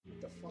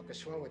fuck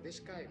is wrong with this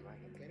guy, man?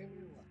 You kidding me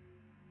or what?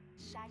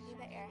 Shaggy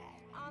the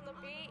Airhead on the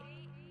beat.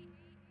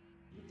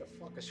 What the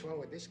fuck is wrong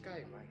with this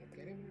guy, man? You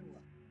kidding me or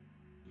what?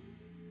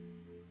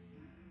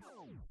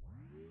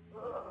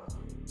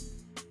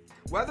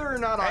 Whether or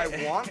not I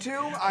want to,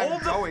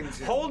 I'm going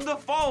to. Hold the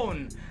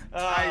phone.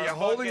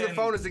 Holding the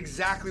phone is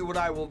exactly what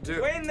I will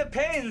do. Wayne Da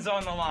Payne's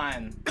on the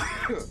line.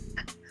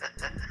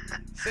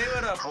 Say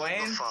what up, Wayne.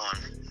 Hold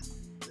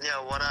the phone.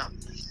 Yo, what up?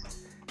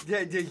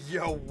 Yeah,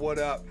 yo, what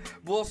up?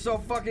 Well, so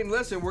fucking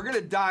listen, we're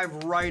gonna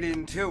dive right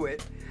into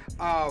it.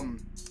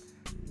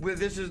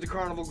 This is the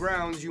Carnival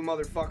Grounds, you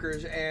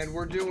motherfuckers, and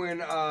we're doing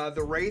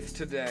the Wraith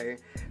today.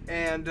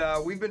 And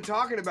we've been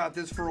talking about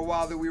this for a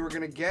while, that we were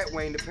gonna get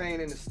Wayne Da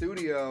Payne in the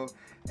studio.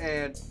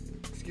 And,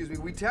 excuse me,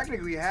 we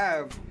technically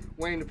have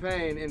Wayne Da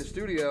Payne in the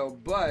studio,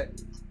 but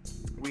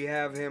we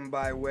have him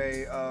by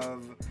way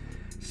of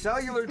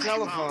cellular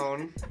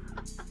telephone.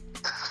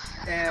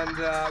 And,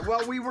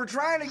 well, we were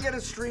trying to get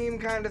a stream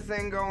kind of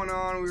thing going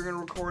on. We were going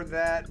to record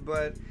that,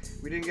 but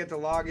we didn't get the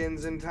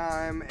logins in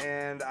time,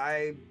 and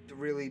I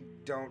really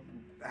don't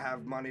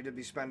have money to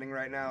be spending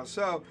right now.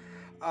 So,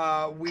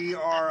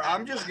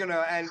 I'm just going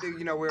to, and,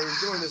 you know, we were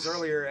doing this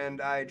earlier,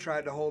 and I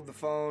tried to hold the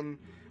phone,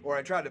 or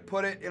I tried to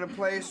put it in a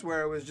place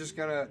where it was just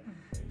going to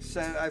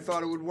send, I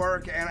thought it would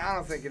work, and I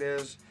don't think it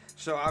is.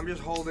 So I'm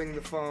just holding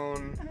the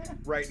phone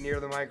right near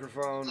the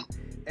microphone,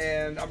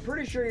 and I'm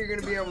pretty sure you're going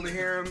to be able to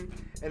hear him.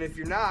 And if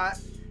you're not,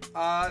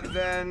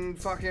 then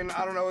fucking,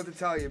 I don't know what to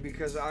tell you,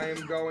 because I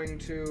am going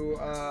to,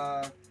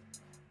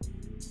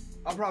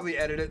 I'll probably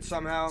edit it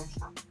somehow.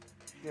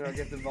 You know,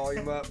 get the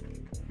volume up,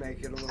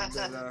 make it a little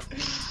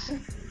bit,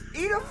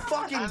 eat a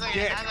fucking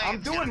dick.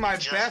 I'm doing my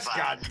best,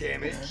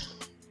 goddammit.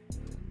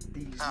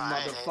 These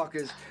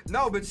motherfuckers.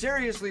 No, but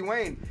seriously,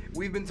 Wayne,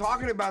 we've been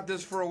talking about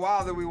this for a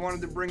while, that we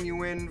wanted to bring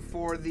you in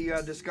for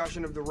the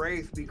discussion of the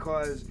Wraith,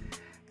 because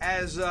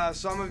as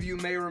some of you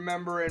may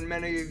remember and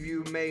many of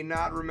you may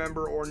not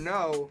remember or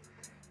know,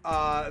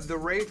 the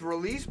Wraith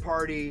Release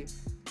Party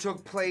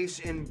took place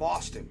in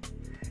Boston.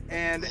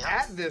 And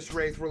at this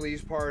Wraith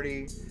Release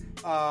Party,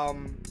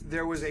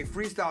 there was a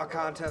freestyle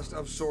contest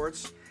of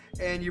sorts,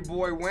 and your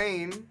boy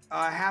Wayne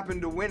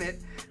happened to win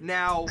it.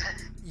 Now,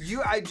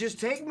 just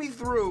take me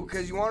through,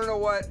 because you want to know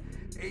what,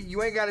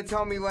 you ain't got to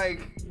tell me,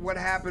 like, what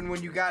happened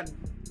when you got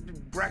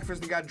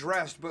breakfast and got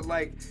dressed, but,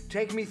 like,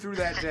 take me through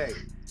that day.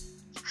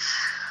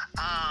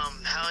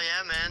 Hell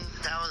yeah, man.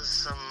 That was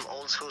some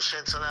old school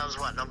shit. So that was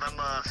what,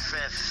 November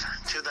 5th,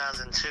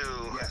 2002.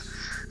 Yes.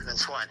 And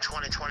it's what,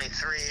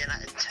 2023.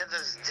 And to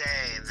this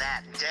day,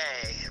 that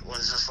day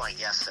was just like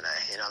yesterday.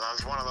 You know, that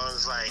was one of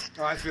those, like...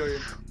 Oh, I feel you.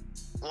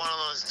 One of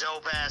those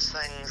dope-ass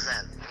things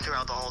that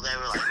throughout the whole day,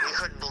 we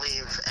couldn't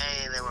believe,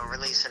 they were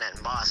releasing it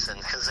in Boston.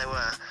 Because they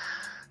were,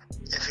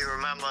 if you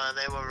remember,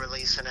 they were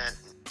releasing it.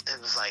 It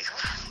was like,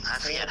 I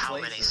forget how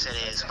many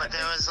cities, but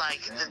there was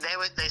like,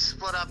 they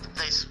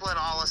split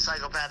all the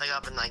psychopathic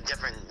up in like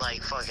different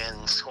like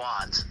fucking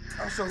squads.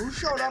 Oh, so who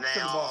showed up to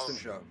the Boston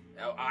show?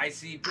 Oh,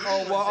 ICP.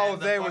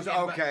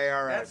 Okay,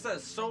 all right. That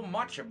says so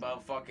much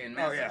about fucking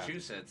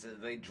Massachusetts.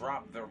 They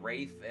dropped the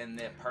Wraith, and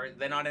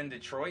they're not in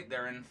Detroit.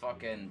 They're in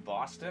fucking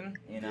Boston.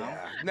 You know.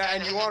 Yeah. Now,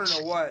 and you want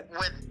to know what?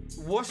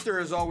 Worcester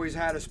has always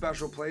had a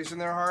special place in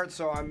their heart.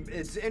 So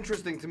it's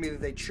interesting to me that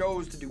they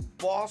chose to do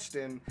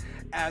Boston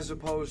as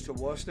opposed to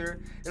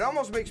Worcester. It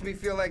almost makes me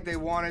feel like they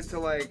wanted to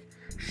like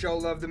show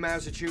love to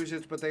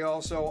Massachusetts, but they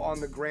also on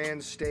the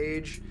grand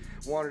stage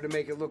wanted to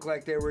make it look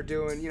like they were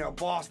doing, you know,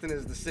 Boston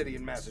is the city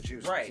in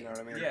Massachusetts. Right. You know what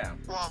I mean? Yeah.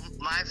 Well,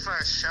 my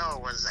first show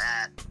was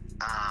at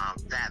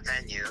that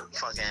venue,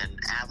 fucking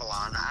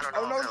Avalon. I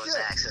don't know if it was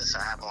Axis or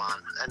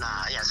Avalon. And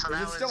so is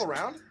that it still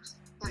around?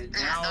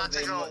 Not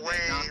to go way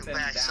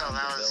back, so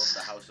that was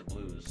the House of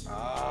Blues.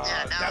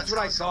 That's what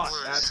I thought.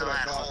 That's what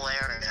I thought. Whole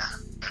area.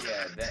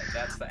 Yeah,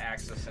 that's the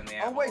Axis and the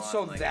Avalon. Oh wait,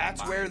 so like,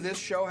 that's where this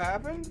show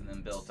happened? And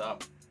then built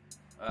up.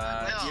 Check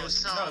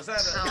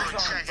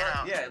it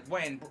out. Yeah,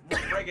 Wayne,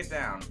 break it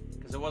down,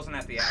 because it wasn't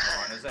at the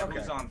Avalon. Is that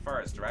who's on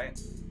first, right?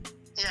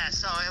 Yeah,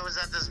 so it was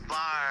at this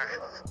bar,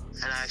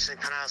 and I actually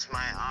pronounced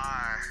my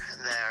R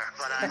there,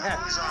 but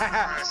who's on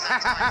first?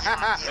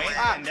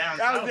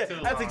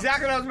 That's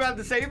exactly what I was about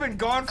to say. You've been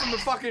gone from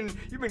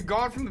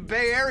the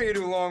Bay Area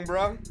too long,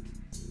 bro.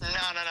 No,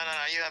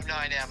 you have no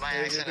idea. My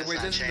accent is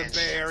not this changed. is the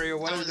Bay Area.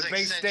 What is the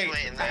Bay State?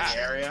 Bay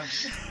Area.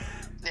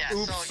 Yeah,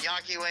 Oops. so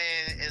Yawkey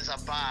Way is a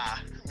bar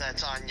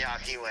that's on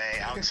Yawkey Way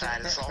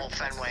outside. It's the whole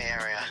Fenway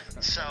area.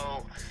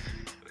 So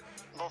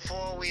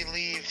before we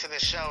leave to the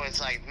show, it's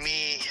like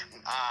me,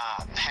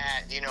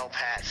 Pat, you know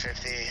Pat,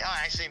 50. Oh,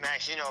 actually,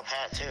 Max, you know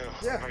Pat too.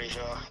 Yeah. I'm pretty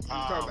sure. You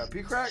talking about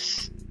P-Crack?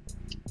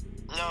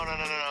 No.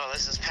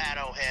 This is Pat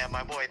O'Hare,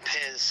 my boy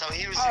Piz. So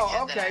he was the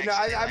kid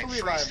I that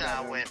believe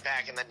freestyle with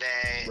back in the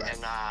day, right.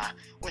 and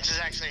which is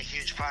actually a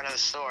huge part of the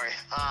story.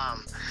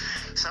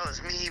 So it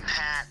was me,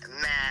 Pat,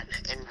 Matt,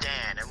 and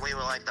Dan, and we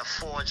were like the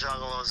four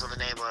juggalos of the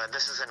neighborhood.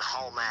 This is in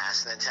Hull,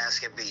 Mass,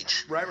 Nantasket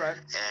Beach. Right.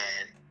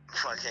 And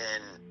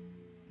fucking,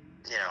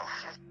 you know,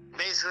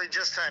 basically,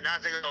 just to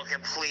not to go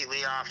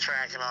completely off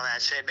track and all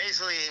that shit.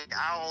 Basically,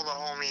 our older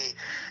homie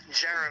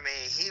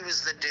Jeremy, he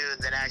was the dude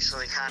that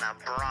actually kind of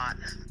brought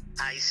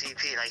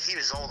ICP. Like, he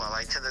was older,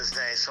 like, to this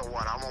day. So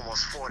what? I'm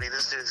almost 40.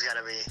 This dude's got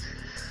to be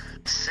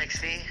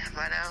 60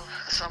 by now,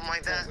 something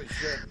like that. Holy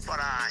shit. But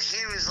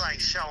he was like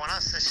showing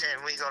us the shit,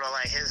 and we go to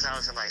like his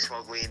house and like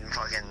smoke weed and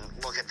fucking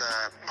look at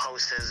the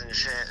posters and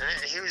shit.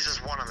 And he was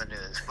just one of the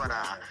dudes, but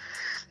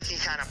he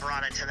kind of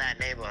brought it to that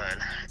neighborhood.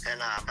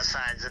 And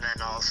besides, and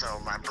then also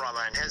my brother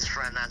and his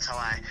friend. That's how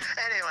I.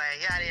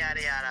 Anyway, yada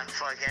yada yada.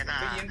 Fucking.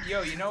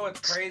 But you know what's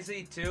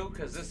crazy too?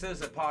 Because this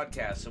is a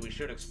podcast, so we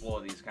should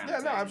explore these kind of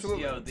things. Yeah, no,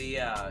 absolutely.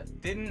 Yo,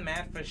 didn't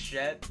Matt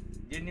Fischette?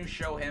 Didn't you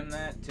show him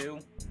that too?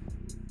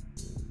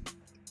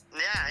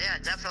 Yeah,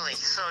 definitely.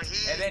 So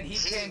and then he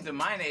came to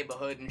my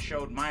neighborhood and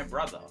showed my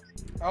brother.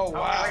 Oh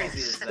wow! How crazy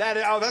is that?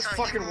 That's so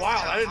fucking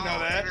wild. I didn't know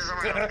that. He was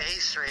around Bay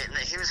Street, and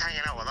he was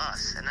hanging out with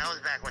us, and that was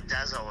back when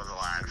Dezo was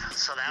alive.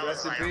 So that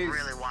was like a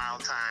really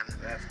wild time.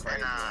 That's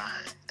crazy. And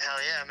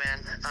hell yeah, man.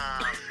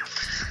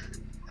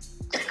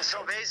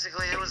 So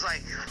basically, it was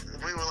like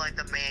we were like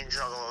the main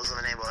juggalos in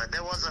the neighborhood.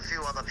 There was a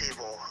few other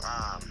people,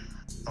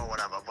 or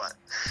whatever, but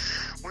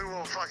we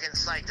were fucking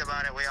psyched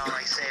about it. We all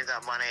like saved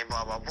up money,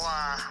 blah blah blah.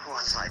 I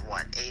was like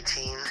what,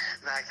 18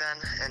 back then,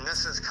 and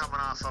this is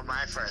coming off of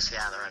my first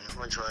gathering,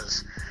 which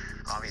was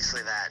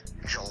obviously that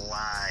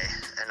July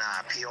in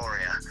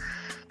Peoria.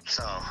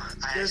 So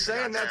they're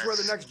saying that's where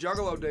the next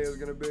Juggalo Day is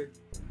gonna be.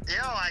 Yo,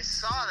 I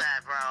saw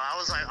that, bro. I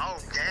was like, oh,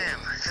 damn.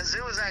 Because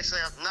it was actually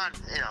not,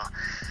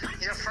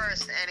 your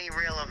first any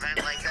real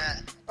event like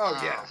that. Oh,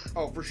 yeah.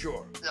 Oh, for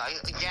sure.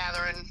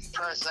 Gathering,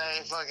 per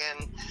se,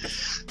 fucking,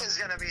 is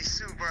going to be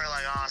super,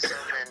 like, awesome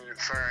and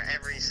for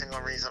every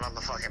single reason on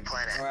the fucking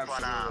planet. Oh,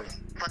 absolutely.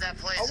 But that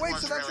place so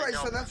that's really right.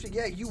 dope. So that's,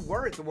 yeah, you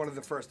were at one of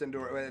the first the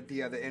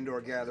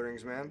indoor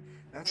gatherings, man.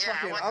 That's yeah,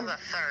 fucking, I went to the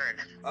third.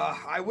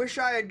 I wish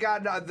I had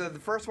gotten, the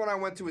first one I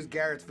went to was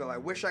Garrettsville. I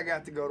wish I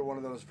got to go to one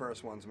of those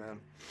first ones, man.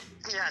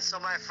 Yeah, so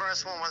my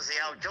first one was the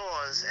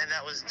outdoors, and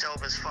that was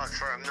dope as fuck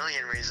for a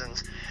million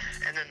reasons.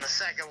 And then my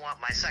second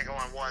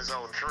one was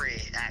 03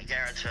 at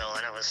Garrettsville,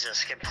 and it was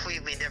just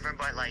completely different,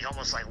 but like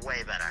almost like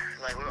way better.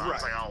 Like I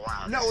was like, oh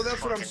wow. No, well,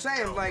 that's what I'm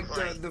saying. Dope. Like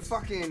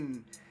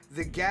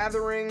the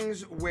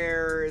gatherings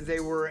where they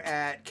were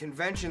at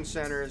convention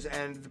centers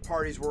and the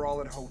parties were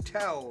all at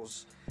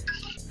hotels.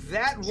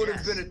 That would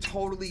have been a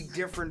totally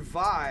different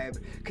vibe,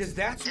 because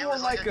that's more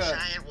like a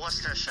giant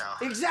Worcester show.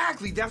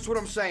 Exactly, that's what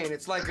I'm saying.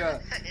 It's like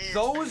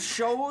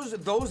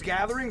those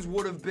gatherings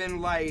would have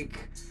been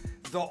like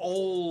the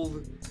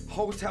old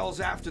hotels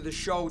after the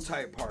show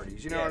type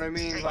parties. You know what I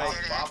mean? And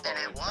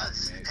it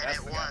was.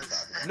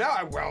 No,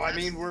 well, I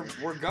mean,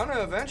 we're gonna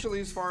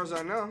eventually, as far as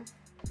I know.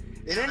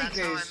 In any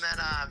case, that's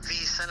how I met V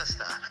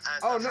Sinister.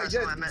 Oh no,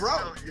 yeah,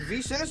 bro,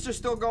 V Sinister's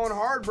still going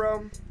hard,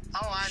 bro.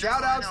 Oh, I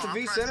Shout know, outs I know. to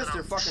V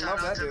Sinister. Fucking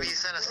love that dude. V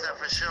Sinister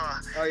for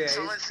sure. Oh yeah.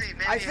 So let's see.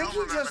 Maybe I think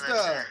he just.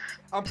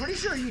 I'm pretty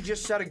sure he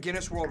just set a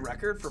Guinness World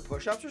Record for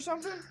push-ups or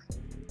something.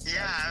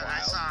 Yeah, I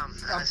saw him.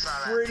 I saw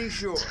that. I'm pretty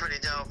sure. It's pretty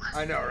dope.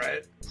 I know,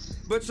 right?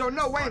 But so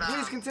no, Wayne,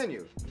 please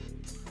continue.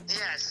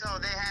 Yeah, so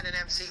they had an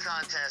MC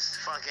contest,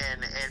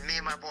 fucking, and me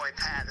and my boy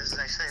Pat. This is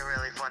actually a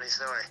really funny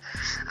story.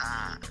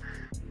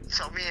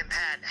 So me and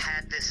Pat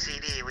had this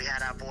CD. We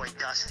had our boy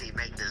Dusty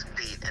make this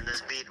beat, and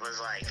this beat was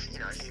like, he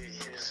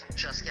was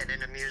just getting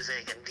into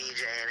music and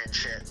DJing and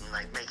shit, and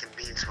like making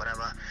beats,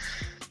 whatever.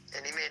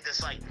 And he made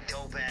this like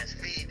dope ass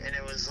beat, and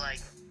it was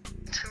like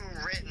 2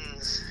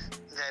 writtens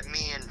that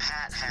me and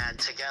Pat had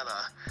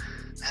together.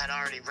 Had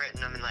already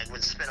written them and like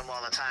would spit them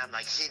all the time.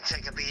 Like he'd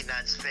take a beat and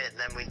I'd spit, and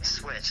then we'd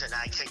switch, and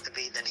I'd kick the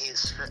beat, then he'd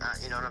spit.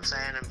 You know what I'm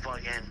saying? And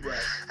fucking. Right.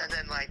 And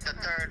then like the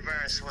third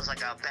verse was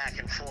like a back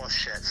and forth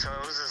shit. So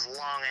it was this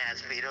long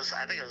ass beat.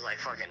 I think it was like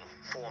fucking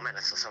 4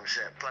 minutes or some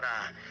shit. But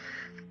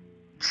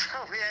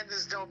so we had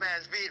this dope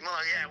ass beat, and we're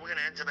like, yeah, we're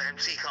gonna enter the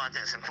MC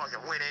contest and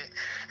fucking win it,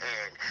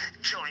 and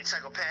join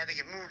Psychopathic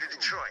and move to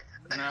Detroit.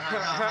 I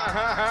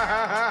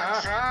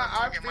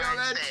feel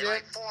that shit.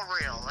 Like for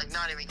real, like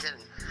not even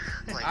kidding.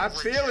 Like, I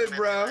feel it,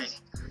 bro.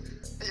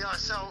 Like,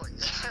 so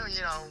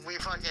we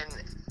fucking.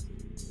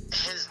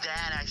 His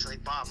dad actually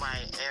bought my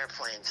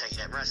airplane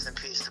ticket. Rest in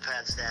peace to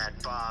Pat's dad,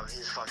 Bob.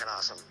 He's fucking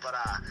awesome. But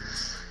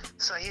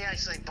so he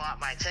actually bought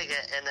my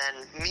ticket, and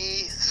then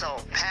so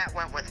Pat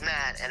went with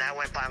Matt, and I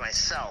went by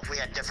myself. We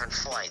had different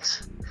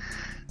flights.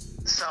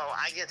 So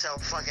I get to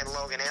fucking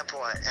Logan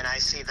Airport, and I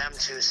see them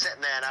two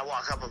sitting there, and I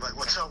walk up, I'm like,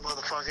 what's up,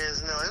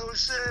 motherfuckers? And they're like, oh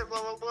shit,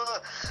 blah, blah, blah.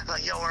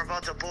 Like, yo, we're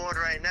about to board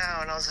right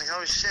now. And I was like,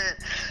 oh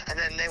shit. And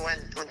then they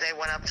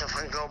went up to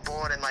fucking go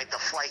board, and like the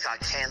flight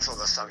got canceled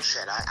or some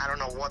shit. I don't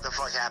know what the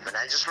fuck happened.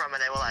 I just remember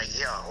they were like,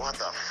 yo, what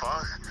the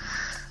fuck?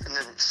 And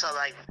then, so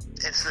like,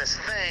 it's this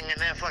thing, and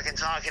they're fucking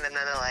talking, and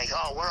then they're like,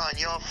 oh, we're on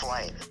your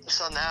flight.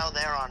 So now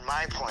they're on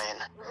my plane.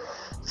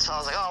 So I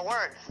was like, oh,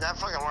 word, that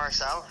fucking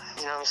works out.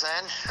 You know what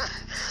I'm saying?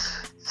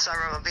 So I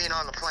remember being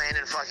on the plane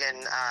and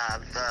fucking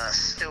the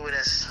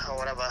stewardess or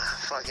whatever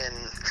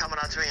fucking coming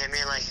up to me and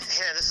being like,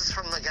 here, this is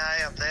from the guy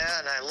up there.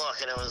 And I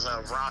look, and it was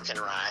a Rockin'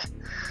 Rye.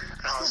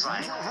 I was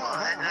like,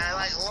 what? And I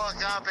like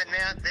look up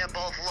and they're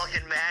both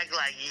looking back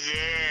like,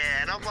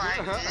 yeah. And I'm like,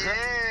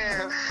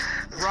 yeah.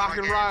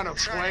 Rockin' Ron a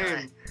So plane.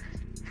 anyway,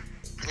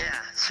 yeah.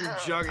 Some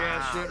jug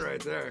ass shit right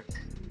there.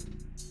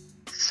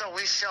 So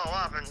we show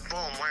up and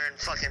boom, we're in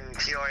fucking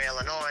Peoria,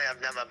 Illinois.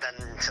 I've never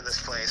been to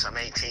this place. I'm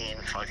 18,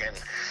 fucking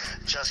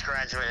just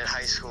graduated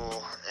high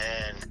school,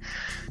 and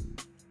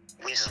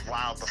we just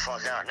wowed the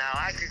fuck out. Now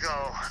I could go,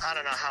 I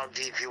don't know how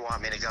deep you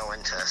want me to go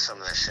into some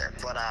of this shit,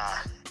 but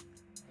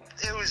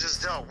it was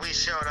just dope. We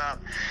showed up,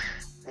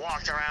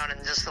 walked around,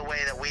 and just the way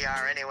that we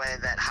are anyway,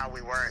 that how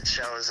we were at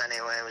shows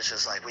anyway, it was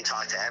just like we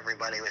talk to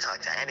everybody, we talk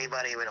to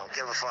anybody, we don't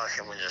give a fuck,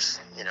 and we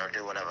just, you know,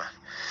 do whatever.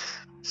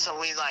 So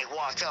we like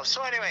walked up.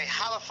 So anyway,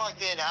 how the fuck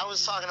I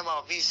was talking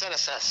about V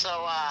Sinister.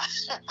 So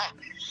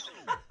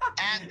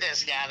at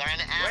this gathering,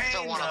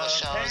 after Wayne one of the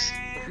shows.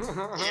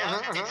 Yeah,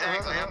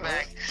 exactly, I'm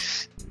back.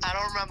 I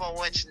don't remember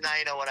which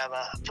night or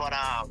whatever, but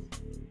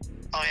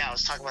oh yeah, I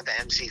was talking about the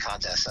MC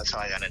contest. That's how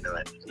I got into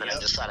it. And then I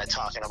just started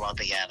talking about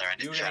the gathering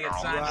in You were gonna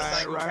general. get signed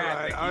to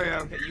Psychopathic. Oh,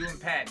 yeah. You and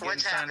Pat getting Which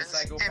signed to happens.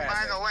 And Psychopathic.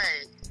 by the way,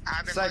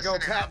 I've been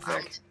Psychopathic.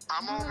 listening.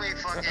 I'm only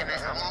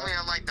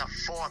on like the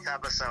 4th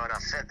episode or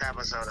 5th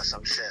episode or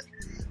some shit.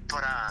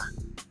 But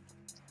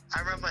I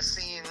remember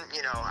seeing,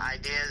 you know,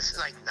 ideas,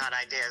 like not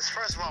ideas.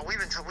 First of all, we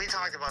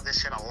talked about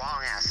this shit a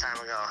long ass time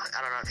ago.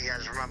 I don't know if you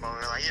guys remember. We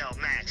were like, yo,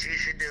 Max, you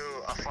should do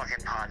a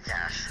fucking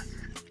podcast.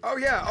 Oh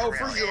yeah, oh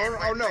for Really? sure.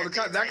 Like Oh no, 15,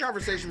 that like-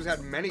 conversation was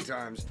had many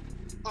times.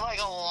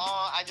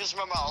 I just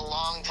remember a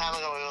long time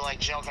ago we were like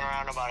joking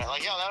around about it.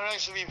 Like, yo, that would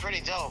actually be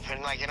pretty dope.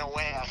 And like in a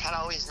way, I kind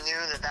of always knew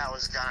that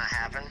was gonna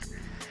happen.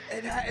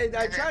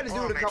 I tried to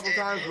do it a couple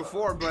times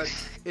before, but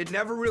it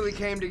never really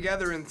came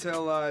together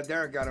until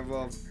Derek got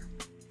involved.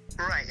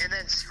 Right, and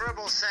then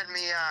Scribble sent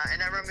me,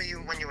 and I remember you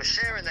when you were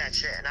sharing that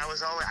shit, and I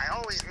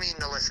always mean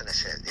to listen to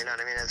shit, you know what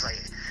I mean? It's like,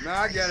 No,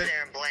 I get sit it.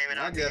 there and blame it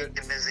I on get it.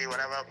 being busy,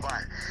 whatever, but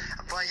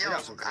I yo,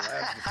 got some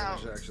collabs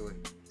to finish, actually.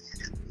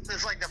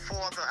 it's like the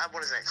 4th,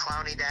 what is it,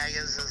 Clowny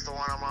Daggers is the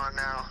one I'm on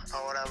now,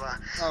 or whatever.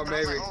 Oh, But I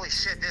was maybe. like, holy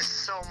shit, there's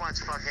so much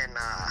fucking,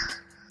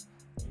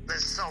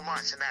 there's so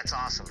much, and that's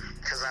awesome,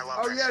 because I love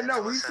Oh that yeah, shit. no, I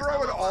we listen- throw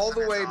I it love all the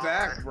listening way to all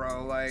back, of it.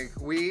 bro. Like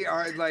we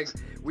are like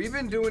we've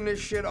been doing this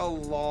shit a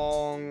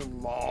long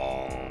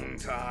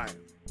time.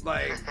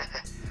 Like,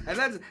 and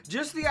that's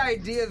just the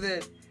idea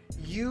that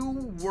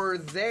you were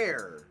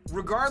there,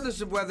 regardless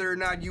of whether or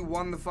not you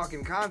won the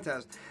fucking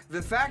contest.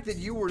 The fact that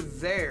you were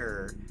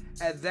there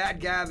at that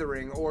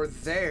gathering or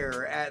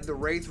there at the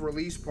Wraith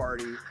Release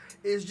Party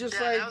is just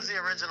Yeah, like that was the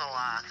original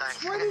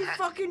thing. 20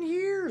 fucking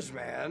years,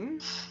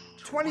 man.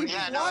 20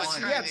 Yeah, no, plus,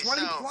 it's yeah, crazy.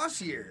 20 So-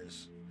 plus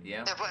years.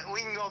 Yeah. Yeah, but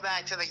we can go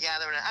back to the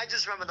gathering. I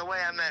just remember the way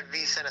I met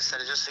V Sinister,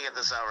 just to get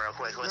this out real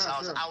quick, was Yeah, I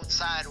was sure.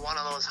 outside one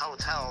of those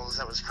hotels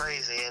that was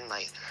crazy, and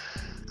like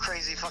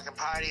crazy fucking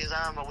parties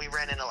on, but we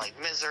ran into like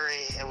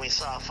Misery, and we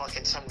saw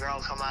fucking some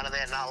girl come out of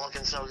there not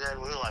looking so good.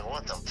 We were like,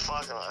 what the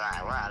fuck? I'm like, all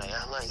right, we're out of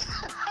here.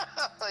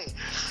 Like,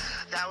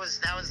 that was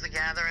the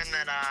gathering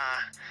that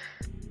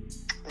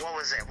what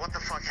was it? What the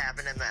fuck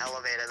happened in the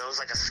elevator? There was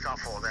like a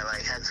scuffle that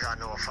like heads got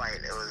into a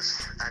fight.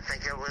 I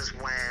think it was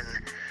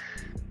when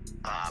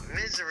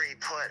Misery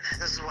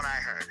this is what I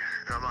heard,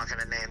 and I'm not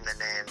gonna name the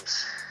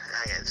names,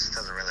 it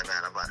doesn't really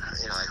matter, but,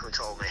 you know, like who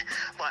told me,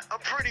 but a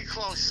pretty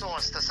close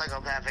source to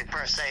Psychopathic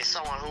per se,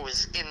 someone who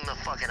was in the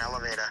fucking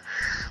elevator,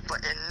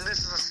 and this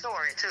is a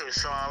story too,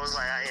 so I was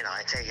like,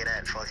 I take it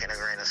at fucking a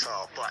grain of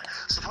salt, but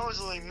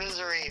supposedly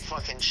Misery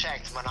fucking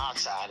checked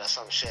monoxide or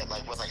some shit,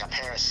 like with like a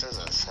pair of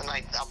scissors, and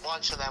like a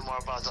bunch of them were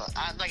about to,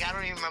 I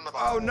don't even remember the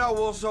Oh no,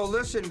 well, so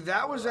listen,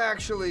 that was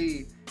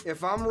actually,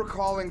 if I'm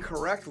recalling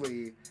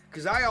correctly,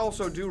 because I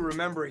also do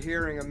remember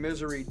hearing a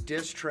Misery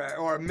diss track,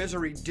 or a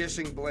Misery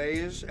dissing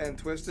Blaze and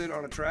Twisted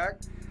on a track.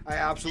 I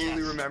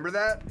absolutely remember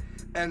that.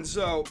 And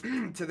so,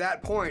 to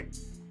that point,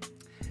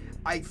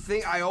 I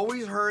think I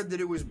always heard that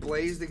it was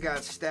Blaze that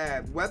got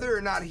stabbed. Whether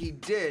or not he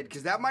did,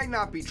 because that might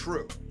not be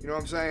true. You know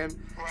what I'm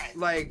saying? Right.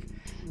 Like,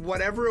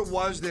 whatever it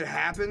was that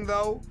happened,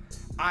 though,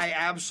 I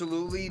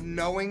absolutely,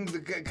 knowing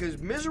because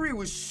Misery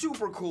was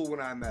super cool when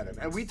I met him,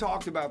 and we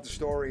talked about the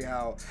story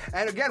how,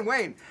 and again,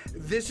 Wayne,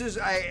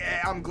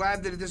 I'm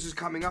glad that this is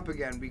coming up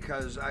again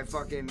because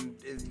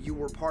you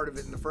were part of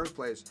it in the first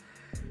place.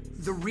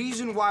 The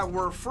reason why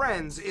we're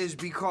friends is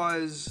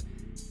because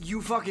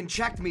you fucking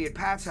checked me at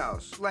Pat's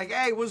house. Like,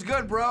 hey, what's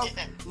good, bro?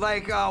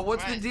 Like,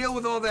 what's the deal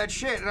with all that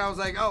shit? And I was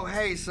like, oh,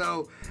 hey,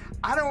 so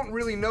I don't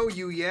really know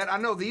you yet. I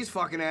know these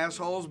fucking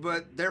assholes,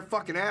 but they're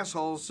fucking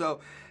assholes, so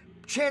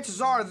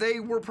chances are they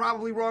were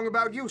probably wrong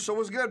about you. So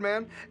what's good,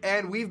 man?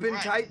 And we've been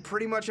tight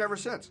pretty much ever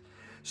since.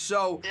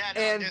 So,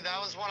 yeah, no, dude, that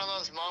was one of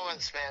those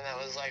moments, man,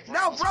 that was like...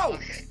 No,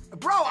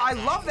 bro, I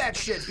love that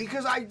shit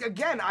because I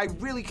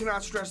really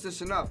cannot stress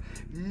this enough.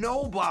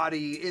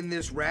 Nobody in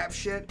this rap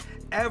shit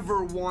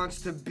ever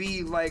wants to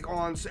be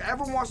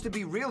ever wants to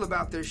be real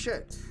about their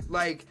shit.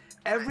 Like,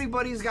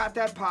 everybody's got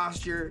that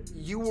posture.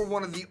 You were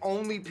one of the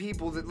only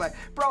people that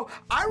bro,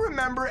 I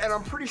remember, and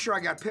I'm pretty sure I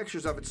got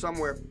pictures of it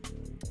somewhere.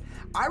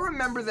 I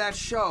remember that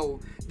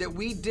show that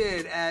we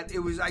did at, it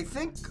was, I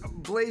think,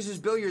 Blazes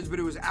Billiards, but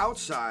it was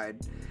outside.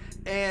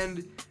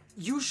 And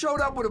you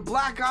showed up with a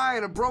black eye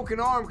and a broken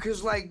arm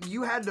because, like,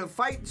 you had to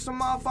fight some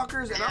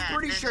motherfuckers, and I'm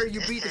pretty sure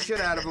you beat the shit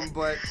out of them,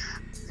 but,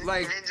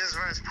 like... Ninjas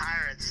vs.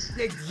 Pirates.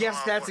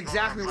 Yes, that's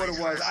exactly what it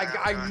was.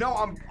 I know,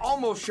 I'm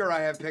almost sure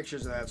I have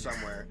pictures of that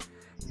somewhere.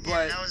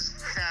 But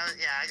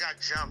I got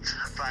jumped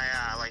by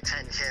like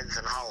 10 kids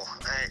in Hull.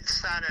 It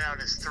started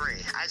out as 3.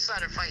 I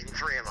started fighting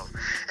 3 of them,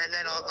 and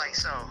then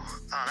that's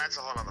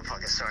a whole other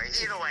fucking story.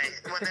 Either way,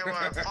 when they were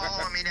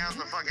following me down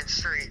the fucking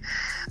street,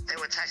 they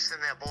were texting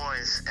their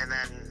boys, and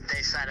then they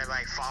started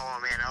like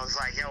following me, and I was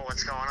like, "Yo,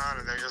 what's going on?"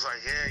 And they're just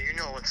like, "Yeah, you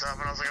know what's up."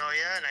 And I was like, "Oh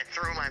yeah," and I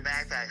threw my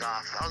backpack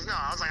off. I was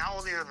like, "How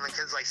old are you?" And the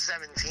kid's like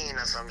 17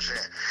 or some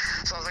shit.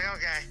 So I was like,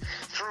 "Okay,"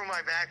 threw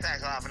my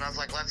backpack off, and I was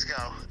like, "Let's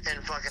go."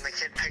 And fucking the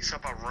kid picks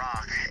up a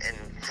rock and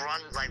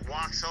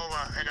walks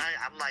over, and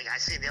I'm like, I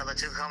see the other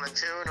 2 coming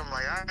too, and I'm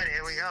like, all right,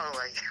 here we go,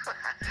 like,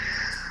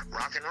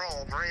 rock and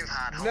roll,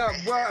 Braveheart. Homie.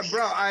 No,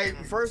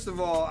 bro, first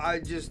of all,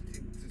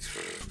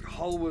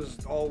 Hull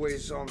was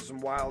always on some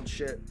wild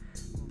shit,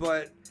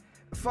 but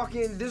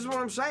fucking, this is what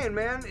I'm saying,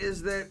 man,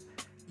 is that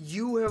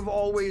you have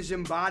always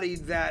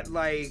embodied that,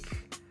 like,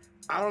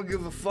 I don't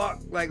give a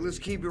fuck, like, let's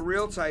keep it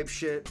real type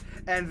shit,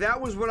 and that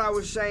was what I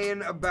was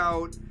saying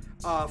about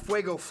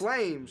Fuego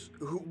Flames,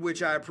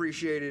 which I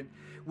appreciated,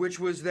 which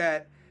was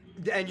that,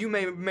 and you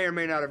may or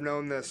may not have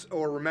known this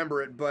or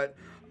remember it, but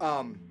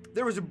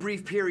there was a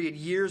brief period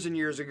years and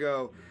years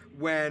ago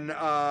when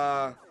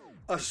a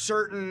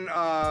certain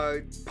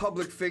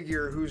public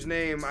figure, whose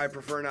name I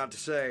prefer not to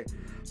say,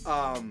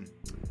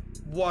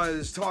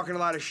 was talking a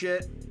lot of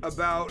shit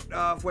about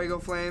Fuego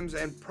Flames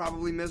and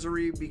probably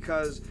Misery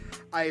because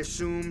I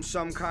assume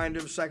some kind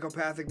of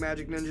psychopathic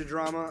magic ninja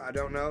drama. I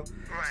don't know.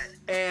 Right.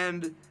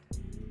 And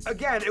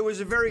again, it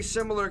was a very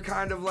similar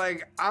kind of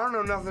like, I don't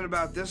know nothing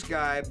about this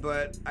guy,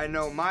 but I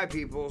know my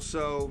people,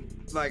 so,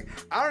 like,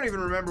 I don't even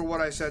remember what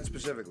I said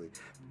specifically.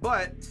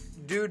 But,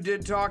 dude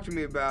did talk to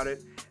me about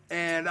it,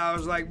 and I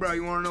was like, bro,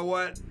 you want to know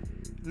what?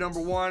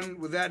 Number one,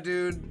 with that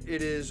dude,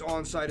 it is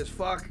on-site as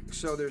fuck,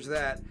 so there's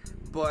that.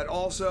 But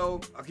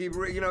also, I'll keep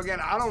it, again,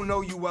 I don't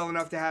know you well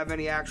enough to have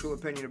any actual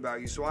opinion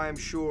about you, so I am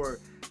sure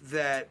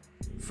that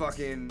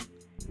fucking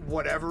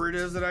whatever it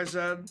is that I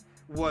said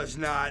was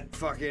not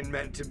fucking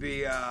meant to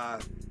be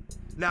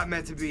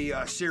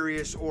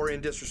serious or in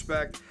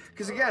disrespect.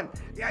 Because again,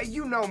 yeah,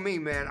 you know me,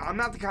 man. I'm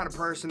not the kind of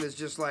person that's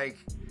just like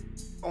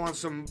on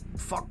some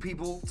fuck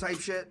people type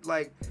shit.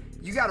 Like,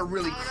 you gotta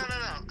really. No.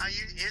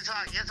 You're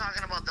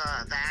talking about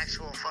the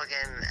actual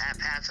fucking at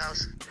Pat's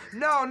house?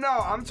 No.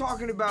 I'm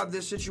talking about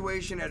this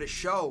situation at a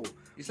show.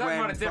 You're talking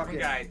about a different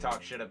guy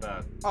talk shit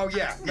about. Oh,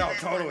 yeah. No,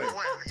 totally.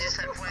 You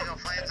said Fuego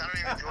Flames.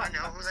 Do I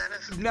know who that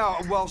is? No,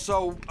 well,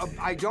 so,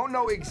 I don't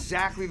know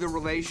exactly the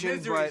relation,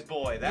 Misery's but...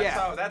 boy.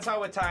 That's how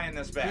we're tying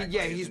this back.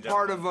 He's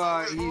part of,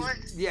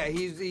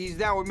 he's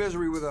down with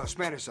Misery with a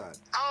Spanish side.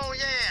 Oh,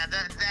 yeah,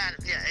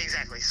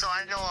 exactly. So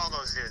I know all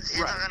those dudes.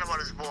 You're talking about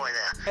his boy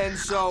there. And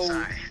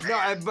so,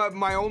 but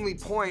my only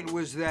point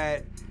was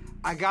that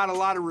I got a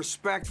lot of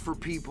respect for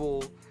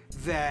people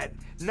that...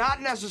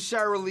 not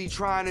necessarily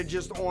trying to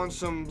just on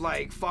some,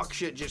 like, fuck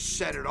shit, just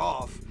set it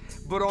off.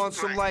 But on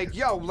some, like,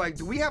 yo, like,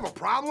 do we have a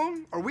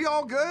problem? Are we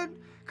all good?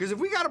 Because if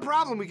we got a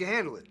problem, we can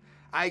handle it.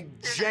 I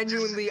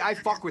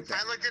fuck with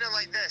that. I looked at it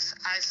like this.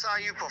 I saw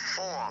you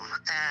perform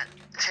at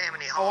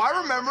Tammany Hall. Oh,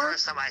 I remember. That was the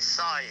first time I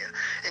saw you.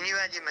 And you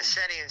had your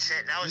machete and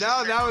shit. And I was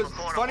that was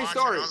funny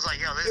story. I was like,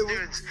 yo,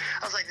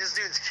 this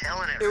dude's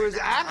killing it. It was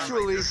now.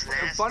 actually a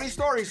funny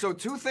story. So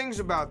 2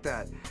 things about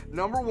that.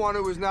 Number 1,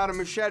 it was not a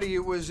machete.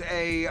 It was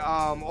a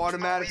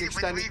automatic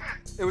extended.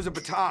 It was a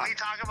baton. We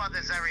talk about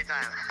this every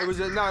time. It was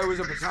a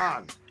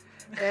baton.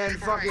 And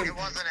fucking. It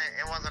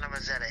wasn't a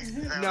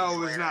machete. No, it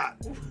was not.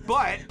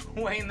 But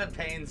Wayne Da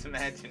Payne's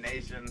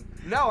imagination.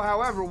 No,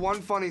 however, one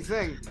funny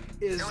thing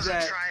is it was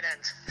that a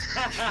trident.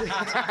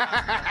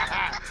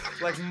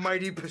 like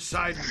mighty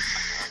Poseidon.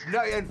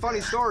 No, and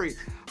funny story.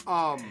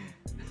 How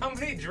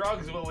many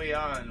drugs were we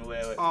on?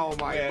 Oh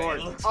my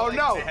lord! Oh like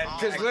no,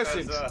 because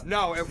listen,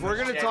 no. If we're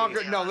gonna talk,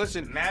 no,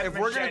 listen. If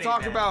we're gonna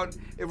talk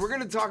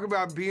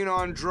about being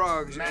on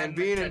drugs and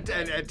being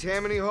at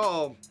Tammany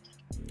Hall.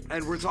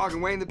 And we're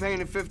talking Wayne Da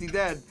Payne and 50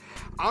 Dead.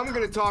 I'm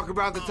going to talk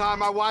about the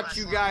time I watched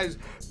you guys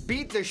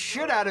beat the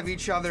shit out of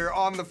each other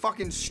on the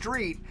fucking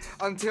street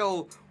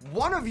until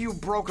one of you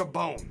broke a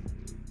bone.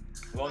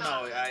 Well,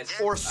 no,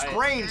 or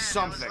sprained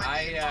something.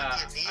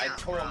 I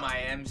tore my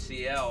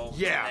MCL.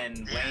 Yeah.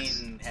 And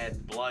Wayne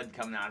had blood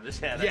coming out of his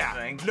head. Yeah. I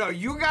think. No,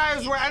 you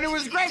guys were, and it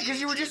was great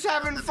because you were just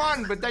having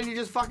fun. But then you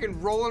just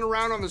fucking rolling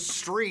around on the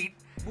street.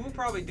 We were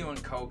probably doing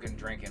coke and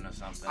drinking or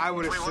something. I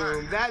would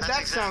assume that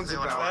sounds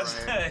about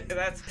right.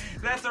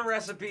 That's a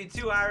recipe.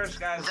 2 Irish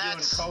guys doing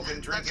coke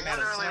and drinking at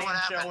a slam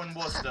show in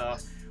Worcester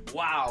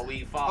Wow,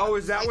 we fought. Oh,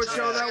 is that what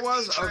show that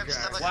was? Trips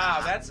Okay. to the Wow,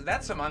 con.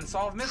 that's some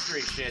unsolved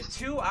mystery shit.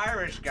 Two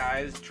Irish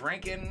guys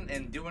drinking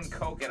and doing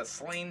coke at a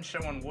Slane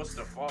show in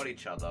Worcester fought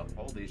each other.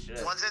 Holy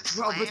shit. Was it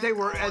Well, but they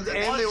were- Slane or and was it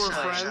they were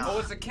Slane? friends. Oh,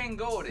 it's a King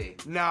Goldie.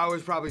 No, it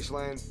was probably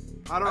Slane.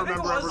 I don't I think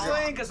remember it was ever.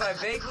 Slane because I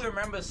vaguely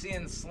remember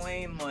seeing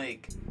Slane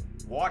like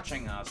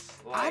watching us.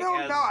 Like, I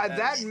don't know.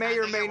 That may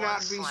or I think may it not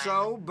was be Slane.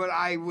 so, but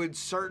I would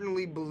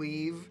certainly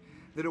believe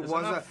that it There's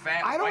was enough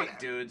fat I don't. white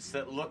dudes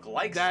that look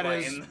like That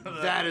Slane.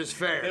 is that is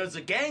fair. There was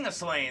a gang of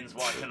Slanes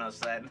watching us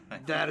then.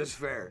 That is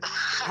fair.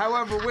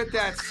 However, with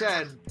that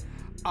said,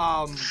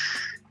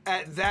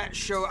 at that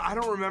show, I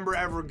don't remember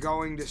ever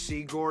going to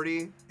see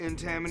Gordy in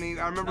Tammany.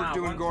 I remember Nah,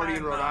 doing one Gordy in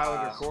time, Rhode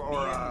Island or me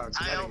and- I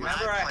Connecticut.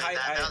 Remember I played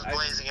that. That was I-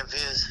 Blazing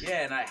Confused.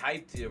 Yeah, and I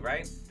hyped you,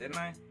 right? Didn't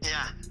I?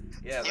 Yeah.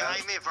 Yeah. You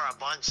hyped me for a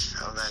bunch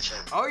of that shit.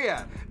 Oh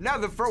yeah. Now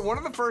one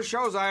of the first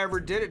shows I ever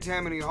did at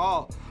Tammany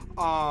Hall.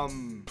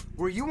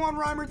 Were you on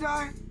Rhyme or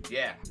Die?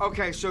 Yeah.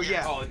 Okay, so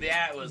yeah. Oh,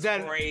 that was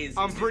Then crazy.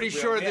 I'm pretty dude.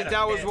 sure We had that a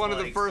that was bit, one of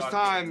the like, first fucking-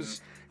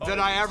 times that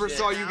I holy ever shit.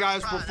 saw you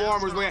guys That was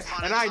perform was one when, of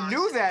the and I funny knew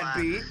songs that back.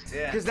 beat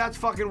Yeah. because that's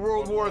fucking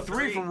World War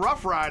III from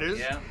Rough Riders.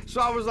 Yeah.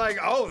 So I was like,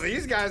 oh,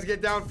 these guys get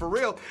down for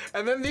real.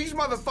 And then these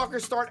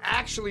motherfuckers start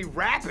actually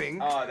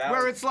rapping, Oh, that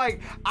where was- it's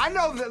like, I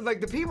know that like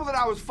the people that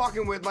I was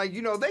fucking with, like,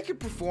 you know, they could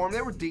perform,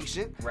 they were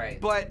decent,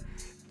 Right. But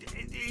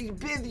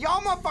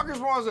y'all motherfuckers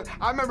were on.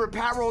 I remember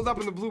Pat rolled up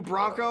in the blue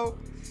Bronco.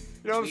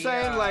 You know what I'm We,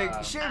 saying?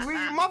 Like, shit, we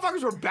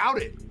motherfuckers were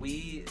about it.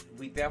 We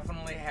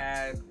definitely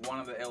had one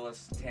of the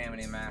illest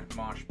Tammany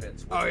mosh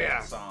pits with Oh, yeah.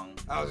 that song.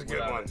 That was a good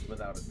without one.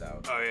 Without a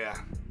doubt. Oh yeah.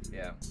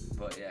 Yeah.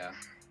 But yeah,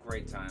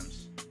 great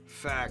times.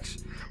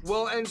 Facts.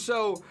 Well, and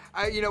so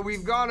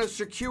we've gone a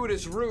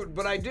circuitous route,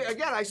 but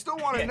I still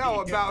want to know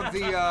about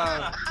the.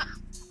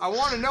 I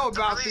want to know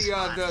about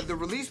the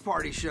release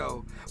party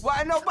show. Well,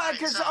 I know,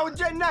 because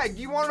Ned,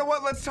 you want to know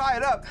what? Let's tie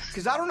it up,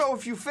 because I don't know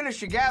if you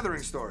finished your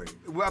gathering story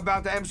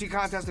about the MC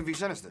contest in V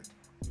Sinister.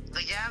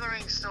 The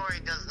gathering story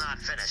does not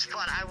finish,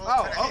 but I will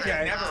Oh, finish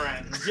okay. it. Never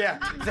ends. Yeah,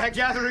 that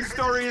gathering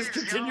story is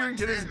continuing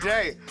to this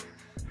day.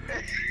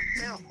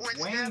 Which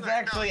Wayne's gathering?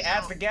 actually No,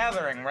 at the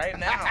gathering right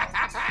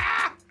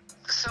now.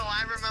 So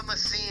I remember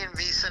seeing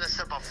V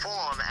Sinister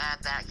perform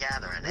at that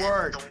gathering. And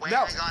Word. the way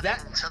No, I got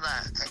that- into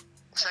the...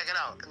 Check it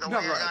out. The No,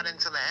 way right. I got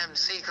into the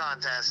MC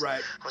contest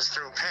Right. was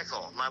through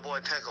Pickle, my boy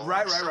Pickle.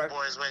 Right.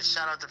 Boys, with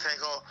shout out to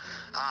Pickle.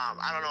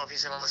 I don't know if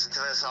he's gonna listen to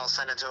this. I'll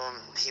send it to him.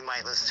 He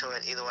might listen to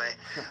it either way.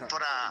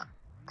 But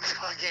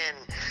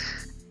fucking,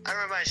 I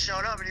remember I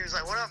showed up and he was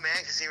like, "What up, man?"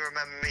 Because he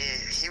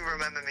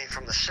remembered me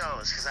from the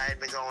shows because I had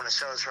been going to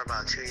shows for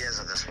about 2 years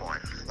at this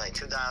point. Like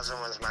 2000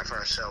 was my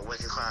first show.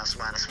 Wicked Class,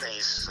 Minor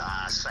Space,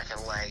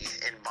 second leg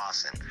in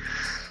Boston.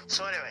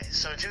 So anyway,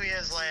 2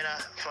 years later,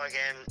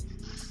 fucking.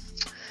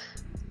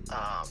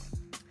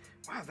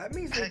 Wow, that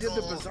means they did the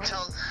Pickle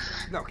bizarre.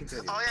 No,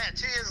 continue. Oh yeah,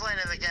 2 years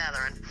later, the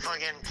gathering.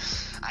 Fucking,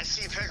 I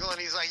see Pickle and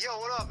he's like, "Yo,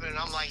 what up?" And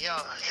I'm like, "Yo,"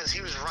 because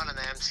he was running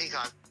the MC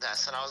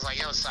contest, and I was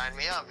like, "Yo, sign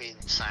me up." He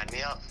signed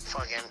me up.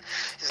 Fucking,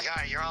 he's like, "All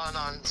right, you're on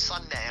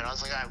Sunday," and I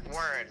was like, "All right,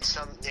 word."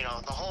 So the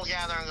whole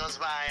gathering goes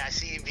by. I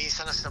see V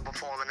Sinister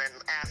perform, and then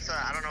after,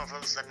 I don't know if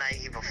it was the night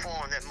he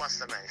performed. It must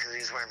have been because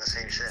he's wearing the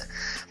same shit,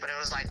 but it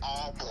was like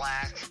all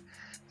black.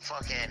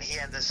 Fucking, he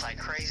had this like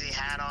crazy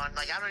hat on.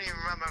 Like I don't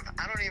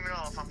even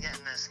know if I'm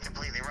getting this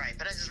completely right,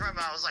 but I just remember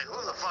I was like,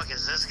 "Who the fuck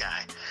is this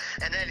guy?"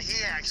 And then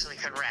he actually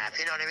could rap,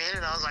 you know what I mean?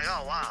 And I was like,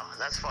 "Oh wow,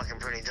 that's fucking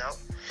pretty dope."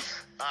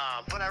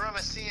 But I remember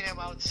seeing him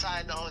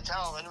outside the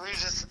hotel, and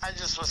I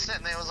just was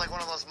sitting there. It was like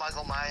one of those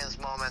Michael Myers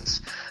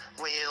moments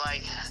where you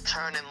like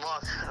turn and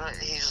look.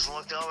 He just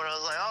looked over, and I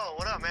was like, "Oh,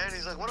 what up, man?"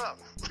 He's like, "What up?"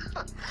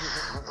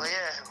 Well,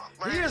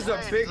 yeah. He is a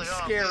big,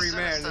 scary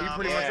man. He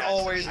pretty much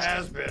always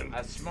has been.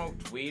 I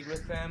smoked weed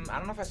with him. I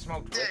don't know if I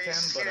smoked with him,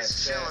 but I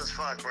he's chill as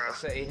fuck, bro.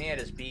 he had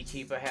his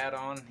beekeeper hat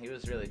on. He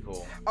was really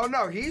cool. Oh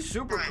no, he's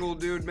super cool,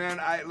 dude, man.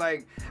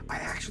 I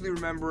actually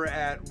remember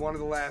at one of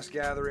the last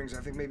gatherings,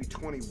 I think maybe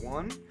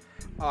 21.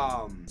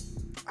 I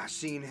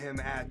seen him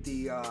at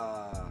the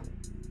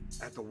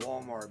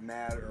Walmart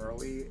mad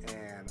early,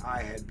 and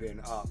I had been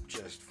up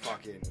just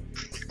fucking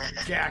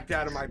gacked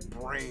out of my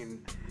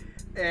brain.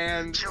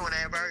 And Chewing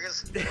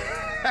hamburgers.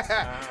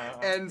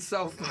 and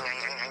so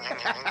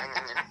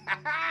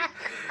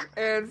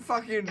and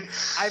fucking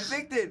I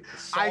think that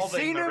I Solving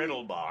seen the him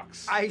riddle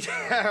box.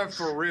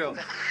 for real.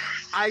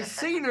 I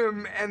seen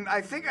him and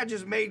I think I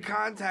just made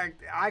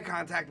eye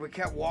contact, but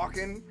kept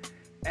walking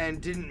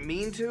and didn't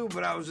mean to,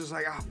 but I was just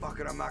like, fuck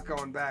it, I'm not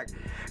going back.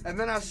 And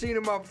then I seen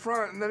him up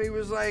front, and then he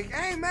was like,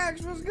 "Hey,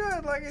 Max, what's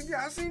good? Like,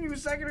 I seen you a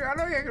second ago. I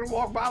know you ain't gonna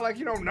walk by like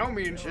you don't know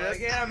me and shit."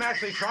 Like, yeah, I'm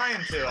actually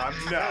trying to. I'm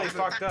really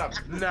fucked up.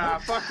 Nah,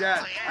 fuck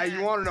that.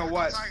 You want to know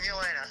what? Talk to you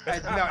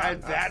later.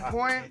 At that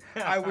point,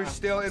 I was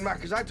still in my,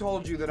 because I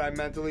told you that I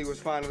mentally was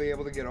finally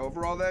able to get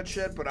over all that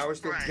shit, but I was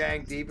still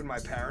gang deep in my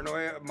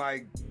paranoia,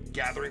 my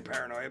gathering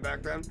paranoia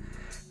back then.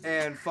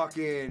 And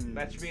fucking...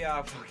 That should be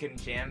our fucking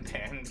jam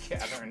band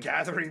gathering.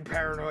 Gathering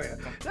paranoia.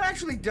 That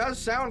actually does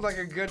sound like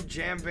a good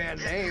jam band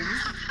name.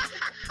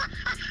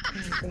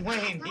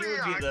 Wayne, you We would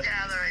are be the.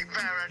 gathering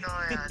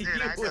paranoia,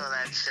 dude. I know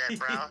that shit,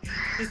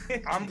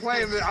 bro.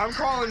 I'm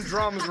calling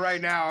drums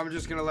right now. I'm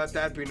just gonna let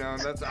that be known.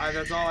 That's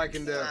all I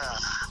can do.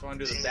 Just want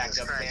to do the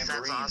backup Christ,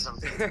 tambourine.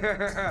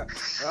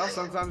 that's awesome. Well,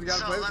 sometimes you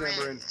gotta play the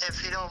tambourine.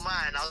 If you don't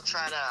mind, I'll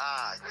try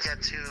to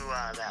get to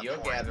that You're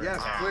point. gathering.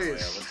 Yes, paranoia.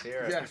 please. Let's hear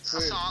it. Yes,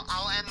 please. So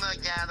I'll end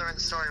the gathering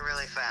story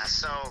really fast.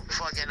 So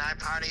fucking I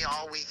party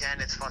all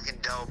weekend. It's fucking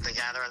dope. The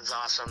gathering's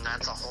awesome.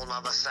 That's a whole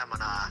nother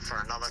seminar for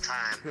another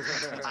time.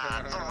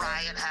 The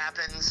riot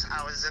happens.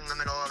 I was in the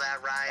middle of that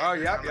riot. Oh,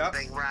 yep, Remember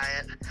the big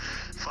riot.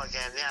 Fucking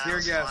yeah.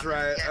 Tear gas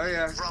riot. Oh, Getting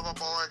yeah. Rubber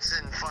bullets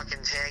and fucking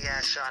tear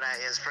gas shot at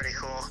you is pretty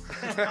cool.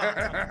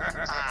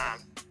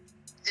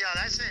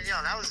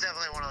 That was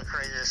definitely one of the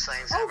craziest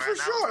things Oh, ever. for And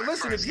that was sure. my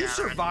Listen, if first you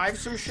gathering. survive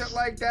some shit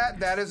like that,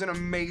 that is an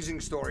amazing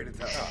story to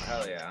tell. Oh,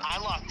 hell yeah. I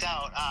lucked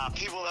out.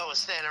 People that were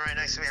standing right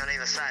next to me on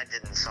either side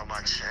didn't so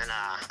much. And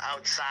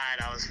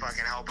outside, I was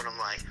fucking helping them,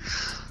 like,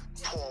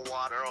 pour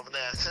water over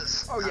there.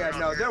 Oh, yeah,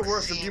 no, there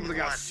were some people that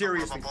got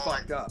seriously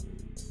fucked up.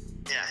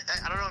 Yeah,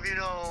 I don't know if you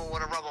know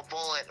what a rubber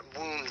bullet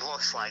wound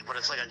looks like, but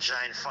it's like a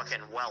giant fucking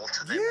welt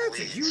that Yeah, it's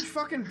a bleeds. huge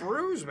fucking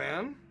bruise,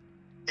 man.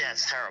 Yeah,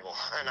 it's terrible.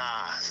 And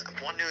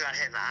one dude got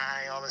hit in the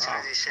eye, all this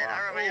crazy shit.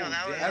 I remember,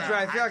 that was. That's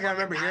right, I feel like I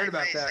remember hearing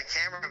about pie-faced that. The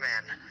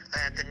cameraman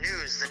at the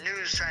news. The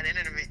news tried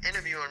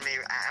interviewing me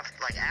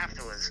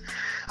afterwards.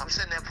 I'm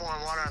sitting there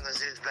pouring water on this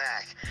dude's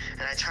back,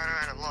 and I turn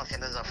around and look,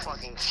 and there's a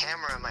fucking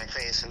camera in my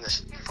face, and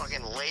this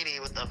fucking lady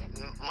with the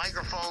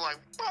microphone like,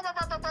 bah, bah,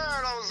 bah, bah, bah,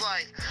 and I was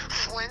like,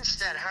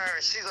 flinched at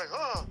her. She's like,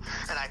 oh,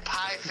 and I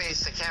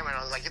pie-faced the camera, and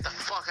I was like, get the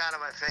fuck out of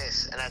my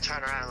face. And I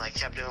turned around and like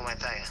kept doing my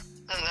thing.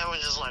 And they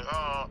were just like,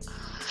 oh.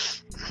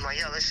 I'm like,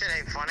 yo, this shit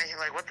ain't funny.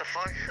 Like, what the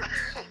fuck?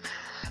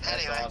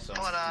 Anyway, awesome.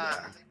 but,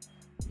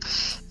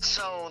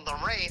 so the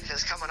Wraith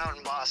is coming out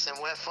in Boston.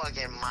 We're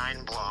fucking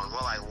mind blown.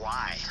 We're like,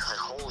 why? Like,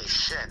 holy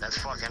shit, that's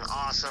fucking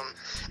awesome.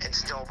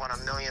 It's dope on a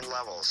million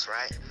levels,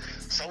 right?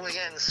 So we're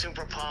getting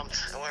super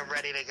pumped, and we're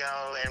ready to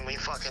go, and we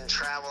fucking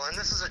travel. And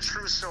this is a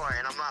true story,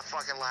 and I'm not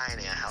fucking lying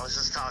here. I was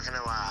just talking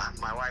to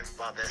my wife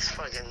about this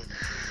fucking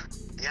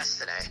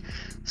yesterday.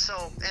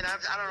 So, and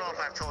I don't know if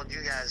I've told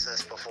you guys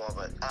this before,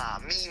 but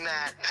me,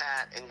 Matt,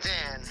 Pat, and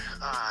Dan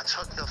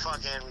took the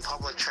fucking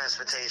public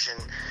transportation.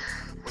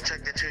 We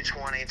took the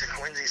 220 to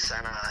Quincy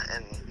Center,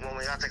 and when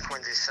we got to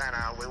Quincy Center,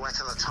 we went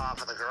to the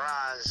top of the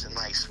garage and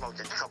like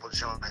smoked a couple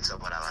joints or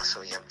whatever,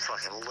 so we get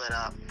fucking lit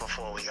up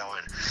before we go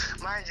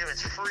in. Mind you,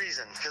 it's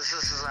freezing because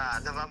this is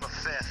November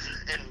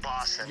 5th in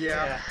Boston.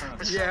 Yeah.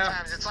 Which Yeah.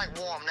 sometimes it's like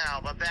warm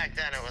now, but back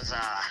then it was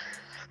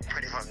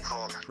pretty fucking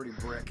cold. Pretty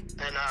brick.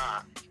 And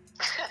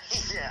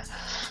yeah,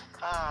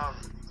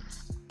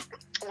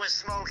 we're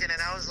smoking,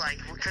 and I was like,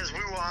 because we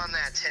were on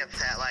that tip,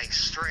 that like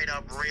straight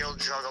up real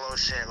juggalo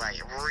shit, like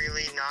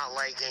really not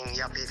liking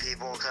yuppie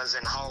people, because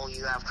in Hull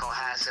you have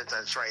Cohasset,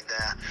 that's right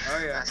there. Oh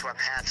yeah. That's where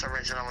Pat's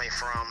originally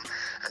from,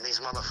 and these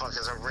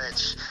motherfuckers are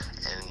rich,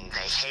 and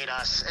they hate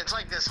us. It's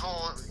like this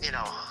whole,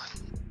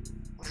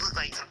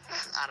 like,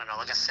 I don't know,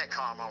 like a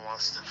sitcom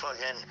almost.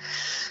 Fucking.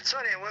 So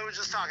anyway, we were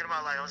just talking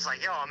about, like, I was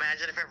like, yo,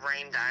 imagine if it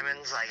rained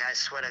diamonds. Like, I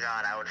swear to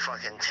God, I would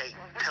fucking take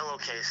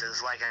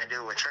pillowcases like I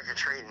do with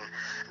trick-or-treating,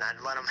 and I'd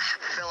let them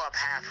fill up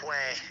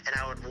halfway, and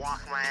I would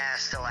walk my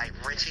ass to, like,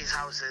 Richie's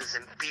houses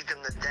and beat them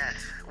to death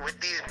with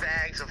these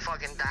bags of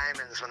fucking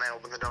diamonds when they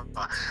open the door.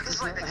 This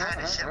is like the kind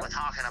of shit we're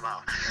talking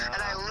about.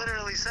 And I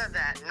literally said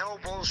that, no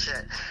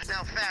bullshit.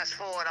 Now, fast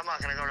forward, I'm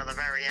not going to go to the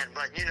very end,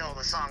 but you know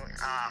the song,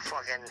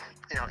 fucking,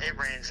 It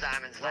Rains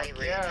Diamonds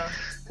Nightly. Yeah.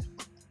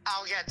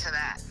 I'll get to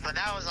that, but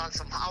that was on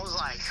some, I was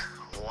like,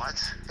 what?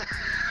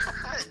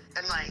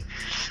 And like,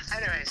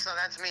 anyway, so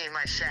that's me and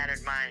my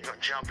shattered mind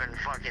jumping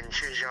fucking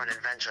choose your own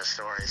adventure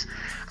stories.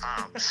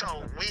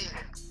 So we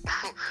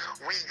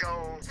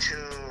go to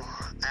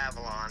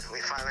Avalon,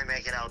 we finally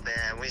make it out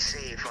there, and we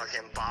see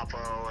fucking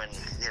Boppo, and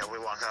we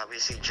walk up, we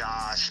see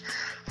Josh,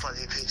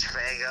 Fuzzy Peach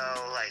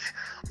Fago, like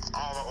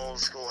all the old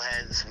school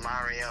heads,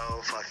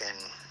 Mario,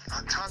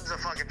 fucking tons of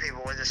fucking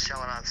people. We're just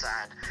chilling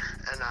outside,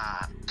 and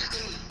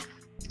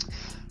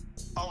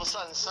all of a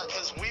sudden,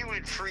 because we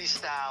would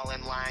freestyle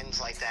in lines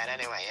like that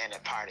anyway, and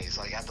at parties,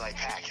 like I'd be like,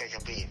 Pat, kick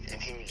a beat,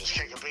 and he would just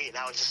kick a beat, and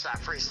I would just start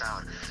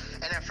freestyling.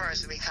 And at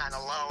first it'd be kind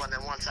of low, and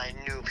then once I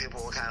knew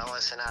people would kind of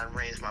listen, I'd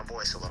raise my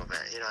voice a little bit,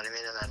 you know what I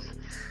mean? And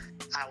then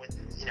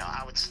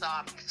I would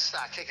start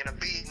kicking a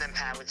beat, and then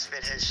Pat would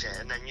spit his shit,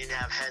 and then you'd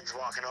have heads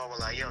walking over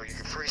like, yo, you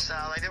can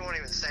freestyle? Like, they won't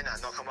even say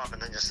nothing, they'll come up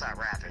and then just start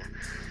rapping,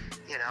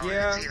 Yeah,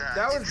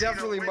 that was it's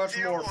definitely either much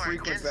with you more or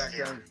frequent back against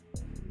you. then.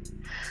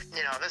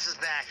 This is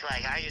back,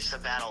 like, I used to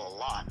battle a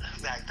lot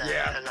back then.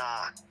 Yeah. And,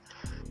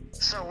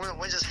 so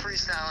we're just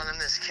freestyling, and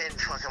this kid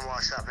fucking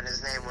walks up, and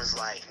his name was,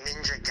 like,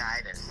 Ninja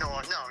Gaiden. No,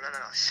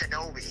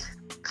 Shinobi.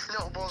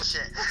 No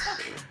bullshit.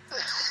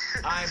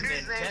 I'm His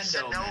name's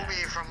Nintendo Shinobi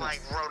Man. from, like,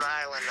 Rhode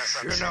Island or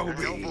some Shinobi.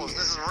 shit. No bullshit.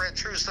 This is a real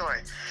true story.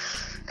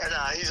 And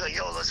he's like,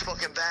 yo, let's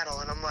fucking battle.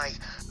 And I'm like,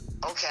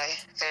 okay.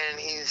 And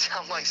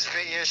I'm like,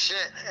 spit your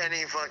shit. And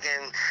he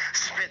fucking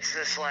spits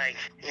this, like,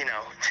 you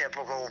know,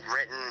 typical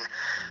written,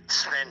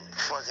 spent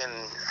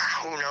fucking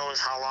who knows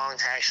how long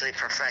to actually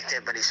perfect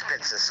it, but he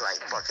spits this,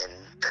 like, fucking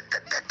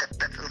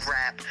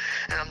rap.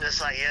 And I'm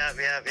just like, yep.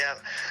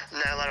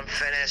 And I let him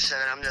finish,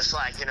 and then I'm just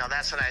like, you know,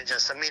 that's when I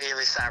just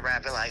immediately start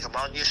rapping, like,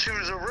 about your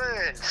shoes are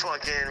red,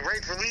 fucking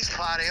Wraith Release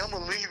Party, I'm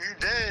gonna leave you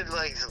dead.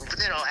 Like,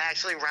 you know,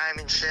 actually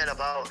rhyming shit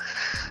about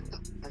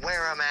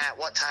where I'm at,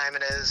 what time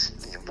it is.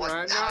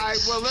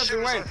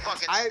 Listen, Wayne,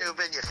 fucking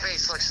stupid. Your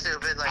face looks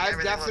stupid. Like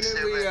everything looks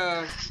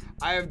stupid.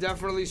 I have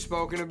definitely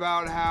spoken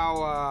about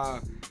how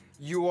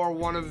you are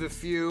one of the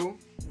few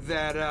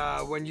that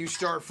when you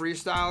start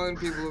freestyling,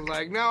 people are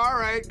like, "No, all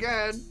right, go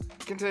ahead,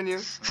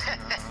 continue."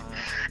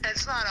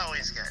 It's not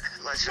always good.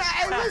 Let's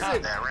just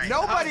listen. that, right?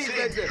 Nobody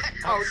did this.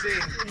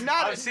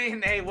 I've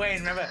seen, hey Wayne,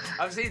 remember,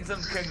 I've seen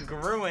some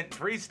congruent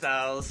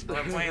freestyles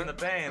from Wayne Da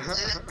Payne.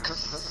 There's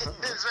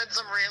been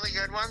some really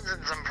good ones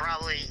and some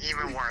probably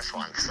even worse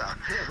ones. So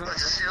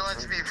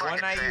let's be fucking One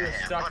night fair you were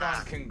here. stuck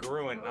on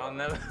congruent. I'll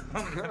never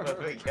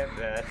forget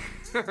that.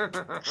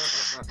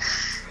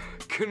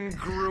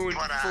 Congruent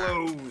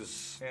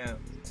flows. Yeah.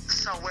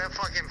 So we're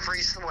fucking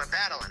we're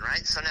battling,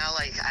 right? So now,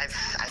 like, I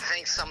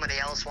think somebody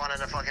else wanted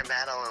to fucking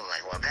battle, and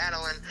like, we're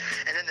battling,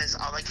 and then there's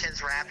other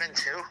kids rapping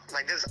too.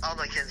 Like, there's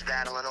other kids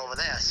battling over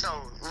there. So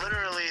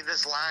literally,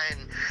 this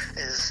line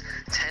is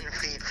 10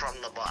 feet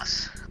from the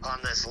bus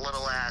on this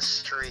little ass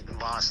street in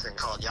Boston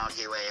called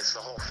Yawkey Way. It's the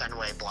whole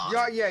Fenway block.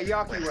 Yawkey Way. I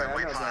know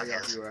Fenway that Park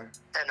Yawkey is. Way.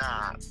 And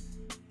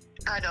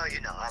I know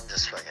you know. I'm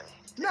just fucking.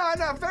 No,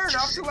 fair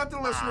enough to let the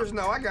listeners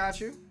know. I got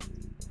you.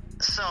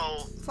 So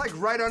it's like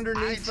right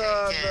underneath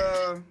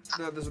the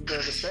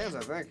stands, I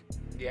think.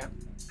 Yeah.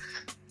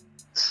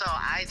 So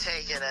I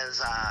take it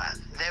as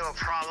they were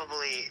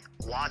probably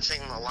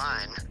watching the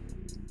line.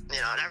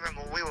 You know, and I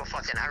remember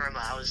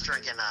I was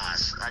drinking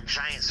a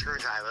giant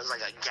screwdriver. It was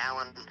like a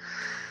gallon.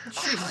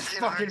 Jesus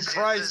fucking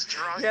Christ.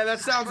 Yeah,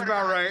 that sounds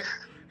about right.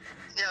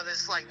 You know,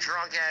 this, like,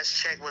 drunk-ass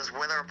chick was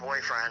with her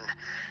boyfriend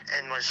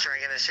and was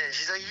drinking this shit.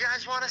 She's like, you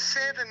guys want a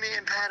sip? And me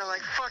and Pat are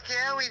like, fuck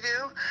yeah, we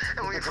do.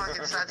 And we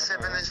fucking start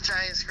sipping this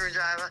giant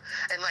screwdriver.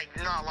 And, like,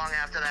 not long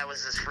after that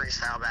was this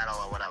freestyle battle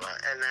or whatever.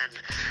 And then,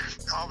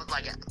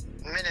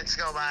 minutes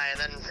go by, and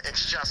then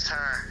it's just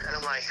her. And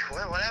I'm like,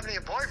 what happened to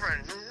your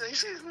boyfriend?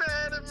 She's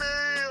mad at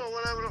me, or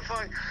whatever the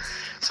fuck.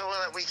 So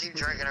we keep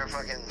drinking our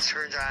fucking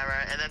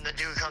screwdriver, and then the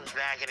dude comes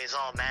back, and he's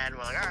all mad.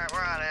 We're like, all right,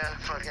 we're out of here.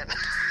 Fucking.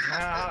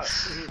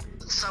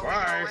 So we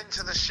go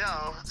into the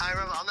show. I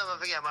remember, I'll never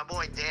forget, my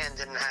boy Dan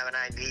didn't have an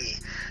ID,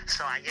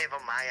 so I gave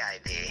him my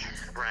ID,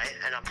 right?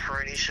 And I'm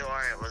pretty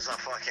sure it was a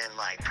fucking,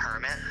 like,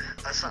 permit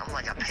or something,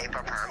 like a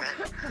paper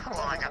permit,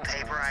 or like a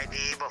paper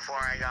ID before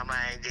I got my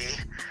ID.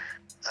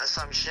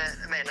 Some shit.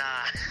 I mean,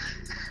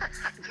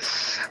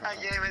 I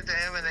gave it to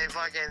him, and they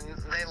look at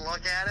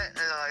it, and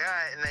they're like, all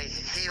right, and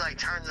he like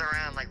turns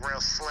around like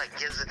real slick,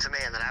 gives it to me,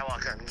 and then I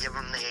walk up and give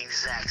him the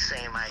exact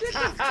same ID.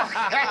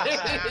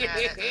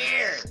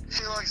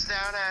 He looks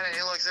down at it,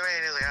 he looks at me,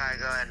 and he's like, all right,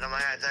 go ahead. And I'm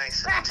like, all right,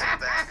 thanks. And I take it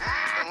back.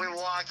 And we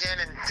walk in,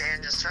 and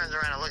Dan just turns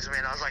around and looks at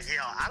me, and I was like, yo,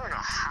 I don't know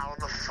how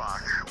the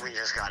fuck we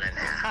just got in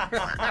here.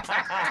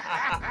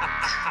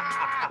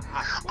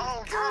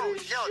 Oh, bro,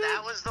 yo,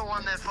 that was the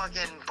one that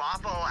fucking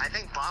I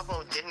think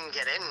Bobo didn't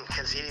get in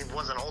because he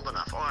wasn't old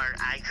enough, or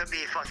I could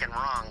be fucking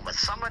wrong, but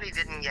somebody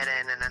didn't get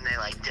in, and then they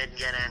like did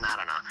get in. I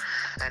don't know.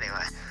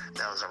 Anyway,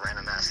 that was a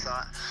random ass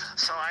thought.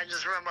 So I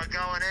just remember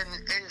going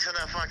into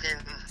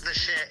the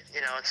shit.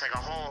 You know, it's like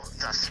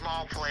a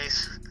small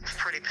place, it's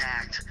pretty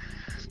packed,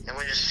 and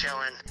we're just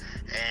chilling,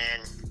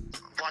 and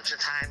a bunch of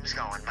times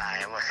going by,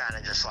 and we're kind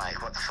of just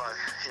like, what the fuck?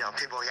 You know,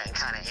 people are getting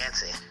kind of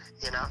antsy.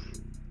 You know.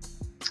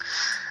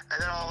 And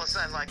then all of a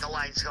sudden, like, the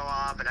lights go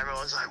off, and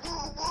everyone's like, woo,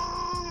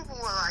 woo,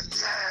 we're like,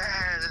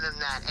 yeah, and then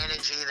that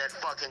energy that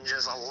fucking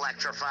just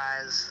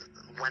electrifies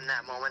when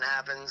that moment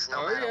happens,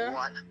 no matter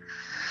what,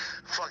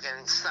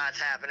 fucking starts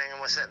happening, and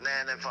we're sitting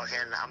there, and then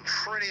fucking, I'm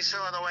pretty sure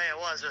the way it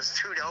was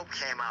 2 Dope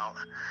came out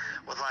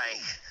with,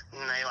 like,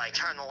 and they, like,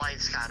 turned the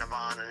lights kind of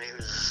on, and he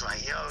was just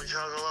like, yo,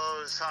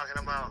 Juggalo's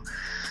talking about,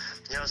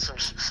 you know, some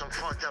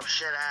fucked up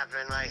shit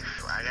happened, like,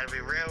 I gotta be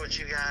real with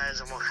you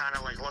guys, and we're kind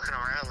of, like, looking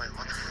around, like,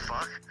 what the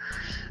fuck?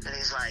 And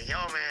he's like, yo,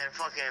 man,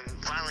 fucking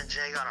Violent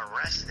J got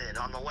arrested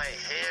on the way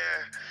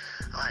here,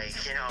 like,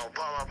 you know,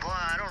 blah, blah,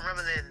 blah. I don't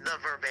remember the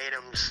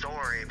verbatim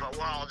story, but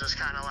we're all just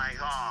kind of like,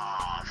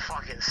 oh,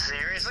 fucking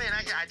seriously? And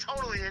I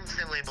totally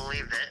instantly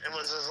believed it. It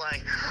was just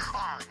like,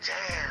 oh,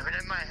 damn. And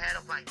in my head,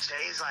 I'm like,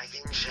 Jay's, like,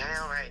 in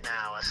jail right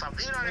now or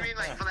something. You know what I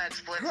mean? Like, for that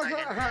split second.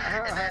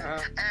 And then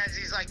as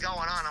he's, like,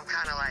 going on, I'm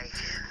kind of like,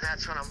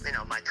 that's when I'm, you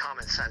know, my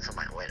common sense, I'm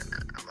like, wait a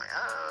minute. I'm like,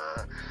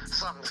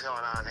 something's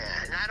going on here.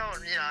 And I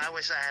don't, you know, I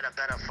wish I had a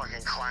better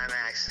fucking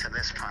climax to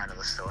this part of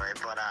the story,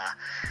 but,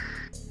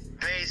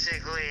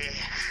 basically,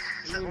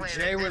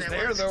 Jay was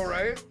there, though,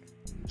 right?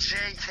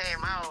 Jay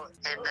came out,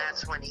 and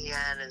that's when he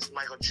had his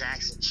Michael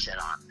Jackson shit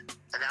on.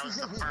 And that was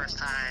the first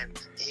time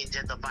he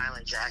did the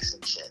Violent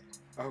Jackson shit.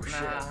 Oh, shit.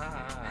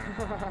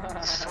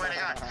 Swear to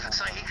God.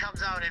 So he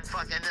comes out in and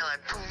fucking they're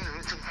like,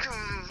 boom, boom,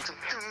 boom, boom,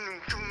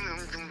 boom,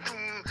 boom, boom,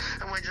 boom,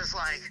 and we're just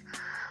like,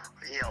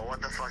 yo,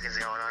 what the fuck is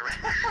going on right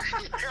now?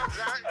 He comes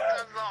out and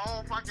does the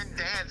whole fucking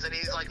dance, and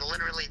he's like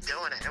literally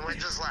doing it, and we're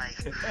just like,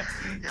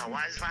 yo,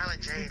 why is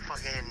Violent J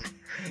fucking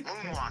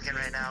moonwalking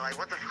right now? Like,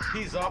 what the fuck?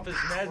 He's off his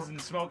meds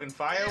and smoking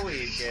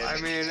fireweed, kid. I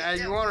mean, and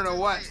you want to know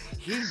what?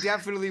 He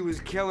definitely was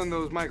killing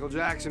those Michael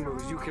Jackson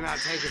moves. You cannot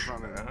take it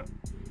from him.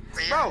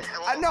 Bro,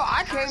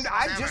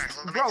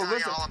 bro,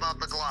 listen. All about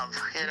the glove,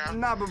 you know?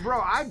 Nah, but bro,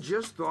 I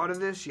just thought of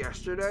this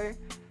yesterday.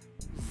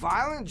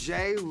 Violent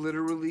J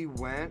literally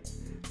went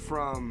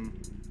from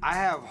I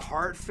have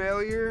heart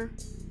failure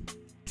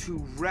to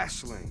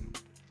wrestling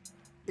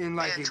in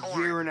like a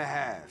year and a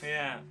half.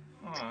 Yeah.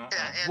 Yeah,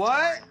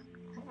 What?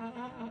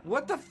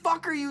 What the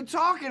fuck are you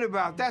talking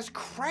about? That's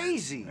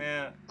crazy.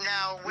 Yeah.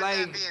 Now, with Like-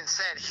 that being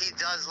said, he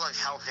does look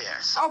healthier.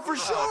 So Oh, for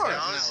sure.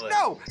 knows?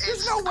 No,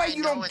 there's no way I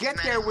you know don't it's get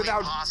there medically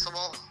without.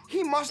 possible.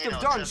 He must You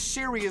have know, done just-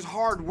 serious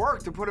hard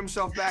work to put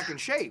himself back in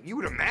shape. You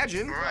would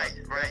imagine. Right.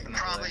 Definitely.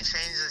 Probably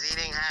changed his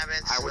eating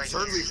habits. I would Like,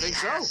 certainly he think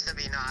has so. to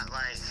be not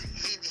like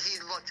he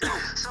looked.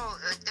 So,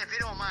 if you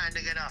don't mind,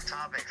 to get off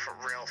topic for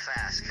real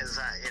fast, because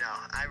you know,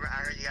 I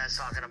heard you guys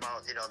talking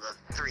about the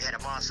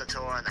Three-Headed Monster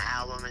tour and the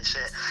album and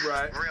shit.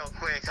 Right. Real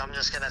quick, I'm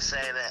just gonna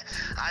say that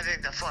I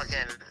think the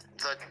fucking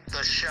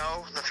the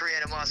show, the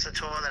Three-Headed Monster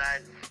tour that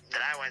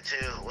I went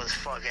to was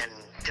fucking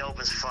dope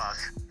as fuck.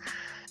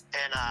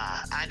 And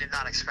I did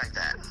not expect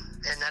that.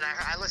 And then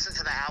I listened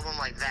to the album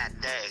like that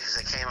day because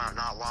it came out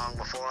not long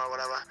before or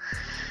whatever.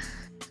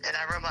 And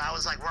I remember I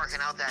was like working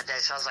out that day,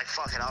 so I was like,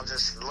 fuck it, I'll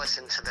just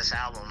listen to this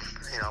album,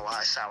 while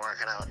I start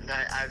working out. And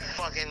I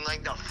fucking,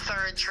 like, the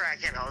third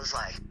track in, I was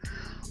like,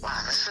 wow,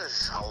 this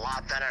is a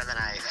lot better than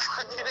I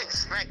fucking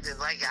expected.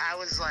 Like, I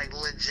was like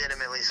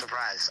legitimately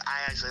surprised. I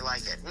actually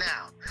like it.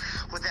 Now,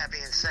 with that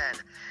being said,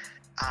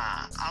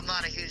 I'm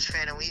not a huge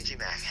fan of Ouija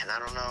Mac, and I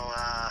don't know,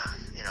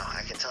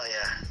 I can tell you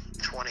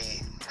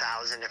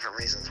 20,000 different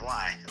reasons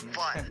why,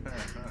 but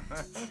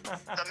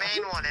the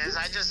main one is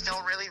I just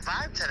don't really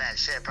vibe to that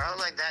shit, bro.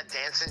 Like that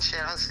dancing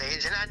shit on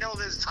stage, and I know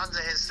there's tons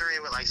of history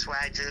with like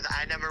Swag Tooth.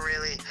 I never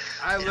really.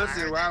 I you know,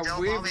 listen. heard Wow, that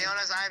dope. I'll be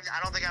honest, I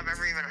don't think I've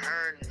ever even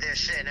heard their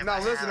shit. If No, I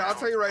listen, have, I'll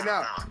tell you right I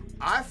now. don't know.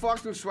 I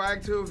fucked with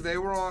Swag Tooth. They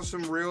were on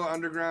some real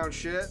underground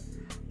shit.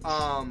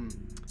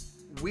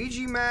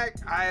 Ouija Mac,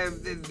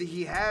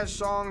 he has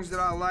songs that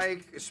I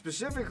like,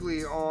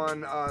 specifically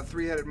on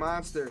Three-Headed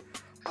Monster.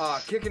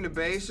 Kicking the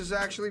Bass is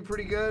actually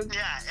pretty good.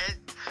 Yeah,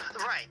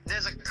 right.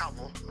 There's a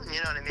couple. You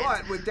know what I mean?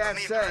 But with that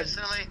said,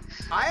 personally,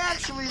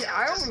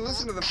 I only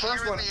listened to the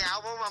first one. The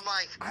album, I'm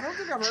like, I don't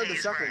think I've heard the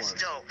Jay's second verse, one.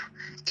 dope.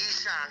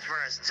 Eshawn's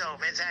verse,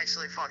 dope. It's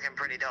actually fucking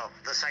pretty dope.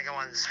 The second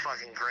one's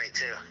fucking great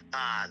too.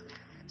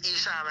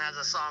 Eshawn has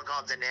a song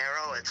called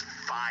Dinero. It's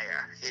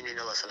fire. You need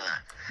to listen to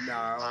that. No,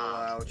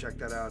 I'll check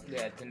that out.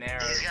 Yeah,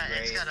 Daenerys.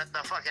 It's got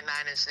the fucking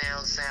Nine Inch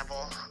Nails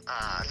sample.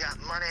 Got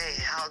money,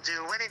 I'll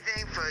do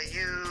anything for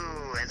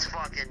you. It's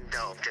fucking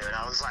dope, dude.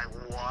 I was like,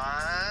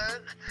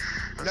 what?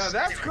 No,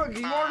 that's cool.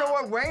 You wanna know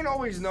what? Wayne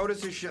always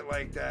notices shit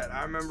like that.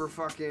 I remember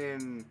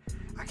fucking.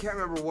 I can't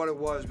remember what it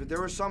was, but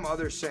there was some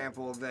other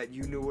sample that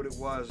you knew what it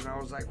was, and I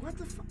was like, what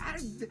the fuck?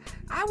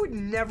 I would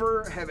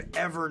never have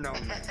ever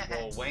known that.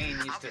 Well, Wayne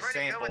used I'm to pretty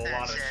sample good a with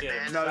lot that of shit, shit.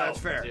 man. No, that's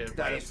himself, fair. dude.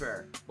 That is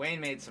fair.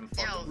 Wayne made some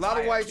fucking Yo, A lot of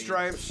fire white beats.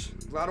 stripes.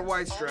 A lot of white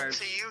Old stripes.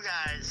 to you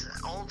guys,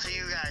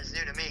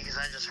 new to me, because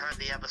I just heard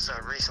the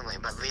episode recently,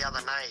 but the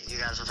other night you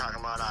guys were talking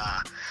about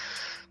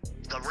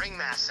the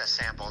Ringmaster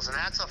samples, and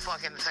that's a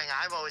fucking thing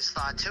I've always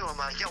thought too. I'm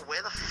like, yo,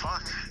 where the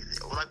fuck?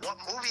 Like, what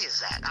movie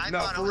is that? I No,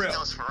 thought for it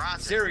was real.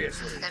 Nosferatu.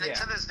 Seriously. And Yeah.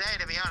 to this day,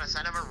 to be honest,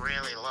 I never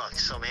really looked,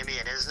 so maybe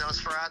it is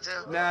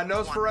Nosferatu. Nah,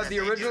 Nosferatu. The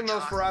original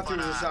Nosferatu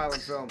was a was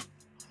silent film.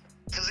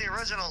 Because the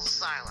original's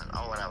silent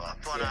or whatever.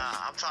 But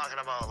I'm talking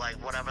about like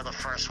whatever the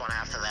first one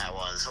after that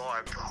was,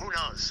 or who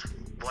knows,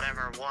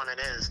 whatever one it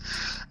is.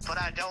 But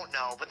I don't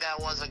know. But that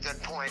was a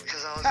good point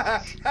because I was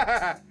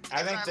like,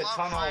 I think the love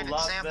tunnel finding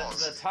love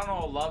samples. the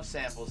tunnel of love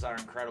samples are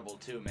incredible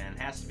too, man. It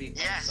has to be from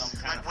yes, some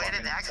kind like of where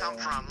did fucking that come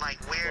film. from? Like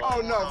where? Oh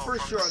no, for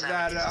from sure. the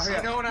That 70s. yeah.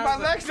 You know, when I My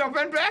was a- legs don't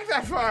bend back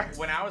that far.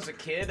 When I was a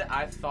kid,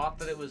 I thought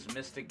that it was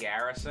Mr.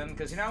 Garrison,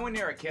 because when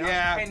you're a kid,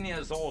 Yeah. I was 10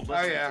 years old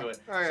listening yeah. to it,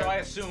 Oh, yeah. so I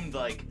assumed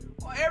like,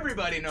 well,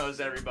 everybody knows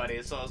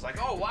everybody. So I was like,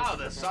 oh wow,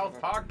 the South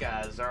Park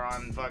guys are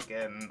on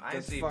fucking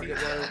That's ICP. fucking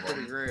that was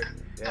pretty great.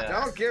 Yeah.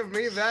 Don't give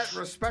me that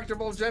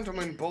respectable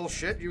gentleman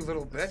bullshit, you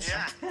little bitch.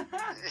 Yeah.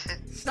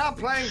 Stop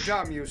playing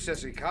dumb, you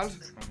sissy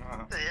cunt.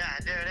 Yeah,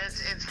 dude,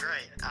 it's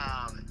great.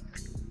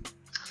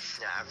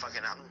 Yeah,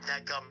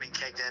 that got me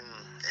kicked in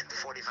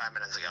 45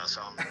 minutes ago,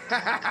 so I'm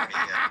gonna be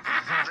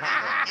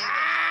good.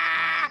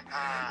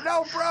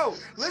 No, bro.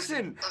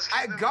 Listen,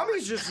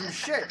 gummies just some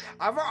shit.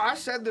 I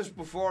said this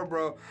before,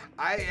 bro.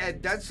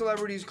 At Dead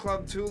Celebrities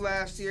Club 2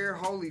 last year.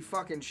 Holy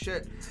fucking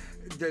shit.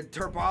 The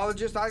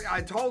terpologist.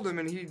 I told him,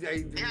 and I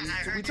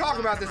heard we you talk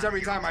about talking this about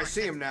every it. time I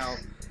see him now.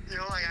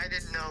 You're like, I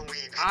didn't know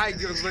weed. I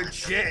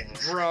legit,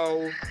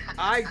 bro.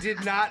 I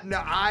did not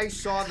know. I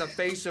saw the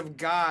face of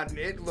God, and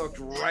it looked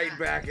right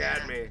back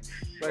at me.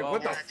 Like, Well,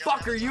 what the Yeah,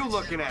 fuck are don't you shit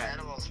looking on at?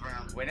 edibles, bro.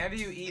 Whenever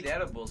you eat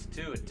edibles,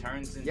 too, it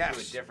turns into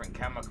Yes. a different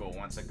chemical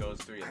once it goes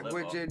through your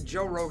liver. Which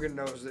Joe Rogan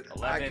knows it.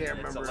 I can't It's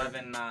remember.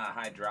 11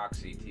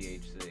 hydroxy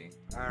THC.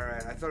 All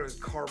right, I thought it was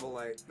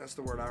carbolite. That's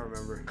the word I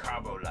remember.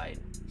 Carbolite.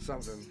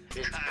 Something.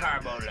 It's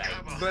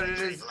carbolite. But it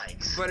is. Like,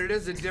 But it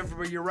is a different.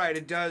 But you're right.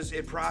 It does.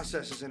 It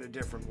processes in a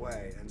different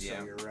way, and so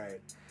Yeah. you're right.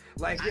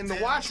 Like I in the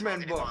feel Watchmen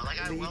like book,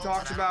 I he will,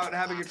 talks but I about don't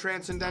having a want-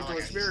 transcendental I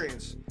like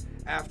experience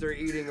after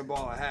eating a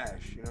ball of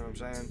hash. You know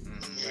what I'm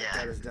saying? yeah.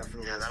 That is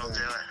definitely. Yeah, a that'll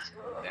thing. do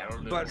it.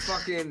 That'll do But it.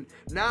 fucking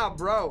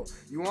bro,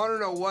 you want to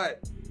know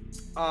what?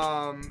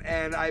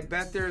 And I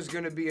bet there's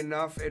gonna be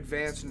enough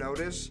advance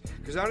notice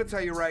because I'm gonna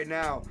tell you right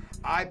now.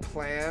 I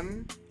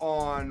plan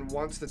on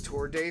once the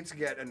tour dates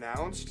get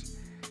announced.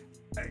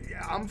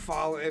 I'm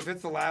following. If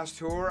it's the last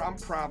tour, I'm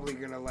probably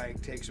gonna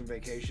like take some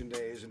vacation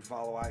days and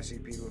follow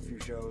ICP to a few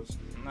shows,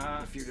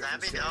 Nah. a few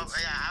different That'd be states.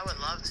 dope. Yeah, I would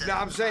love to. No,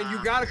 I'm saying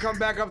you gotta come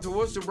back up to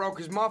Worcester, bro,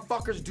 because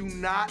motherfuckers do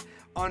not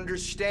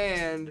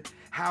understand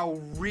how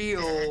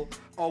real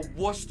a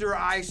Worcester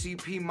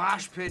ICP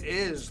mosh pit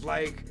is.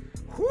 Like,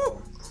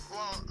 whew.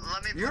 Well,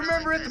 let me You put it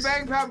remember like at the this.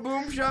 Bang Pow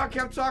Boom show I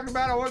kept talking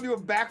about I want to do a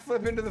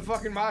backflip into the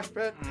fucking mosh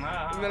pit?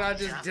 And then I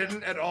just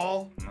didn't at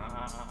all?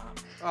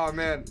 Oh,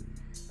 man.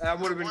 That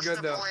would have been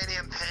good, Worcester though.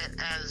 Palladium Pit,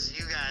 as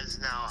you guys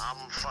know,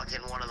 I'm fucking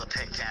one of the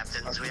pit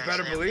captains. You We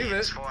better actually have believe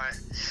names it. For it.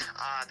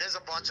 There's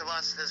a bunch of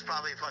us. There's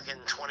probably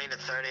fucking 20 to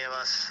 30 of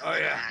us. Oh,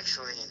 that yeah. are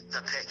actually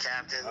the pit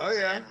captains. Oh,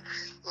 yeah. And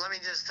let me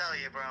just tell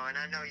you, bro, and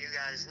I know you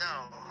guys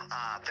know,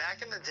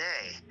 back in the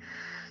day,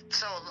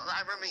 so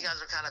I remember you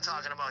guys were kind of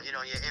talking about, you know,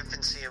 your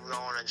infancy of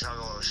going to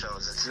Juggalo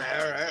shows. It's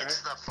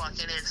it's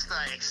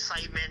the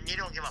excitement. You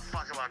don't give a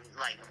fuck about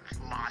like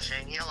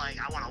moshing. You're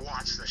like, I want to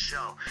watch the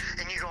show,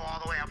 and you go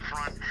all the way up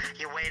front.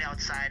 You wait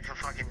outside for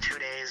fucking 2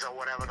 days or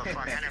whatever the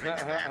fuck. I never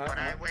did that, but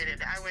I waited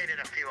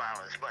a few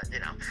hours. But you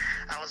know,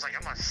 I was like,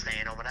 I'm not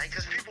staying overnight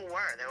because people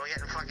they were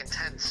getting fucking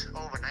tents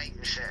overnight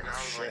and shit. And I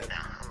was like, no,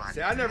 I'm not.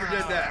 See, I never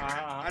did that.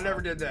 I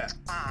never did that.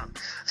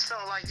 So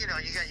like, you know,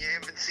 you got your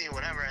infancy or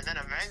whatever, and then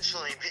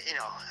eventually, you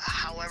know,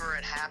 however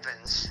it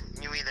happens,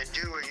 you either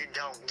do or you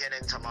don't get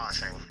into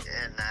moshing.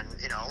 And then,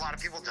 you know, a lot of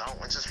people don't,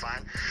 which is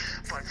fine.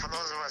 But for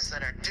those of us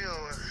that are do,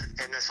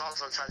 and this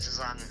also touches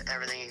on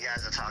everything you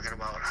guys are talking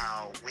about,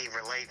 how we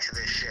relate to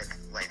this shit,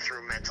 like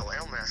through mental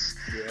illness.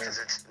 Yeah. Because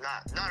it's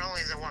not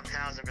only is it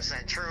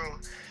 1000% true,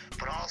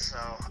 but also,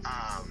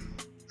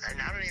 and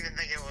I don't even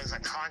think it was a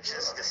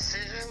conscious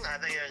decision. I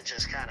think it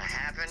just kind of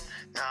happened.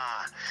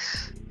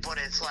 But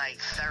it's like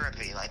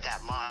therapy, like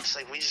that mosh.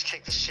 Like we just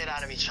kick the shit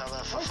out of each other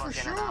for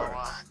fucking an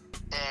hour.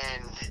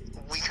 And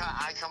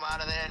I come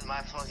out of there and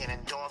my fucking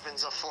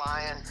endorphins are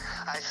flying.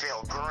 I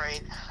feel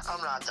great.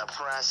 I'm not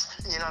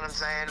depressed. You know what I'm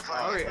saying?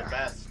 Oh, The yeah.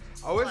 best.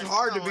 Oh, it's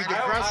hard to be I-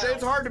 depressed.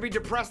 It's hard to be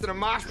depressed in a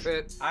mosh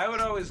pit. I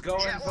would always go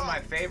Yeah, in for well- my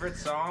favorite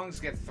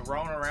songs, get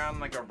thrown around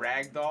like a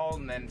rag doll,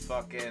 and then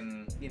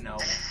fucking, you know.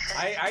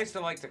 I used to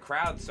like to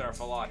crowd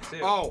surf a lot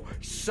too. Oh,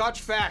 such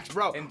facts,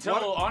 bro.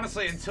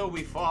 Honestly, until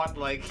we fought,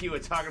 like you were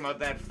talking about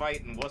that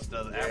fight in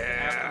Worcester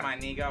after my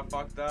knee got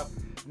fucked up.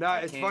 No,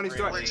 it's can't funny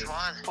story. really- Which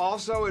one?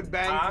 Also, at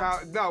Bang Pow,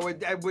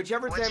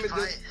 whichever Which time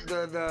fight?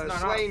 the No,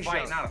 slaying not a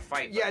fight, show. not a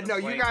fight. Yeah, but the no,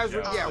 you slaying guys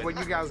were show. when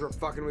you guys were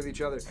fucking with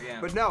each other. Yeah.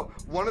 But no,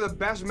 one of the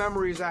best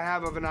memories I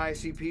have of an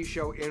ICP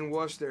show in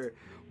Worcester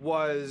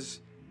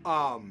was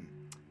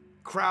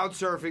crowd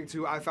surfing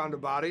to "I Found a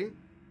Body."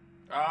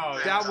 Oh,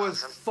 yeah. That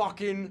was awesome.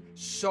 fucking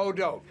so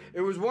dope. It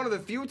was one of the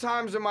few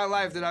times in my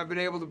life that I've been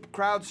able to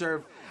crowd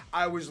surf.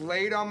 I was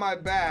laid on my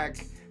back,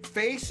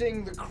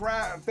 facing the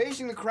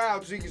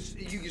crowd, so you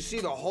can see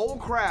the whole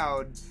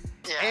crowd,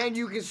 Yeah. and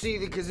you can see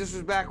because this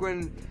was back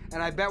when,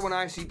 and I bet when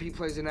ICP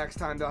plays the next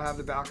time they'll have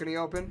the balcony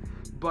open,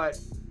 but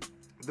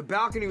the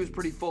balcony was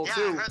pretty full Yeah,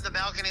 too. I heard the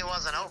balcony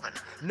wasn't open.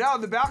 No,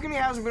 the balcony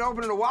hasn't been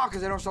open in a while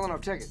because they don't sell enough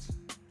tickets.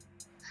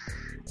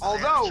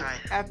 Although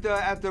that's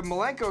right. at the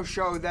Malenko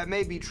show, that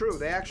may be true.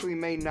 They actually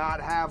may not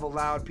have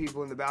allowed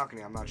people in the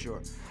balcony. I'm not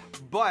sure,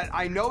 but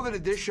I know that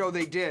at this show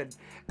they did,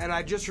 and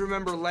I just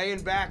remember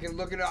laying back and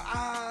looking up.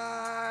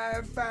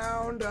 I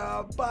found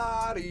a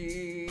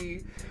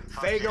body.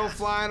 Fago yeah.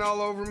 flying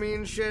all over me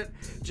and shit.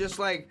 Just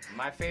like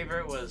My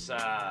favorite was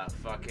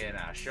fucking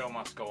Show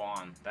Must Go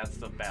On. That's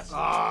the best.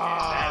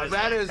 that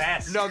the is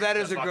best no, that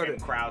is the a good fucking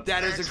crowd.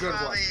 that is a It's good one.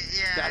 probably-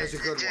 Yeah, That is a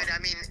good dude, one. I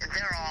mean,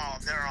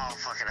 they're all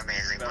fucking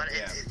amazing. But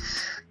Yeah.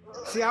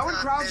 See, I would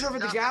crowd there's surf at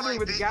the nothing gathering, like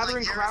but the being, like,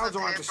 gathering you're in crowds the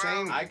aren't the pit, bro.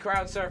 same. I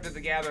crowd surfed at the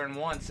gathering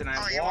once, and I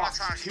Oh, you want walked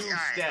to talk? 2 All right,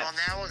 steps. well,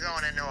 now we're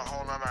going into a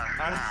whole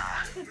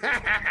nother.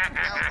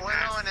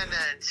 We're going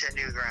into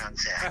new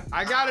grounds here.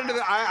 I got into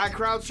I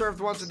crowd surfed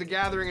once at the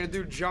gathering, and a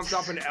dude jumped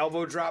up and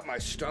elbow dropped my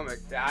stomach.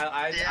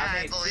 I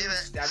I made believe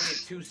it. I made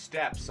 2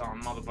 steps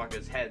on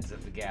motherfuckers' heads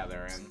at the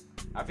gathering.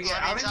 I forget.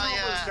 Let I me don't even know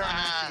if it was during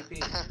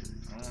tell ya, ICP.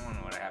 I don't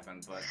know what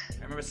happened, but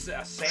I remember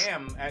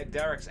Sam,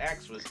 Derek's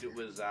ex,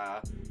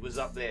 was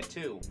up there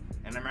too,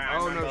 and I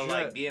remember no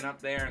like shit. being up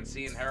there and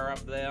seeing her up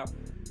there.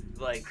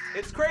 Like,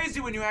 it's crazy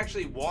when you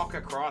actually walk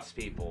across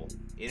people.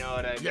 You know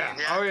what I mean? Yeah.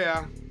 Yeah. Oh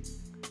yeah.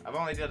 I've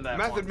only done that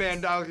Method once.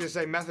 Man, I was gonna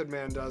say Method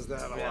Man does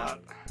that a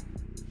lot.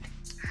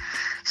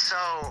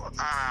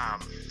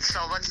 So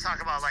let's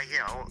talk about, like, you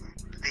know,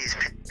 these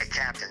pit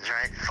captains,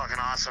 right? Fucking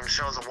awesome.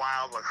 Shows are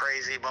wild. We're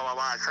crazy. Blah, blah,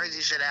 blah.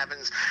 Crazy shit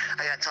happens.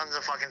 I got tons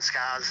of fucking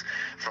scars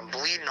from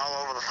bleeding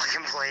all over the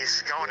fucking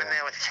place. Going in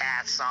there with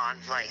casts on.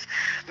 Like,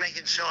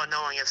 making sure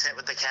no one gets hit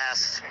with the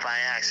cast by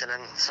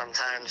accident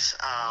sometimes.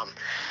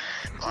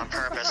 On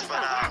purpose.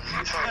 But,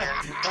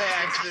 fucking... By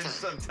accident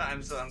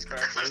sometimes on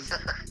purpose.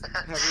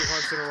 Every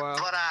once in a while.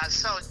 But,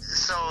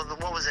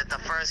 what was it? The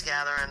first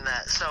gathering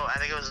that... So, I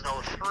think it was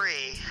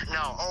 03.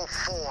 No,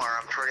 04,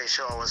 I'm pretty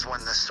sure, was when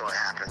this story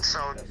happened.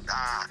 So,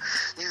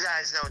 you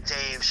guys know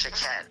Dave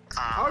Chiquette.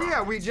 Oh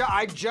yeah,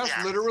 I just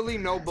literally,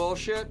 no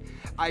bullshit,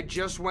 I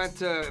just went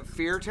to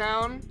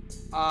Feartown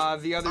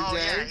the other day. Oh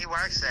yeah, he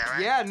works there,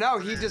 right? Yeah, no,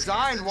 he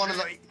designed one of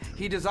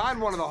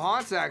the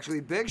haunts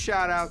actually. Big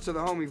shout out to the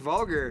homie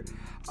Vulgar.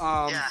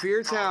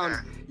 Feartown.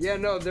 Vulgar. Yeah,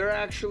 no, they're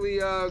actually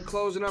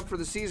closing up for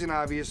the season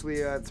obviously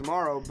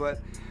tomorrow,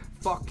 but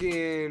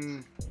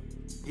fucking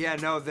yeah,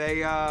 no,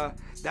 they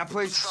that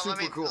place is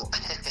super cool.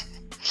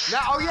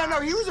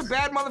 He was a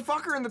bad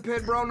motherfucker in the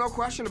pit, bro. No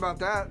question about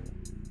that.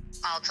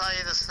 I'll tell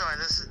you the story.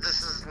 This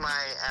is my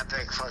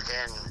epic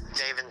fucking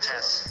Dave and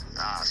Tess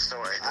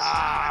story. This is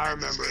how I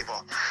met these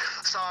people.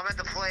 So I'm at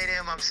the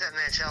Palladium. I'm sitting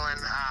there chilling.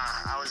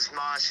 I was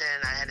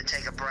moshing. I had to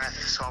take a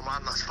breath, so I'm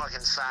on the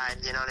fucking side.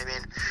 You know what I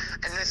mean?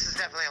 And this is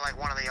definitely like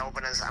one of the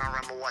openers. I don't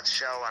remember what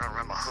show. I don't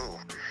remember who.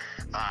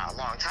 A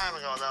long time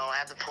ago, though,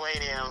 at the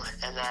Palladium,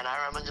 and then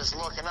I remember just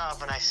looking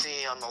up, and I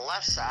see on the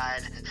left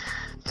side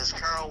this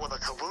girl with a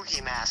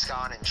kabuki mask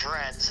on and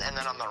dreads, and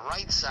then on the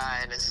right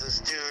side is this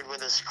dude with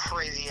this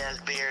crazy-ass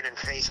beard and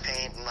face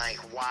paint and, like,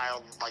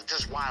 wild, like,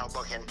 just wild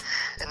looking,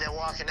 and they're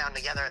walking down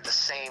together at the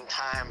same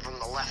time from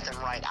the left and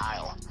right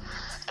aisle.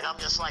 And I'm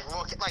just, like,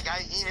 looking, like, I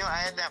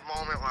had that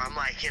moment where I'm,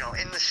 like, you know,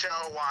 in the show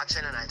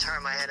watching, and I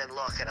turn my head and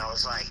look, and I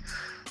was like,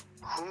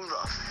 who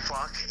the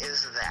fuck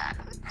is that?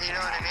 You know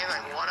what I mean?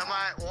 Like,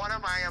 what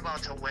am I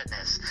about to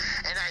witness?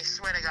 And I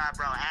swear to God,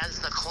 bro, as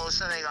the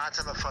closer they got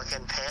to the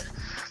fucking pit,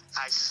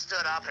 I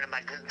stood up, and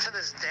like, to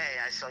this day,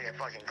 I still get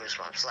fucking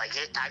goosebumps. Like,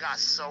 I got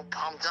so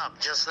pumped up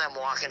just them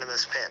walking in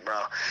this pit,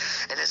 bro.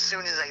 And as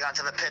soon as they got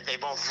to the pit, they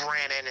both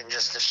ran in and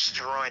just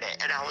destroyed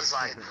it. And I was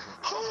like,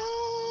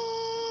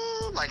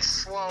 oh, like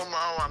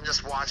slow-mo, I'm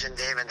just watching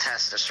Dave and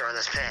Tess destroy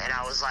this pit. And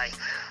I was like,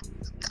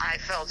 I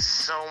felt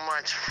so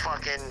much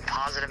fucking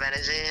positive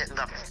energy.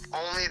 The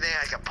only thing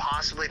I could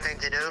possibly think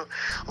to do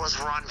was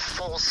run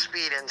full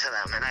speed into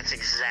them, and that's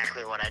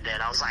exactly what I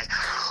did. I was like,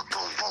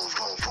 boom, boom,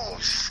 boom,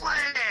 boom, slam,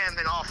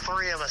 and all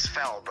three of us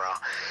fell, bro.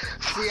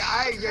 See,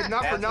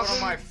 not for That's nothing. one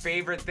of my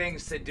favorite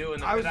things to do in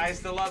the pit. I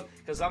used to love,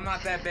 because I'm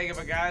not that big of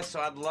a guy, so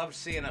I'd love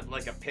seeing a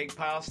pig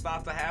pile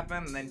start to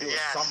happen, and then do a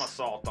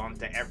somersault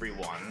onto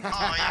everyone.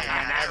 Oh,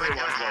 yeah. And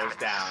everyone goes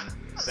down.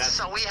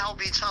 So we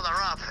help each other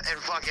up, and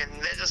fucking,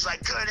 they're just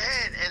like, good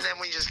hit, and then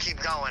we just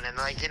keep going, and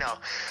like, you know,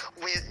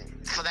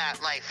 for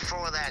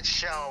that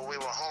show, we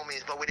were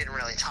homies, but we didn't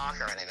really talk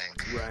or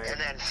anything. Right. And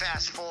then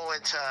fast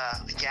forward to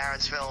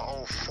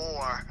Garrettsville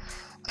 04,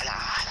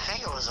 I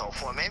think it was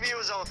 04. Maybe it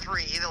was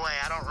 03. Either way,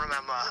 I don't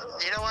remember.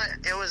 You know what?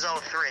 It was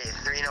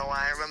 03. You know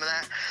why I remember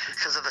that?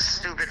 Because of the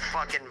stupid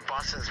fucking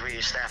buses we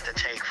used to have to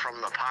take from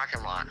the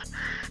parking lot.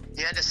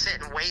 You had to sit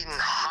and wait in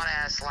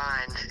hot-ass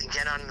line and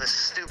get on this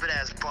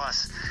stupid-ass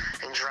bus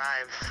and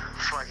drive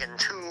fucking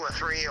 2 or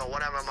 3 or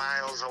whatever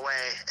miles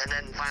away, and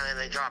then finally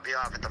they drop you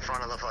off at the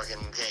front of the fucking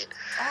gate.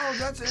 Oh,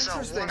 that's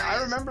interesting. I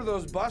remember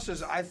those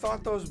buses. I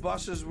thought those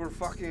buses were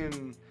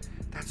fucking...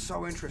 That's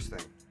so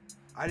interesting.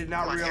 I did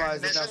not realize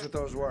that that's what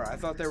those were. I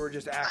thought they were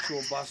just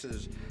actual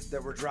buses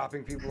that were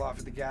dropping people off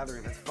at the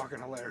gathering. That's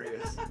fucking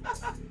hilarious.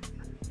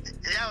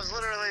 Yeah, it was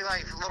literally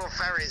like little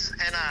ferries,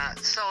 and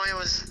so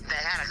they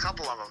had a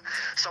couple of them.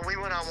 So we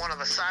went on one of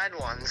the side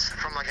ones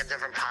from like a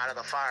different part of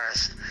the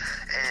forest,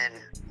 and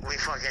we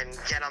fucking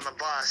get on the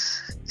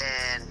bus,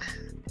 and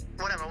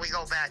whatever, we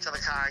go back to the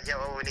car, get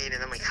what we need,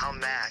 and then we come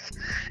back.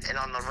 And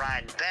on the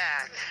ride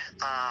back,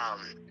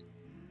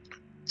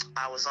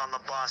 I was on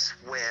the bus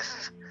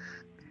with...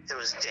 It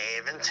was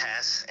Dave and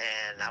Tess,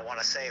 and I want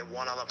to say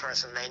one other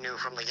person they knew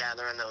from the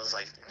gathering that was,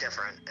 like,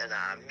 different. And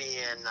me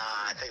and,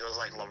 I think it was,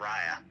 like,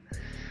 Lariah.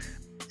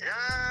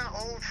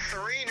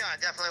 03? No,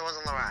 it definitely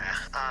wasn't Lariah.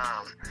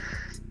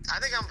 I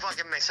think I'm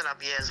fucking mixing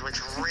up years, which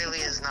really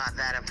is not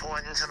that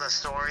important to the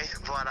story,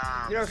 but,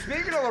 You know,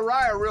 speaking of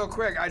Lariah, real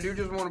quick, I do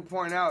just want to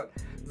point out,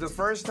 the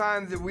first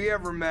time that we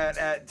ever met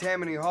at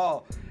Tammany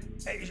Hall,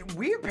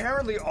 we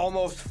apparently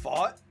almost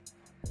fought.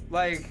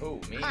 Like,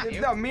 who, me?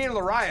 No, me and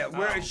Lariah.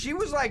 Where she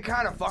was like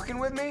kind of fucking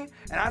with me,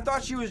 and I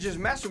thought she was just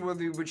messing with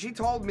me, but she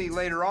told me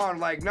later on,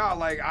 like, no,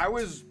 like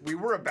we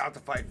were about to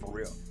fight for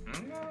real.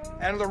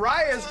 And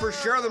Lariah is for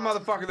sure the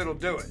motherfucker that'll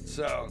do it.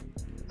 So.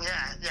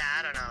 Yeah,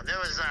 I don't know. There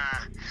was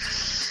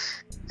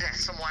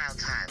some wild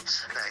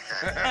times back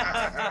then.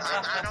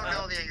 I don't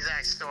know the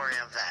exact story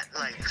of that.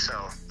 Like,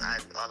 so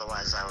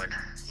otherwise I would,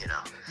 you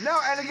know. No,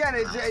 and again,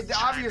 it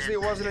obviously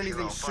it wasn't if you anything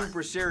will, but-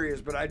 super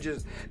serious, but I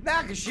just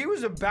because she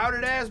was a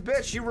bout-it ass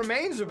bitch. She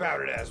remains a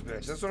bout-it ass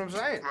bitch. That's what I'm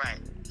saying. Right.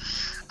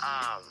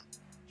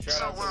 Shout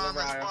So out to we're on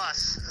this Mariah.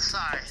 bus.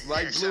 Sorry.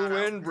 Like Yeah, blue shout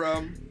out. wind,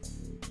 bro.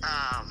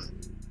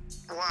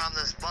 We're on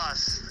this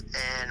bus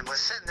and we're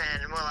sitting there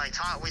and we're like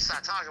we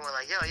start talking, we're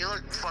like, yo, you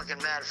look fucking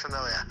mad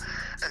familiar.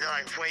 And they're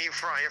like, where you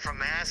from? You're from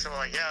Mass? And we're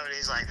like, yo, and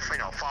he's like,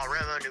 Fall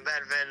River, New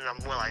Bedford,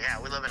 and we're like, yeah,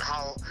 we live in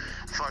Hull.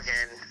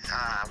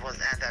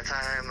 At that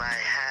time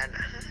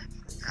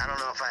I don't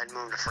know if I had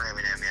moved to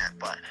Framingham yet,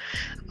 but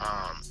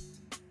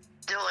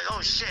they were like,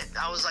 oh shit.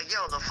 I was like,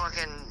 yo, the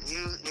fucking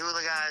you were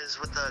the guys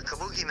with the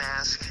kabuki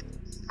mask,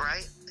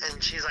 right?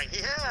 And she's like,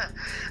 yeah.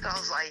 And I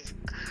was like,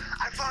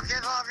 I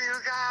fucking love you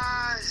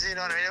guys. You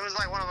know what I mean? It was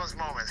like one of those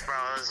moments, bro.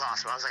 It was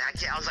awesome. I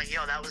was like,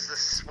 yo, that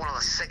was one of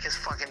the sickest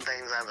fucking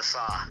things I ever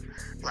saw,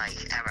 like,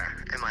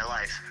 ever in my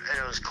life. And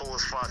it was cool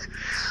as fuck.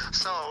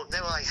 So they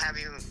were like, have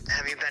you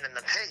been in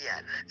the pit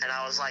yet? And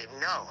I was like,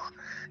 no.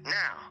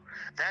 Now,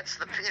 that's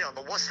the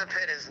Worcester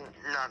pit is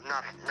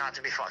not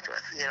to be fucked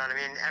with. You know what I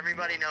mean?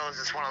 Everybody knows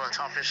it's one of the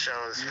toughest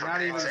shows.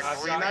 Not even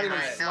slightly.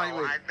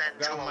 I've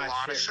been to a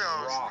lot of shows.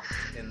 Rocked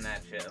in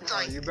that shit.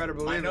 Oh, you better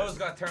My believe it. nose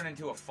got turned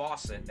into a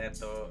faucet at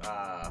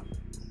the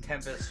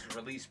Tempest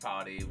release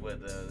party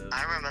with the.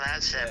 I remember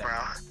that shit, Yeah.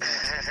 bro.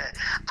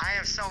 I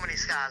have so many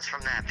scars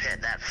from that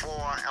pit. That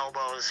floor,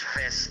 elbows,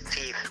 fists,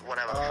 teeth,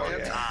 whatever. Oh,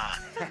 the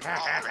fuck. yeah.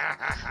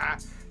 All of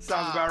it.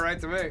 Sounds about right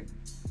to me.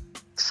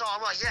 So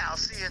I'm like, yeah, I'll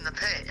see you in the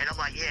pit. And I'm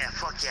like, yeah,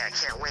 fuck yeah, I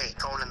can't wait.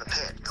 Going in the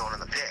pit.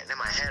 And in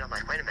my head, I'm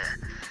like, wait a minute.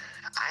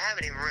 I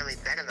haven't even really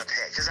been in the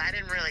pit because I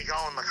didn't really go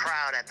in the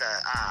crowd at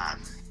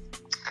the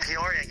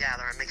Peoria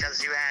gathering because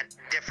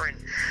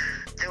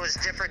there was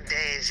different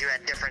days you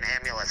had different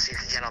amulets you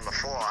could get on the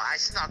floor. I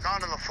snuck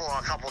onto the floor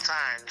a couple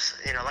times,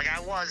 like I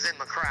was in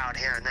the crowd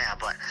here and there,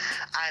 but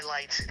I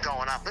liked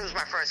going up. It was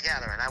my first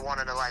gathering. I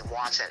wanted to like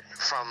watch it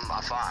from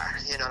afar,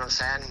 you know what I'm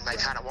saying? Like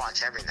kind of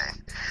watch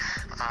everything.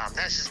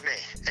 That's just me.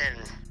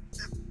 And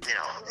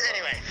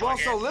anyway. Well,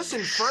 so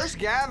listen, first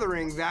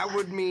gathering, that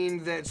would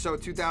mean that,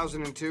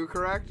 2002,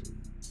 correct?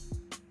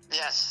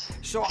 Yes.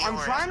 So I'm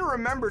trying to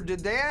remember, did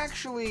they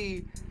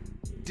actually,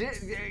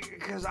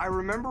 because I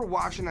remember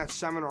watching that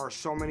seminar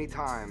so many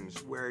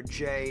times where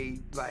Jay,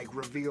 like,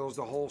 reveals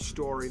the whole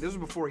story. This was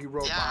before he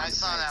wrote Yeah, Behind I the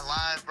saw Pain. that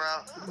live,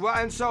 bro. Well,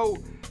 and so,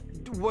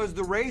 was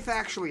the Wraith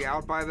actually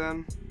out by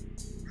then?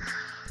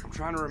 I'm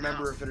trying to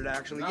remember if it had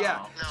actually. No.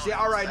 Yeah. No. See,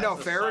 all right, no,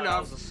 That's fair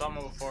enough. That was the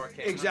summer before it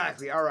came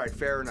Exactly. All right,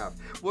 fair enough.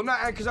 Well, no,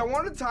 because I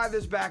wanted to tie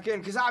this back in,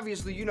 because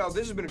obviously, this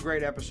has been a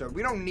great episode.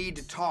 We don't need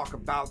to talk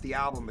about the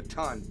album a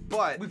ton,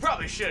 but We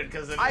probably should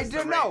because it is I the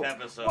didn't Wraith know.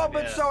 episode. Well,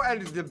 but yeah.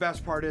 and the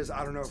best part is,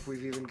 I don't know if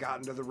we've even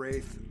gotten to the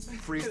Wraith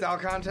freestyle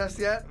contest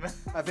yet.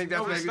 I think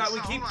that's No, it's maybe. not.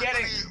 We keep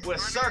getting. We're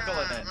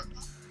circling it.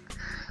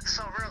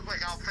 So real quick,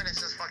 I'll finish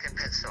this fucking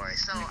pit story.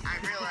 So I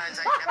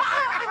realized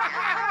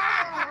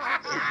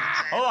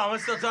Hold on, we're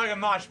still talking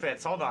mosh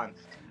pits. Hold on.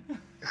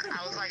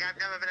 I was like, I've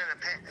never been in a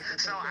pit.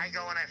 So I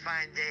go and I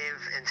find Dave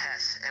and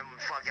Tess, and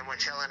fucking we're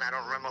chilling. I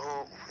don't remember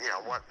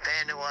what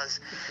band it was.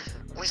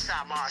 We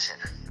start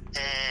moshing,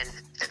 and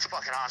it's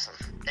fucking awesome,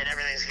 and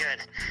everything's good.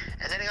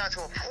 And then it got to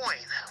a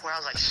point where I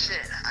was like,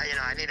 shit,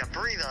 I need a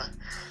breather.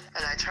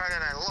 And I turn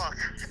and I look,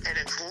 and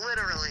it's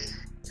literally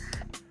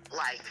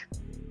like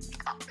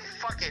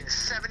fucking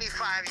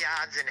 75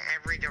 yards in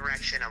every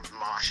direction of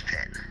mosh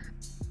pit.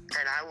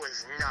 And I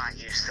was not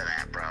used to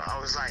that, bro. I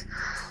was like,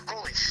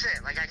 holy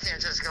shit, like I can't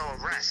just go and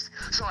rest.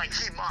 So I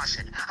keep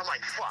moshing. I'm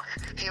like, fuck,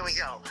 here we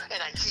go.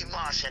 And I keep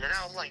moshing. And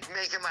I'm like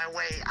making my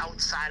way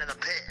outside of the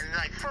pit. And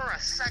like for a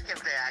second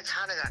there, I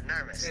kind of got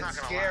nervous. It's not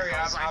gonna scary. lie.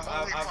 I was like,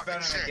 holy I've been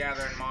in fucking a shit.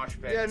 gathering mosh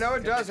pit. Yeah, no,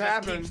 it does just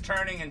happen. keeps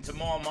turning into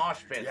more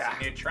mosh pits, Yeah.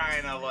 and you're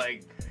trying to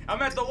like.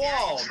 I'm at the Yeah,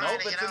 wall. you're trying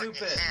Nope, to it's get a new out,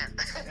 you pit.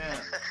 can't.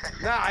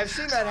 Yeah. Nah, I've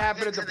seen So that I happen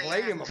get at the to the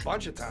Palladium end. a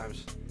bunch of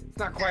times. It's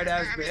not quite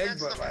as I mean, big,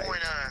 that's but the like.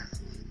 point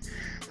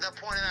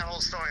of that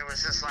whole story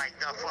was just like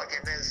the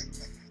fucking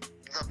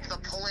the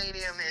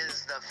Palladium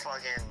is the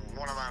fucking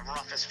one of the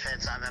roughest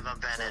pits I've ever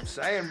been in. I'm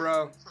saying,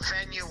 bro.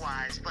 Venue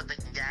wise, but the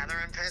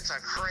gathering pits are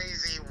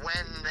crazy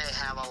when they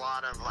have a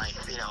lot of like,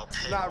 pit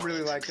Not really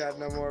lights like that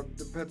people. no more.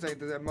 The pits ain't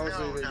that.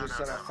 Mostly No, they no, just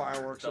no, set off no.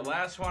 fireworks. The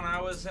last one I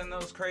was in that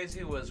was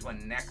crazy was when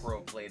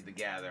Necro played the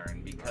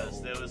Gathering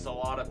because there was a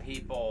lot of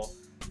people.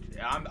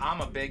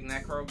 I'm a big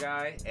Necro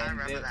guy, and I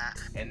remember that.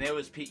 And there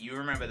was you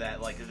remember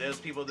that, like there was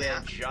people there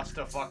Yeah. just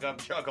to fuck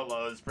up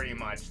Juggalos, pretty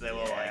much. They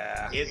were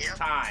Yeah. like, it's Yep.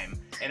 time,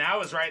 and I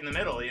was right in the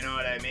middle, you know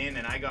what I mean?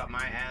 And I got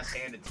my ass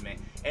handed to me,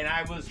 and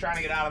I was trying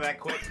to get out of that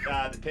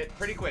the pit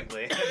pretty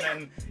quickly, and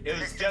then it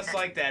was just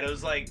like that. It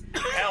was like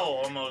hell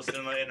almost in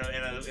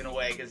a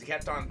way because you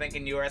kept on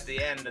thinking you were at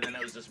the end, and then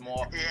it was just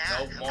more, Yeah,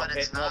 nope, more but pit,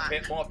 it's more not.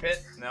 pit, more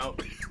pit,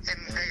 nope.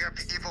 And bigger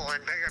people.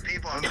 And bigger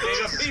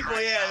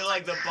people, yeah,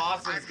 like the I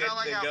bosses get felt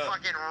like to a go.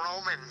 fucking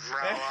Roman,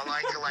 bro.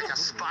 Like a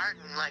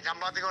Spartan. Like I'm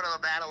about to go to the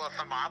Battle of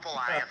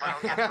Thermopylae if I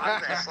don't get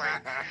through this.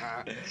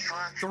 Like,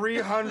 fuck.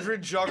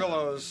 300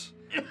 juggalos.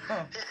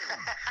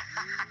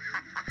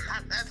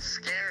 That's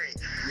scary.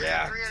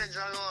 Yeah. 300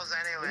 juggalos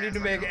anyway. We need to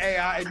make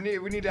AI.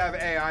 We need to have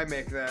AI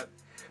make that.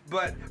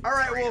 But all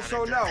right, well,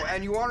 so no,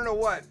 and you want to know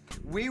what?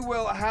 We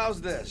will.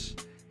 How's this?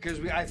 Because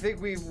I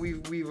think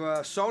we've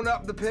sewn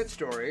up the pit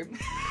story.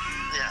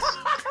 Yes.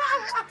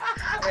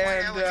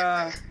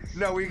 And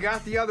no, we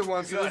got the other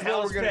one. So this is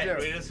what we're gonna do.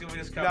 We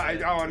just No,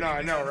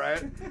 I know,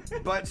 right?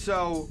 But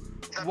so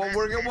what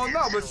we're gonna what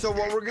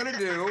we're gonna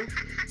do.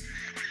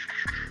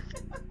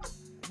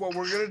 What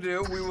we're gonna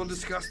do, we will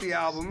discuss the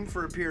album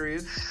for a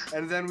period,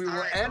 and then we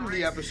will end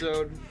the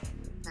episode.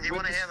 You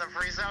want to hear the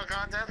freestyle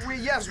contest?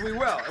 Yes, we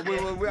will.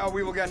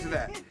 We will get to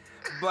that.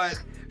 But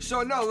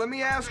so no, let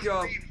me ask you.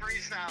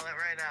 Freestyle it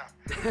right now.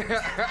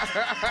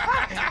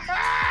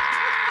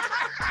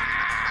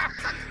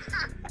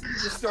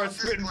 Just start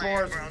spitting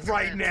bars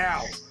right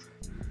now.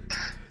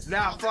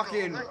 Now,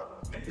 fucking.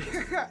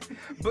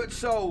 But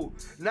so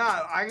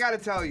now I gotta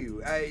tell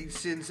you,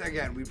 since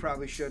again we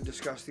probably should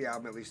discuss the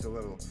album at least a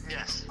little.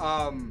 Yes.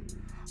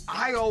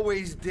 I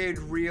always did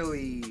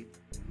really.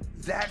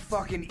 That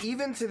fucking,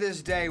 even to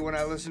this day when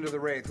I listen to the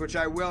Wraith, which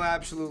I will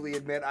absolutely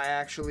admit, I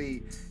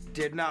actually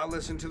did not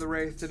listen to the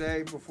Wraith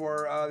today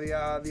before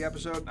the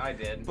episode. I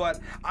did.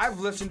 But I've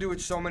listened to it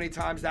so many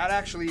times. That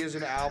actually is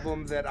an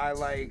album that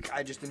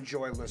I just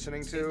enjoy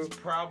listening to. It's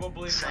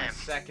probably my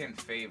second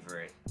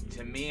favorite.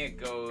 To me, it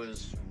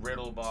goes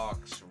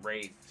Riddlebox,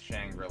 Wraith,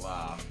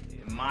 Shangri-La.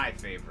 My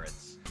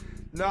favorites.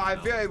 No, I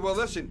feel, well,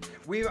 listen,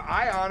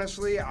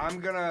 I'm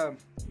gonna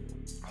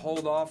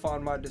hold off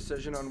on my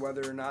decision on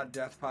whether or not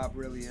Death Pop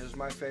really is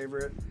my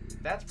favorite.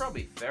 That's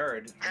probably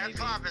third. Death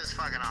Pop is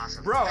fucking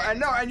awesome. Bro,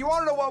 and you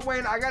want to know what,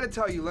 Wayne? I gotta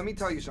tell you, let me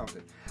tell you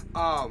something.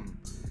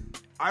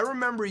 I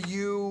remember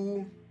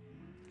you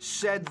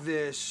said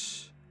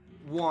this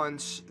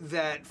once,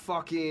 that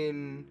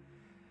fucking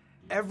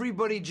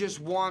everybody just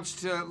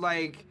wants to,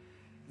 like,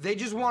 they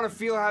just want to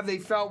feel how they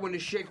felt when the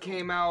shit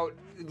came out,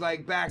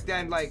 like, back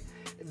then, like,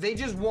 they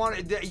just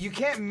want, you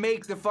can't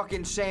make the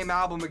fucking same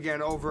album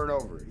again over and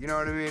over. You know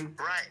what I mean?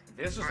 Right.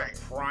 This was a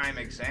prime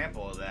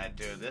example of that,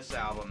 dude. This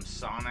album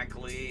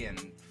sonically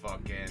and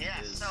fucking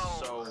is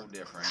so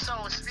different.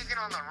 So speaking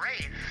on the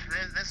Wraith,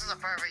 this is a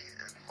perfect.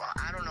 Well,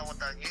 I don't know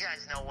you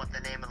guys know what the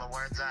name of the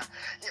words are.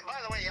 Yeah, by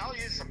the way, y'all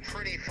use some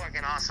pretty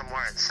fucking awesome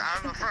words. I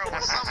don't know,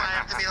 for some I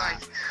have to be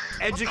like,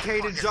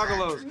 Educated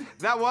Juggalos.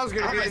 That was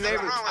gonna be the name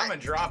of it. I'm a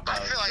dropout. I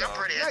feel like I'm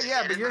pretty educated.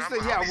 Yeah, but you're still,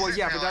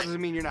 but that doesn't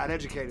mean you're not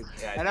educated.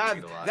 Yeah, and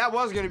that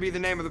was gonna be the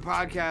name of the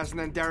podcast, and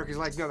then Derek is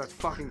like, no, that's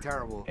fucking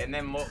terrible. And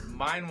then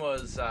mine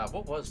was,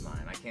 what was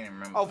mine? I can't even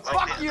remember. Oh,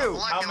 fuck you!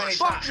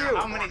 Fuck you!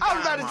 How many I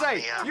was about times? to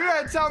say, you're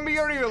gonna tell me you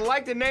don't even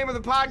like the name of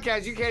the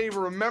podcast. You can't even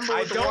remember.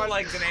 I don't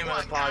like the name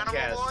of the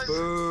podcast.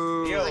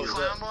 Boo.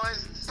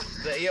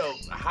 Yo,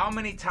 how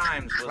many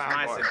times was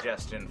my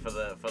suggestion for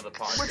the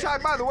podcast? Which I,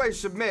 by the way,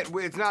 submit.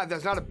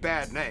 That's not a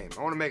bad name.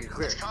 I want to make it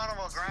clear. It's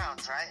Carnival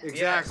Grounds, right?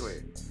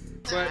 Exactly.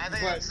 Yeah, I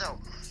think that's dope.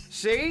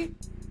 See,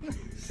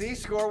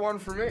 score one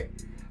for me.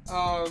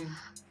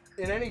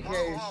 In any case.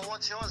 Well,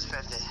 what's yours,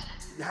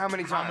 50? How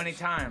many times? How many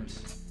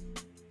times?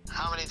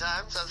 How many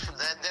times?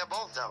 They're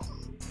both dope.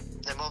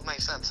 They both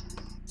make sense.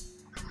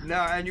 No,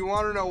 and you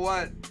want to know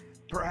what?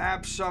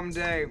 Perhaps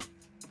someday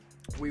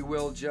we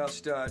will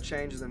just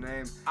change the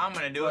name. I'm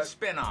gonna do a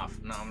spin-off.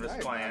 No, I'm just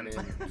playing.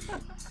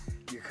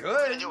 You We're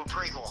gonna could. do a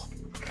prequel.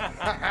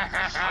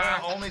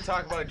 I'm gonna only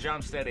talk about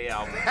Jump Steady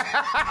album.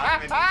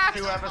 I'm gonna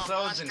do 2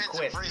 episodes and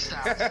quit.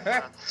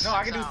 No,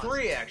 I can do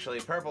 3 actually.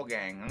 Purple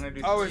Gang. I'm gonna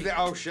do 3.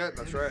 Oh shit,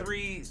 that's right.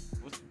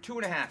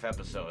 2.5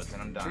 episodes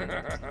and I'm done.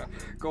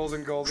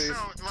 Golden Goldies,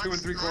 So 2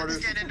 3/4. let's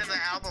get into the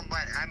album,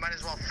 but I might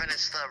as well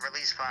finish the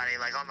release party,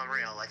 like on the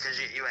real, like because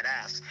you had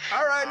asked.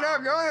 All right, now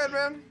go ahead,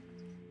 man.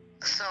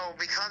 So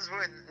because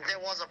there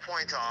was a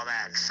point to all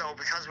that. So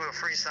because we were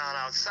freestyling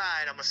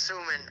outside, I'm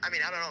assuming. I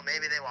mean, I don't know.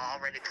 Maybe they were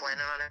already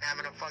planning on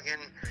having a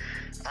fucking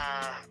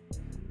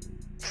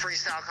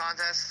freestyle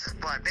contest.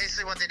 But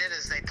basically, what they did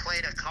is they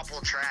played a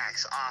couple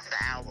tracks off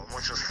the album,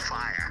 which was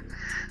fire.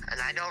 And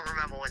I don't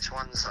remember which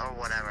ones or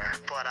whatever.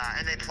 But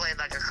and they played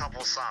like a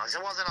couple songs.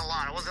 It wasn't a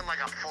lot. It wasn't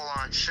like a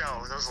full-on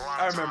show. There was a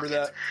lot of I remember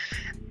talking. that.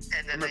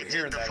 And then they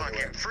did the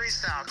fucking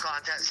freestyle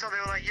contest. So they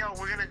were like, yo,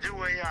 we're going to do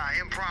a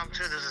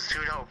impromptu. This is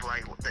too dope.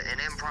 Like, an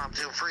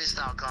impromptu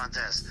freestyle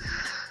contest.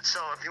 So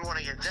if you want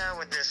to get down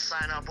with this,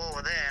 sign up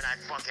over there. And I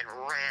fucking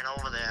ran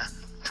over there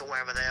to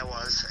wherever there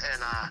was.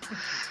 And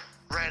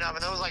ran up.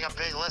 And there was like a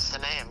big list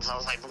of names. I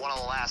was like one of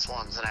the last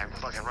ones. And I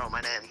fucking wrote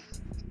my name.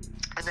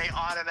 And they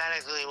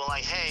automatically were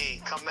like, hey,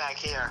 come back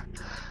here.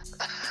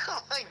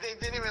 Like, they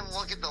didn't even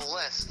look at the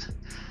list.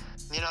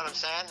 You know what I'm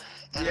saying?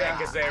 And, yeah,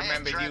 because they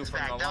remembered you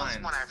from the line. That was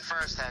when I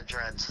first had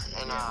dreads.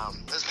 And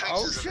there's pictures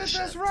Oh of shit, this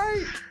that's shit.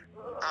 right.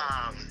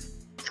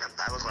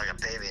 I look like a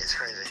baby. It's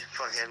crazy.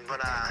 Fucking,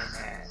 but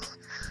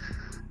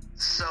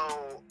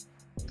so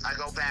I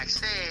go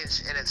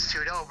backstage and it's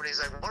too dope. And he's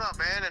like, "What up,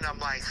 man?" And I'm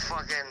like,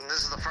 "Fucking,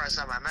 this is the first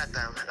time I met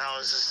them." And I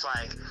was just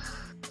like,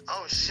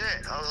 "Oh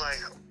shit!" I was like,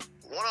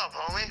 what up,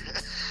 homie?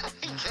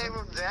 He gave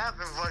him dap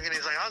and fucking,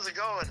 he's like, how's it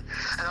going?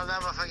 And I'll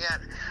never forget,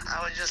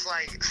 I was just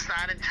like,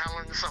 started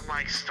telling some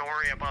like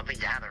story about the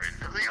gathering.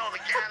 I was like, oh,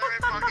 the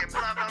gathering, fucking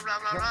blah, blah, blah,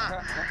 blah,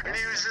 blah. And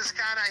he was just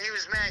he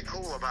was mad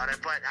cool about it,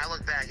 but I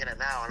look back at it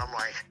now and I'm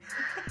like,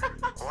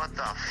 what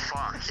the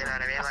fuck, you know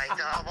what I mean? Like,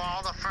 of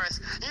all the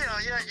first, you're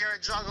a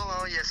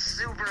juggalo, you're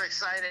super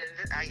excited,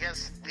 I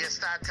guess you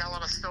start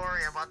telling a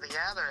story about the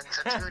gathering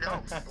to two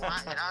dope.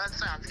 That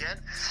sounds good.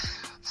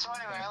 So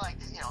anyway, I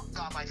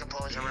got my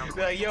composure real quick.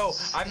 Be like, yo,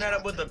 I met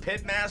up with the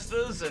pit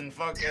masters and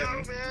fucking... Yo,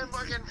 man,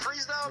 fucking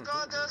freestyle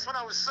contest when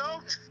I was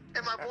soaked,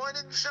 and my boy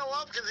didn't show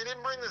up because he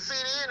didn't bring the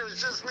CD, and it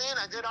was just me, and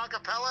I did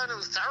acapella, and it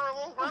was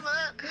terrible. Remember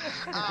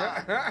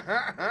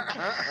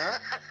that?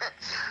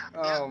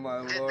 Oh, my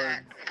Lord.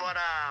 That. But,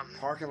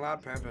 Parking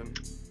lot pimping.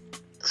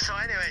 So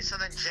anyway, so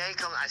then Jay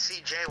comes, I see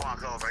Jay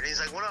walk over, and he's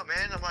like, what up,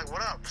 man? I'm like,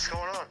 what up? What's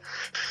going on?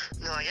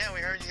 And they're like, yeah, we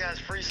heard you guys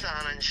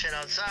freestyling and shit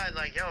outside.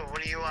 Like, yo,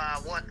 what do you,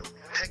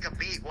 pick a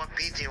beat. What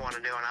beat do you want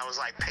to do? And I was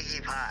like,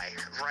 Piggy Pie,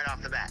 right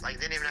off the bat. Like,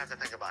 didn't even have to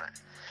think about it.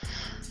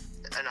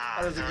 And,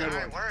 that was a good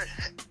one. Word.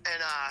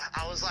 And,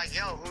 I was like,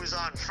 yo, who's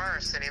on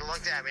first? And he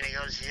looked at me and he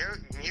goes,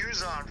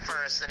 you's on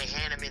first. And he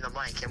handed me the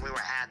mic, and we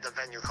were at the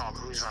venue called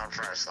Who's On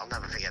First. I'll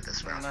never forget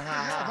this, bro. I was like, all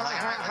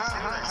right, let's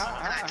do this.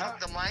 And I took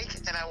the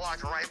mic and I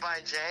walked right by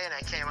Jay, and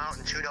I came out,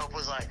 and Two Dope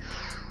was like,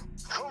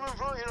 come on,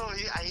 bro,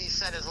 he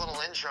said his little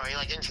intro. He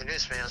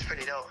introduced me. It was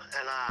pretty dope.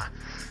 And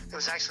it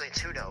was actually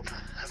Two Dope.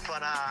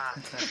 But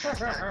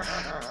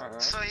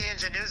so he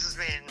introduces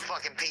me, and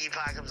fucking Piggy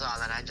Pie comes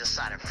on, and I just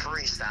started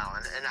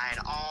freestyling. And I had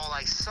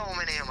so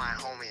many of my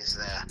homies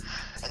there,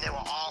 and they were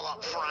all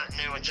up front, and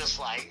they were just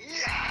like,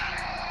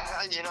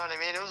 yeah, you know what I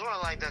mean? It was one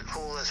of the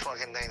coolest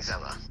fucking things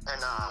ever.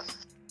 And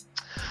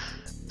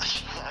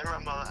I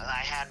remember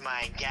I had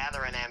my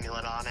gathering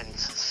amulet on, and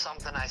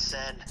something I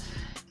said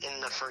in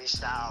the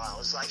freestyle, I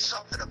was like,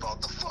 something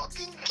about the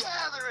fucking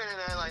gathering,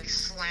 and I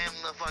slammed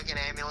the fucking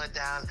amulet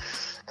down,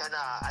 and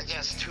I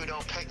guess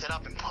Tudo picked it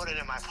up and put it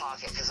in my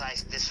pocket, because I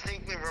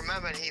distinctly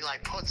remembered he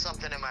put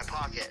something in my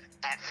pocket.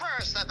 At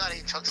first, I thought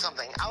he took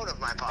something out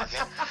of my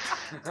pocket.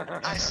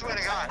 I swear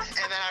to God.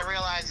 And then I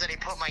realized that he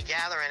put my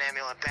gathering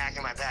amulet back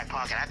in my back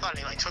pocket. I thought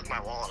he took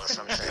my wallet or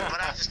some shit,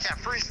 but I just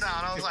kept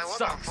freestyling. I was like, what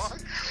the fuck?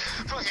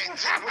 Fucking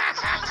just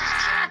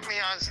jerked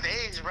me on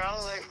stage, bro.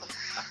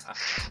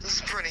 This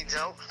is pretty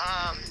dope.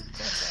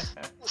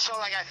 So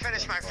I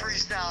finished my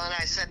freestyle, and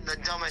I said the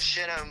dumbest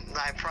shit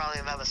I probably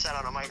have ever said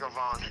on a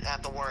microphone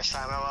at the worst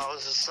time ever. It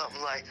was just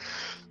something like,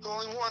 the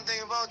only one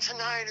thing about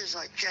tonight is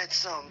get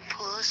some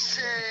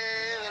pussy,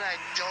 and I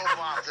dove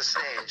off the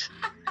stage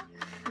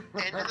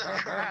into the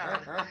crowd.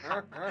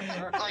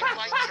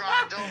 Mic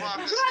drop, dove off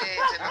the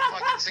stage, and the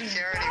fucking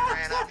security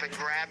ran up and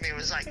grabbed me and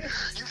was like,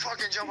 you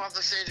fucking jump off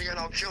the stage again,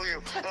 I'll kill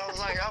you. And I was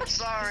like, I'm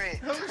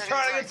sorry. I'm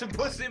trying to get some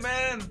pussy,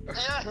 man.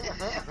 Yeah.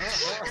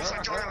 He's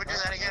like, don't ever do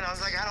that again. I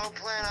was like, I don't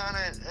plan on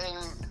it.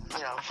 And,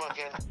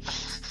 fucking...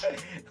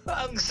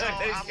 I'm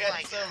gonna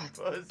get some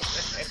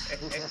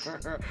pussy.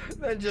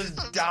 Then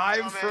just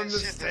dive from the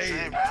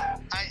stage.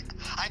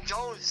 I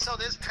don't... So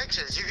there's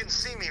pictures. You can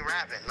see me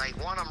rapping.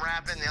 One I'm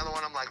rapping, the other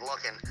one I'm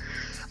looking.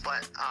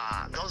 But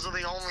those are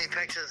the only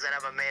pictures that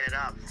ever made it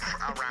up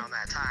around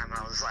that time. And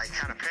I was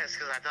kind of pissed,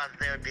 because I thought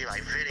there would be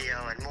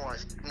video and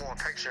more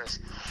pictures.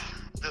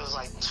 There was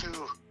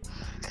 2,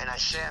 and I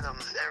share them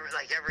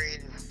every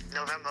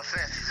November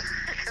 5th,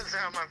 because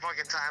they're on my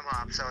fucking time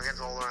hop, so it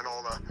gets older and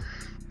older.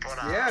 But,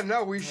 yeah,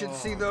 no, we should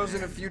see those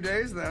in a few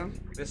days then.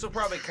 This will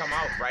probably come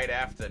out right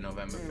after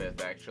November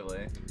 5th,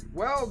 actually.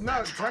 Well,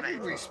 no,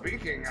 technically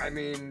speaking, I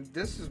mean,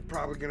 this is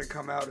probably going to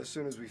come out as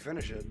soon as we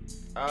finish it.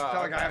 It's not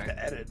like I have to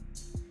edit.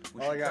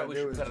 All I gotta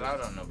do is put it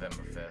out on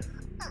November 5th.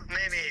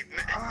 Maybe.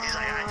 He's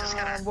I just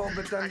gotta... Well,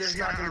 but then there's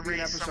not going to be an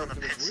episode for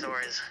this week.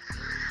 Stories.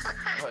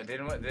 Oh,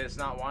 there's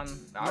not one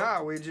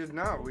out? No,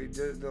 we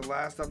did, the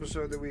last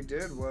episode that we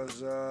did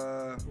was,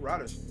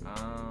 Rotters.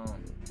 Oh.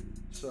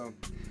 So...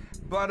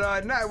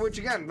 But, no, which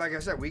again, like I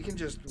said, we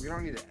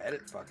don't need to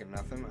edit fucking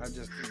nothing. I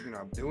just,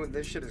 doing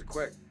this shit is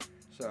quick.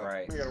 So,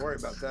 right. We gotta worry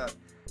about that.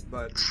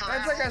 But, it's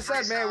like I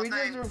said, man,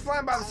 we're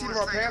flying by the seat of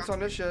our pants on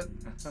this shit.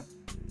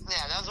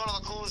 Yeah, that was one of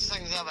the coolest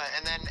things ever.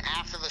 And then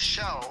after the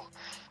show,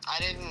 I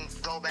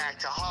didn't go back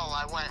to Hull.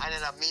 I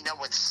ended up meeting up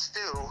with Stu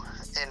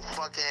and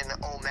fucking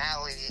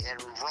O'Malley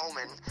and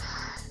Roman.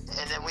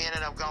 And then we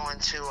ended up going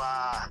to,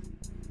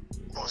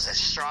 what was it,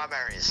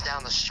 Strawberries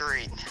down the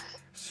street.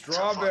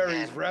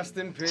 Strawberries, rest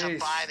in peace. To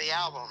buy the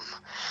album.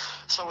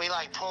 So we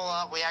pull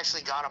up, we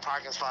actually got a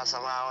parking spot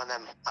somehow, and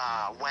then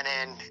went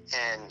in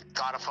and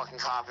got a fucking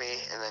copy,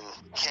 and then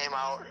came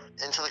out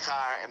into the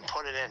car and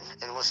put it in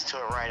and listened to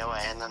it right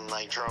away, and then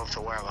drove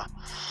to wherever.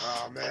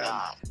 Oh man,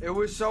 and, it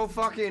was so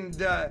fucking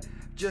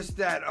just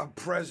that a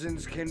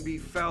presence can be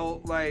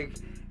felt.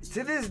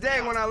 To this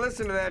day, when I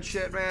listen to that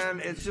shit, man,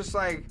 it's just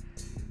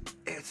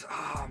it's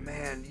oh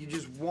man, you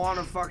just want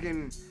to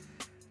fucking.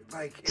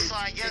 So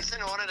I guess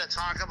in order to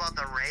talk about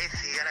the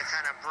Wraith, you gotta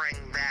kind of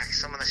bring back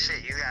some of the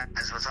shit you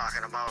guys were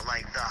talking about,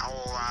 the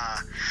whole,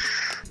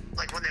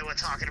 when they were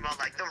talking about,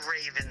 the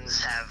Raven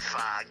ravens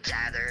have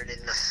gathered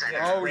in the center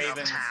Yeah, of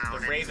ravens,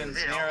 town. the ravens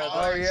and, you know, near all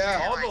Oh, yeah.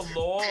 all like, the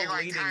lore they,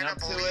 like, leading kinda up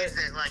to believed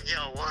it. Like,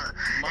 yo, what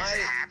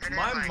is happening?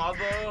 My Like,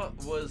 mother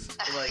was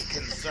like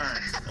concerned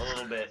a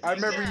little bit. I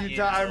remember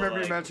I remember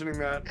you like, mentioning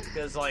that.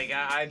 Because like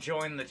I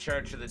joined the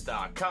Church of the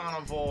Dark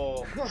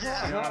Carnival. You know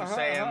what I'm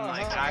saying?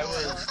 Like I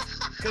was,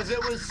 because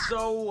it was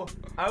so,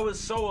 I was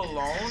so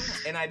alone,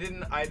 and I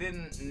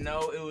didn't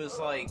know it was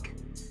like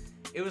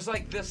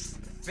this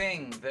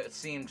thing that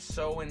seemed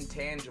so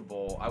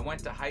intangible. I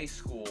went to high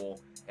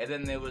school, and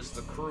then there was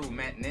the crew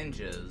Met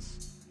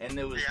Ninjas, and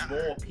there was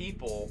more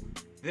people.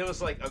 There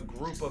was like a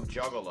group of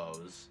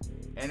juggalos,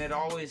 and it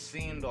always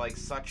seemed like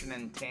such an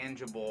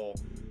intangible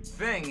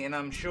thing. And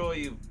I'm sure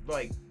you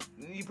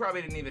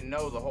probably didn't even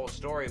know the whole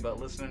story, but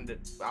listening to,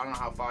 I don't know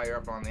how far you're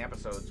up on the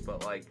episodes,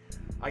 but like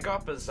I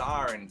got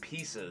Bizarre in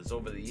pieces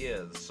over the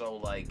years, so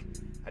like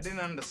I didn't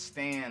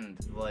understand,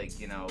 like,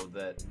 you know,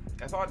 that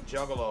I thought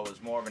Juggalo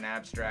was more of an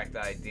abstract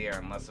idea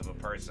and less of a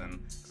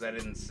person, because I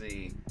didn't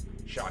see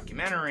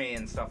Shockumentary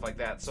and stuff like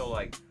that. So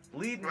like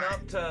leading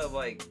up to,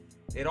 like,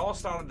 it all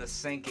started to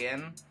sink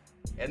in,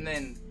 and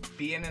then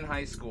being in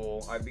high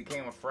school, I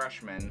became a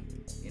freshman,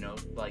 you know,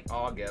 like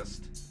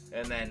August,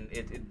 and then I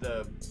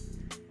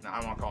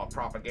don't want to call it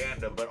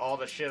propaganda, but all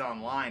the shit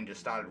online just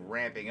started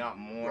ramping up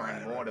more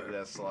and more to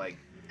this, like.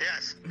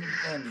 yes.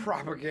 And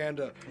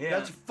Propaganda. Yeah.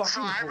 That's fucking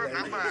So I hilarious.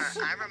 remember,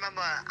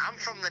 I'm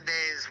from the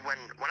days when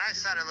I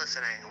started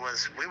listening,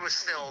 we were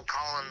still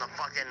calling the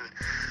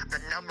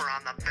number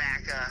on the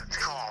back to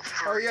call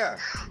free. Oh yeah.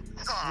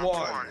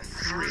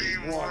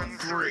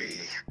 1313.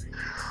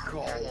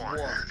 Call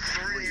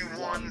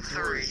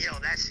 1313. Yo,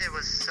 that shit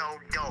was so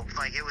dope.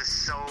 Like, it was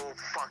so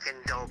fucking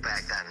dope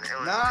back then. It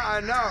was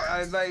I know.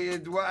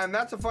 And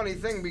that's a funny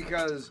thing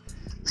because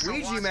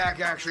Ouija Mac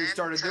actually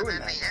started doing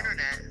that.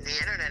 The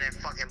internet, it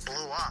fucking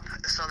blew up.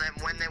 So then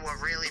when they were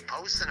really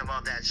posting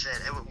about that shit,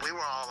 we were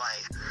all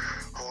like,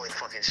 holy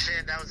fucking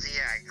shit, that was the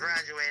year I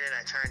graduated,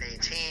 I turned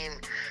 18,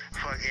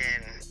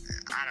 fucking,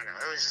 I don't know,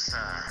 it was just,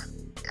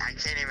 I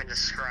can't even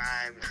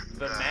describe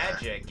the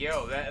magic,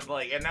 yo, that,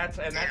 like, and that's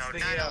you know, the, 9/11,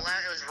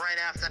 it was right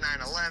after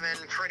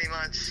 9/11, pretty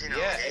much, you know,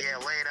 Yeah, a year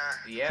later,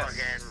 yes.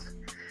 fucking,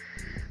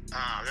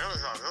 there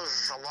was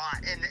a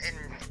lot, and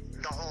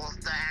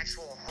the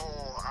actual whole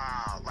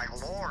like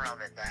lore of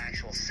it, the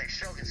actual 6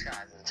 Shogun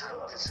skies and time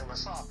consumer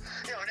saw.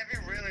 You know, and if you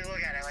really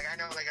look at it, like I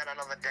know they got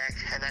another deck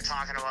and they're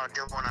talking about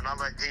doing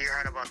another. You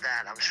heard about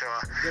that? I'm sure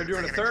They're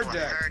doing a third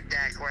deck. Third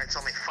deck where it's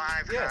only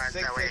 5 Yeah, cards.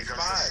 That way it goes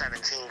to 665.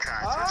 17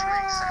 cards, which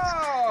makes sense.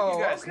 Oh,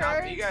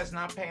 you guys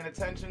not paying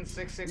attention?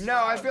 665.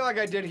 No, I feel like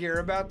I did hear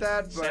about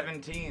that, but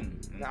 17.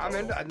 I'm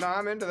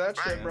into that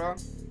shit, bro.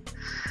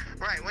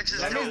 Right, which is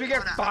That means we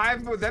get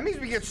 5. That means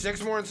we get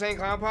 6 more Insane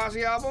Clown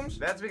Posse albums.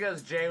 That's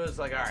because Jay was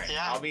like, all right,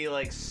 Yeah. I'll be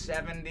like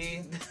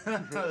 70,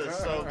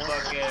 so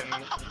fucking,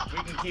 we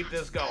can keep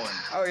this going.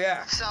 Oh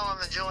yeah. Sell them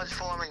the George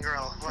Foreman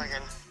grill,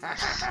 fucking.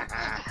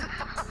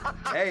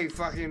 Hey,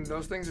 fucking,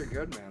 those things are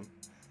good, man.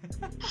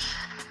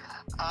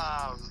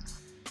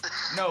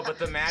 No, but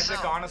the magic,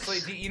 So- honestly,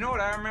 you know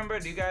what I remember?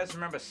 Do you guys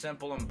remember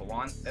Simple and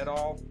Blunt at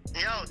all?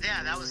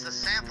 Yeah, that was the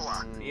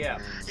sampler. Yeah.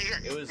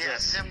 It was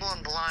Simple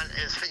and Blunt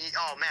is.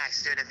 Oh,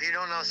 Max, dude, if you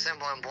don't know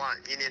Simple and Blunt,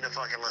 you need to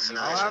fucking listen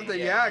to I'll that. have to,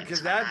 Yeah,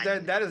 because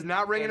that is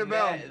not ringing a And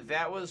bell.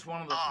 that was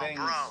one of the Oh, things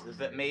bro.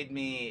 that made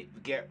me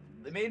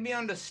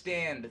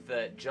understand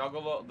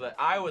that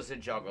I was a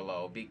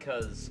juggalo,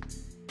 because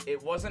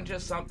it wasn't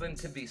just something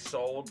to be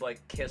sold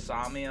like Kiss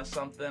Army or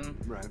something.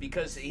 Right.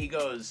 Because he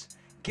goes,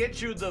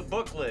 get you the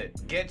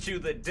booklet, get you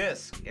the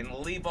disc, and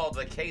leave all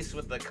the case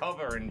with the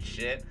cover and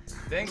shit.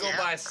 Then go Yeah.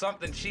 buy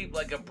something cheap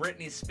like a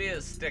Britney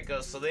Spears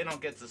sticker so they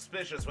don't get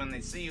suspicious when they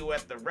see you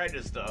at the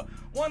register.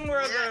 One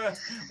where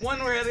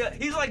the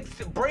he's like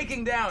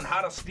breaking down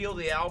how to steal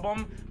the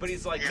album, but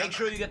he's like, make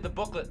sure you get the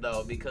booklet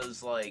though,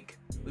 because like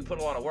we put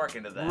a lot of work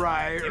into that.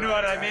 Right, You know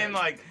what I right. mean?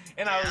 Like,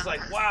 and I was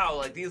like, wow,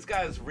 like these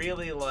guys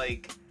really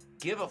like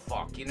give a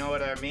fuck, you know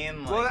what I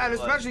mean? Like, Well, and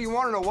especially you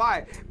want to know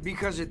why?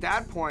 Because at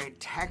that point,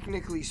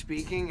 technically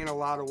speaking, in a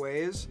lot of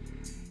ways,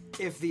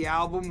 if the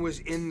album was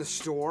in the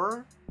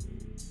store,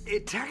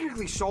 it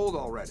technically sold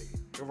already.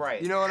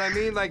 right. You know what I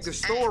mean? Like the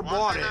store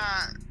bought it.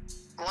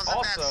 Wasn't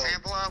Also- that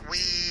sampler?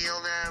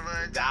 We'll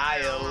never Die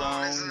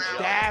alone. Isn't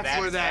that That's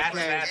where that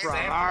came that's from.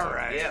 sampler. All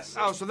right. Yes.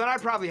 Oh, so then I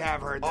probably have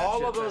heard that.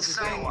 all shit. of those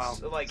That's been a while.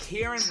 things, like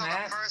hearing So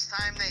that. the first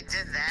time they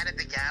did that at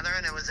the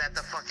Gathering, it was at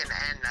the fucking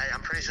end. I'm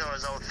pretty sure it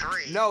was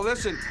 03. No,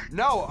 listen,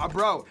 no,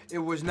 bro. It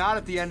was not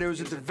at the end. It was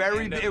at the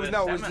very. end of It was the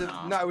no. It was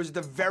seminar. no. It was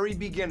the very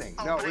beginning.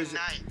 No, it Opening was.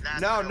 night,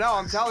 that's No, what it no.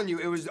 I'm was. telling you,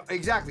 it was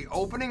exactly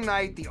opening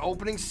night. The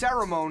opening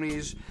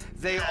ceremonies.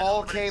 They Yeah,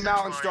 all opening came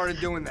out and ceremony. started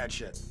doing that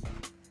shit.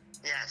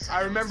 Yes, I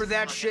it remember was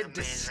that fucking shit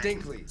amazing.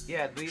 distinctly.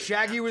 Yeah,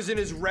 Shaggy was in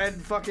his red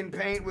fucking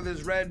paint with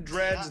his red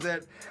dreads Yeah.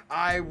 that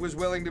I was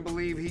willing to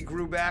believe he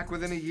grew back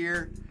within a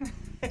year.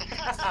 Dude,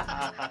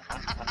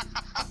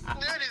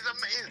 he's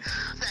amazing.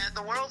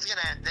 The world's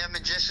gonna. They're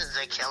magicians.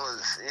 They're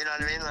killers. You know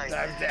what I mean? Like.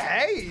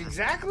 Hey,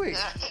 exactly.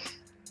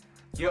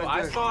 Yo,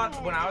 I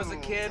thought when I was a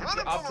kid,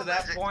 up to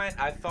that point,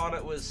 I thought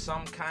it was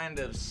some kind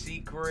of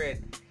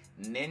secret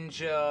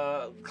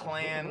ninja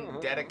clan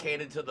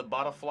dedicated to the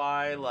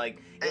butterfly. Like,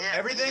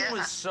 everything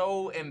was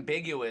so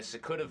ambiguous,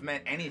 it could have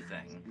meant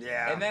anything.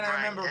 Yeah. And then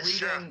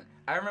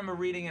I remember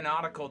reading an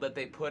article that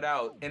they put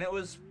out, and it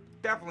was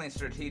definitely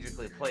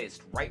strategically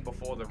placed right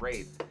before the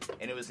Wraith.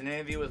 And it was an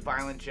interview with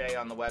Violent J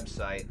on the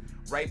website.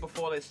 Right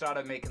before they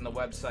started making the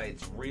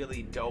websites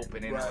really dope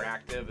and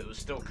interactive, it was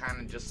still kind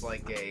of just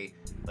like a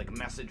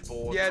message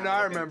board. Yeah, no,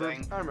 I remember.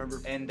 Thing. I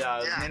remember. And it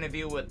was an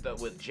interview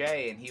with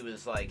Jay, and he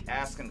was like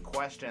asking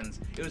questions.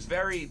 It was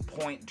very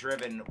point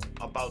driven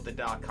about the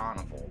Dark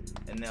Carnival,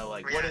 and they're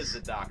like, "What is the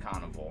Dark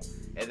Carnival?"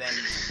 And then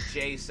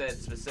Jay said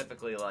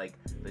specifically, like,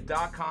 the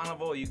Dark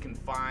Carnival you can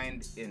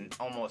find in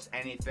almost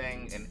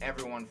anything, and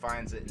everyone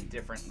finds it in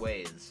different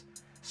ways.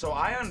 So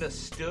I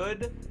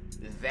understood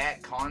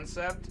that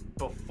concept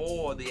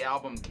before the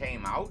album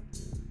came out,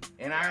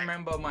 and I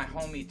remember my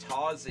homie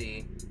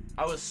Tazi,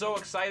 I was so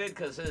excited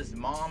because his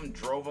mom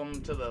drove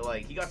him to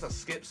he got to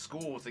skip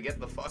school to get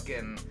the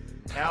fucking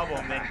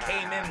album and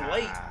came in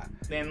late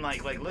and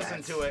like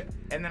listened to it,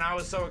 and then I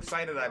was so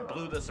excited I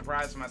blew the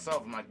surprise for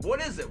myself. I'm like,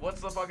 what is it?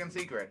 What's the fucking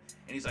secret?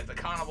 And he's like, the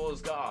carnival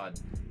is God.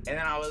 And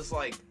then I was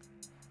like,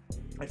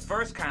 at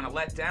first kind of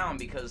let down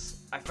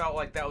because I felt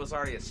like that was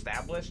already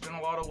established in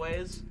a lot of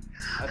ways.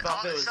 I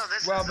thought there was...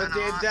 Well, but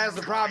that's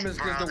the problem is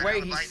because the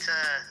way he's...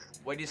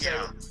 What'd you say?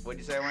 What'd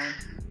you say, Wayne?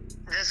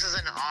 This is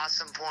an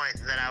awesome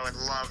point that I would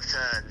love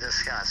to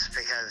discuss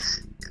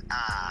because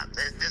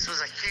this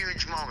was a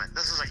huge moment.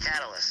 This was a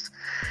catalyst.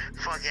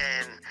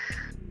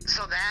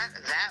 So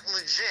that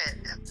legit,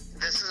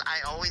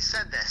 I always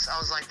said this. I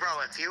was like,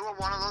 bro, if you were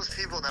one of those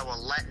people that were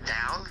let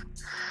down,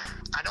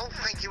 I don't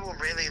think you were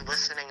really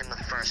listening in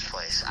the first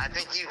place. I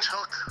think you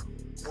took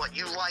what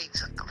you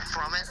liked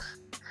from it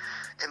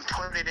and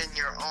put it in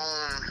your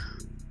own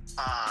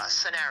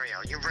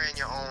scenario. You ran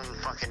your own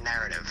fucking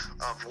narrative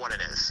of what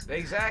it is.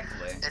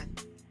 Exactly.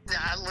 And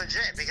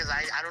legit, because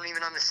I don't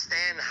even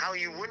understand how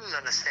you wouldn't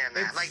understand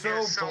that. It's like, so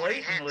there's so many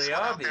blatantly hints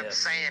without them obvious.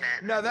 saying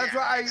it. No, that's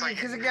why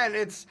because again,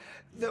 it's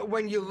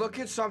when you look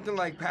at something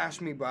like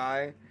Pass Me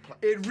By,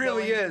 it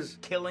really is.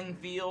 Killing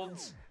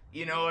Fields.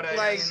 You know what I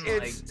mean?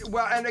 It's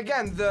well, and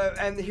again,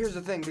 and here's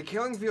the thing: the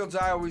Killing Fields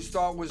I always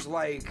thought was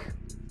like,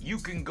 you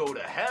can go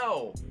to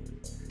hell.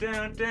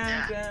 Dun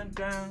dun dun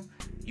dun.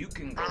 You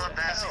can go to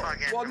hell.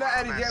 Well, no,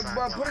 Eddie,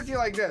 but put it to you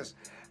like this: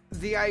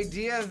 the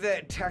idea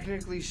that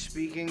technically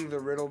speaking, the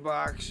Riddle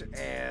Box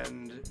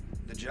and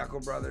the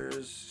Jekyll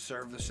Brothers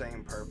serve the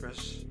same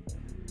purpose,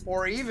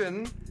 or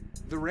even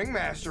the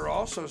Ringmaster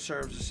also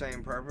serves the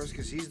same purpose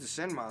because he's the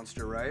Sin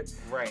Monster, right?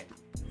 Right.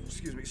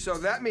 Excuse me. So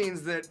that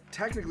means that,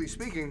 technically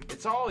speaking,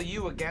 it's all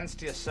you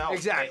against yourself.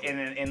 Exactly.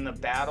 In the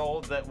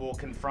battle that will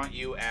confront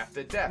you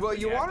after death. Well,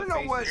 you want to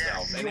know what?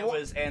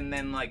 And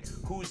then like,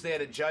 who's there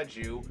to judge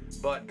you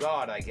but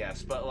God, I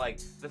guess. But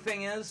like, the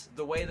thing is,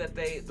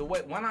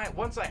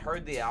 once I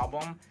heard the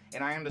album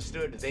and I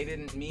understood they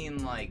didn't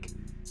mean like.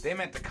 They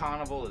meant the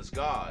carnival is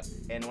God.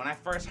 And when I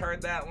first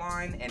heard that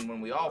line, and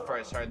when we all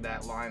first heard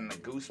that line, the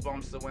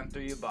goosebumps that went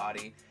through your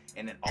body,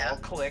 and it all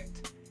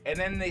clicked. And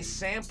then they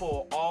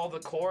sample all the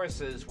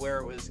choruses where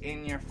it was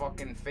in your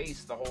fucking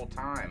face the whole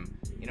time.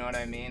 You know what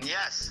I mean?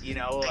 Yes. You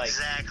know, like,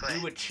 exactly.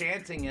 we were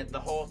chanting it the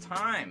whole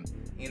time.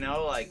 You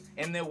know, like,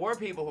 and there were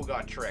people who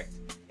got tricked.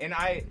 And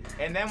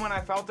then when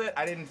I felt it,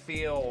 I didn't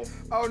feel...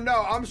 Oh,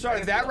 no, I'm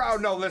sorry.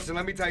 No, listen,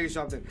 let me tell you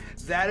something.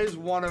 That is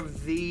one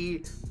of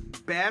the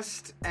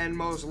best and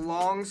most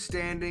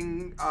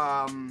long-standing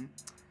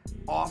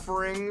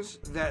offerings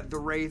that the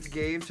Wraith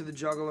gave to the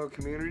Juggalo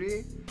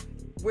community.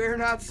 We're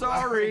not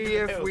sorry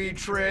if we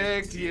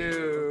tricked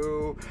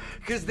you.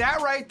 Because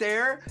that right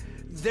there,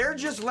 they're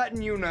just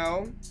letting you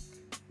know,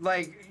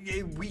 like,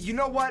 you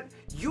know what?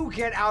 You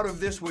get out of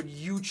this what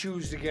you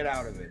choose to get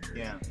out of it.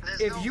 Yeah.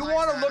 If you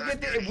want to look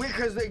at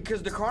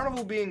because the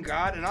carnival being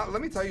God, and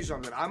let me tell you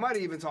something. I might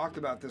have even talked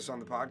about this on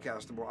the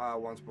podcast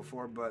once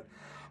before, but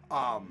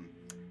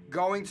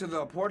going to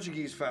the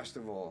Portuguese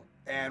festival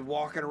and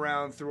walking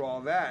around through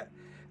all that,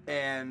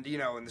 and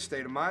in the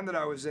state of mind that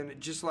I was in,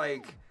 just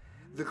like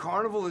the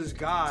carnival is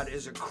God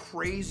is a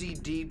crazy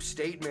deep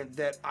statement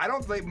that I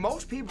don't think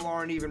most people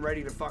aren't even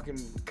ready to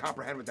fucking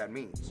comprehend what that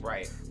means.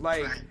 Right.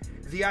 Like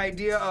the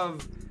idea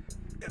of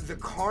the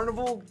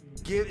carnival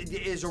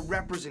is a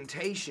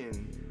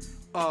representation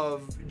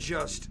of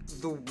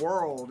just the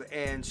world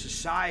and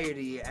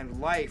society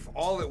and life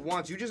all at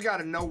once. You just got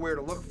to know where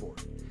to look for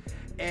it.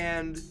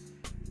 And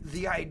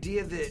the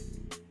idea that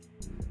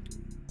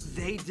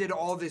they did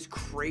all this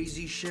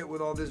crazy shit with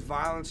all this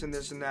violence and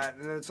this and that,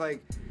 and it's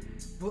like,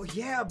 well,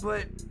 yeah,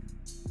 but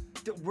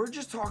we're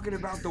just talking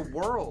about the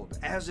world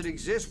as it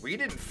exists. We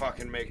didn't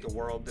fucking make the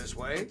world this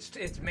way.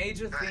 It's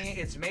major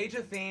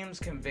themes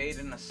conveyed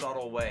in a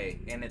subtle way,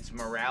 and it's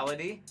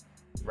morality,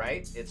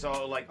 right? It's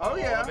all like all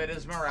of it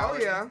is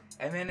morality. Oh yeah.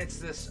 And then it's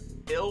this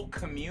ill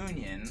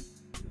communion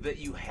that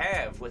you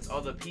have with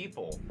other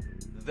people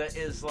that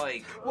is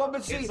like, well,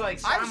 but see, it's like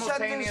I've said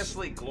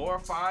simultaneously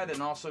glorified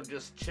and also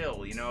just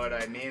chill. You know what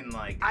I mean?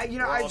 Like,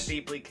 we're all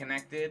deeply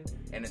connected,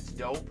 and it's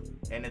dope,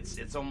 and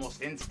it's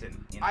almost instant.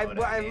 You know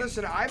what I mean? And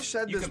listen, I've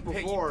said this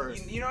before.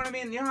 You know what I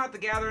mean? You know how at the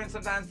gathering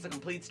sometimes it's a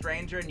complete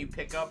stranger, and you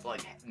pick up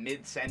like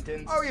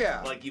mid-sentence. Oh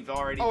yeah. Like you've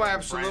already. Oh, been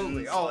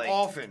absolutely. Friends, oh, like,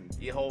 often.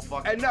 Your whole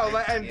fucking. And no,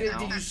 life, and you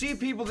know? you see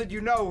people that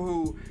you know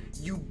who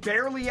you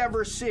barely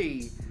ever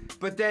see.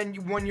 But then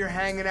when you're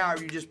hanging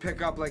out, you just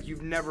pick up like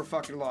you've never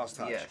fucking lost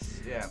touch. Yes,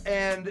 yeah.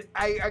 And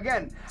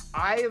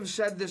I have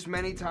said this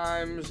many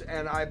times,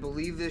 and I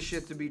believe this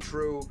shit to be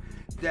true,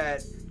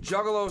 that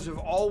juggalos have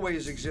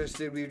always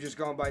existed. We've just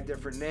gone by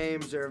different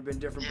names. There have been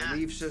different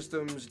belief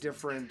systems,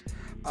 different...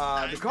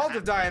 the cult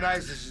of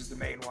Dionysus is the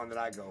main one that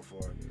I go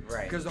for.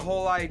 Right. Because the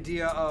whole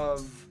idea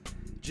of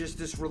just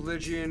this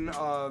religion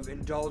of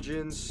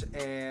indulgence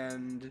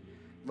and,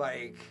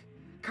 like...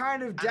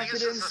 kind of decadence, I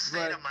think it's just a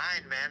state of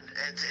mind, man.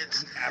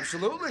 It's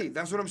absolutely.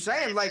 That's what I'm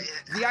saying. Like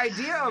the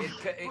idea of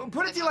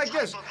put it to you like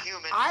this.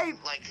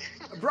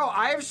 Bro,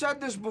 I have said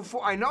this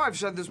before. I know I've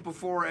said this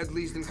before, at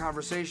least in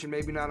conversation,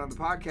 maybe not on the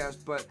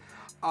podcast, but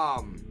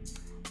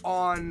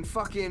on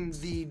fucking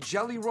the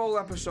Jelly Roll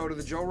episode of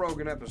the Joe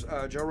Rogan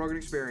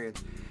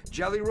Experience.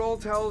 Jelly Roll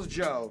tells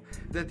Joe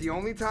that the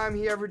only time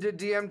he ever did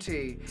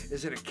DMT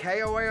is at a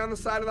KOA on the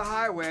side of the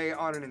highway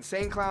on an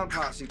Insane Clown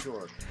Posse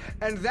tour.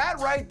 And that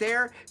right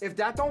there, if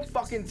that don't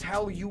fucking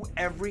tell you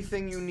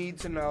everything you need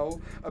to know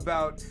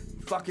about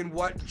fucking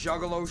what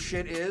Juggalo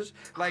shit is,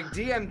 like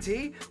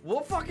DMT,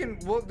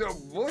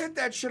 we'll hit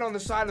that shit on the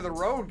side of the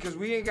road because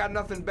we ain't got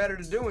nothing better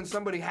to do and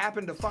somebody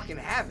happened to fucking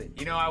have it.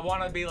 You know, I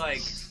want to be like,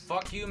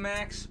 fuck you,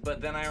 Max,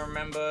 but then I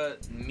remember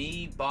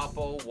me,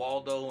 Boppo,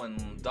 Waldo,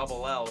 and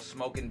Double L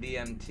smoking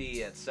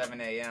DMT at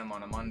 7 a.m.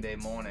 on a Monday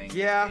morning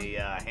at the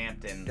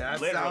Hampton. That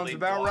literally sounds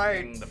about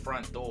blocking right. the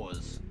front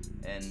doors.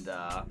 And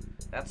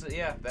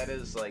that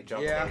is like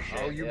Juggalo shit.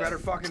 Oh, you better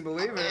fucking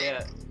believe it.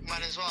 Yeah.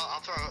 Might as well.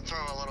 I'll throw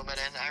a little bit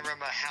in. I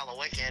remember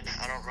Hallowicked.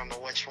 I don't remember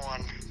which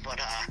one, but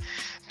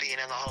being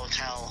in the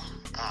hotel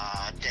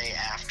day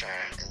after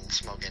and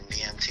smoking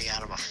DMT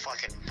out of a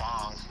fucking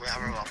bong. I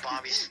remember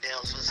Bobby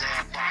Steels was there,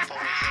 Boppo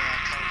was there,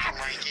 Kung Fu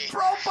Mikey.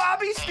 Bro,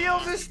 Bobby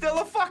Steels is still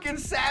a fucking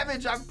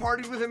savage. I've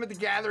partied with him at the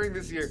gathering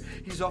this year.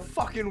 He's a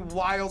fucking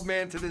wild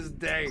man to this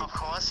day. Of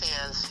course he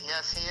is.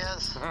 Yes, he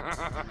is.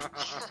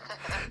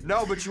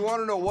 No, but you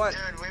want to know what?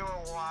 Dude, we were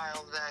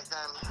wild back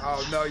then.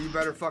 Oh, no, you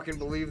better fucking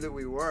believe that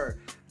we were.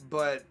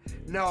 But,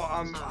 no,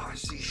 I'm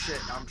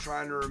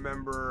trying to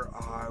remember.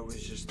 I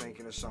was just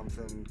thinking of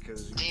something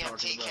because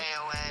DMT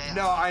KOA.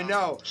 No, I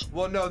know.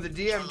 Well, no, the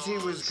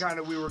DMT was kind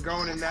of, we were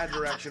going in that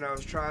direction. I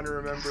was trying to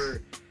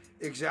remember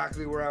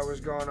exactly where I was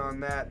going on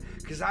that.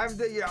 Because I've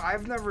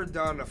never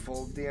done a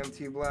full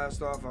DMT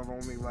blast off. I've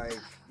only,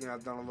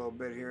 I've done a little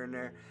bit here and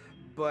there.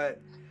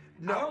 But...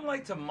 no. I don't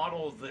like to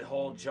muddle the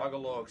whole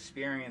Juggalo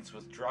experience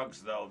with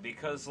drugs, though,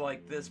 because,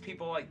 there's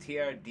people like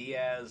T.R.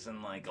 Diaz and,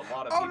 a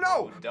lot of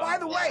people who don't. By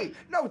the way,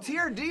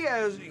 T.R.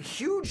 Diaz,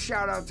 huge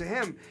shout-out to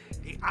him.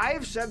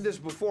 I've said this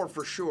before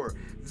for sure,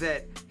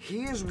 that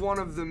he is one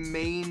of the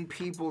main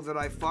people that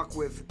I fuck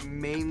with,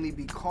 mainly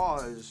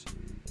because...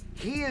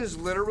 he is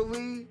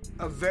literally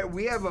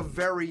we have a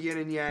very yin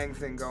and yang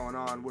thing going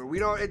on where we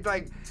don't,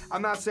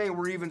 I'm not saying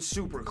we're even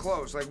super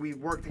close, we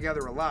work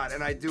together a lot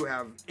and I do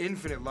have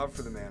infinite love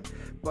for the man,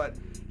 but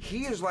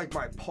he is like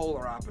my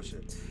polar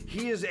opposite.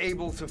 He is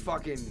able to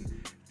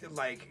fucking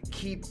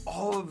keep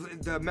all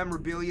of the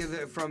memorabilia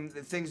from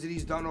the things that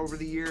he's done over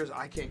the years.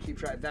 I can't keep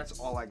track. That's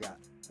all I got.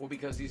 Well,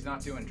 because he's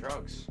not doing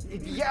drugs.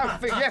 Yeah,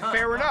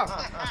 fair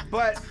enough.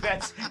 But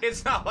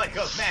it's not like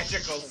a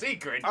magical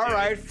secret. All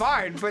right,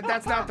 fine, but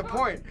that's not the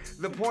point.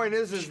 The point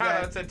is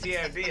Shout that out to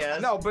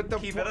TFDS. No, but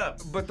keep it up.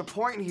 But the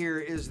point here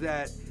is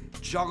that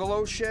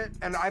Juggalo shit,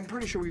 and I'm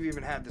pretty sure we've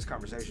even had this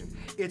conversation.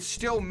 It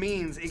still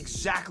means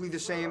exactly the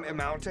same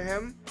amount to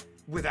him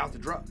without the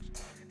drugs,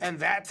 and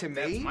that to me.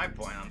 That's my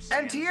point. I'm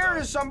saying. And Tierra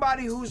is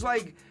somebody who's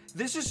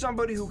this is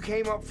somebody who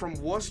came up from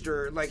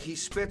Worcester, he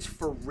spits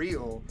for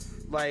real.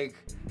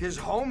 His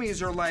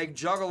homies are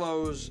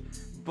Juggalos,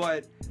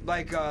 but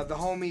the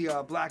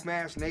homie Black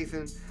Mass,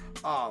 Nathan,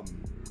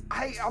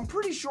 I'm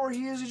pretty sure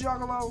he is a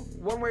Juggalo,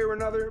 one way or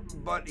another,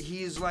 but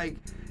he's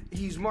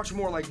much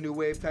more new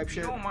wave type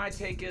shit. You know what my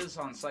take is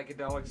on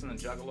psychedelics in the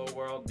Juggalo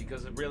world?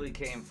 Because it really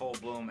came full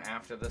bloom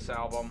after this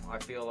album, I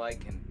feel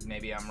like, and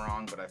maybe I'm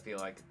wrong, but I feel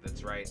like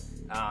that's right.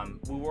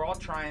 We were all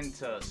trying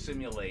to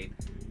simulate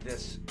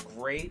this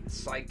great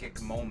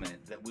psychic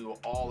moment that we were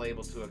all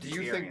able to experience.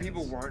 Do you think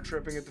people weren't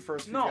tripping at the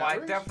first few No,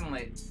 gatherings? I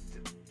definitely,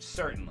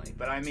 certainly,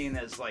 but I mean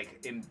as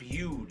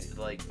imbued,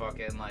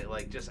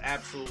 just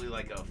absolutely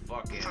a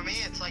fucking. For me,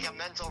 it's a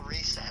mental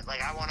reset.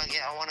 I want to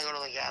go to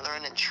the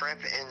gathering and trip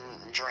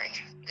and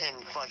drink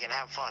and fucking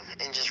have fun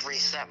and just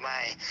reset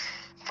my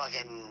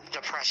fucking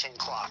depression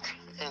clock.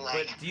 And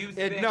But do you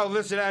think? No,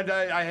 listen,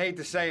 I hate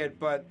to say it,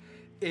 but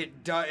it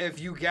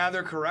if you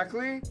gather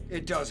correctly,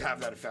 it does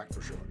have that effect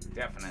for sure.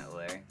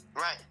 Definitely.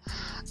 Right.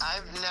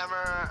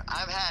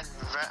 I've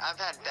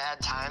had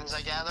bad times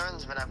at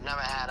gatherings, but I've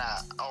never had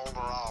a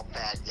overall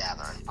bad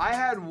gathering. I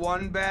had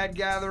one bad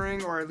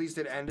gathering, or at least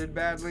it ended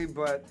badly,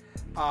 but,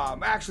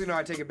 actually, no,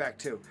 I take it back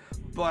too.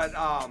 But,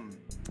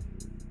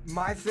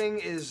 my thing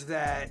is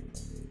that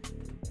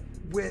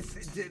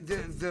with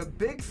the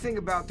big thing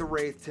about the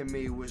Wraith to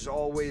me was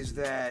always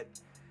that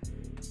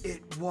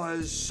it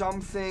was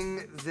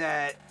something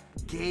that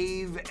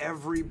gave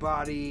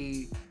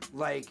everybody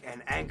like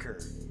an anchor.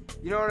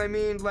 You know what I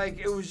mean? Like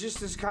it was just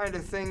this kind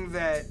of thing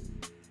that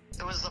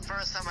it was the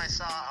first time I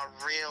saw a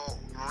real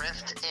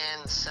rift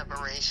and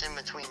separation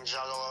between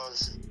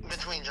juggalos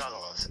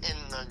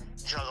in the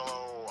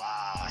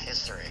juggalo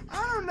history.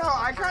 I don't know.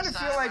 I kind of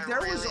feel like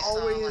there was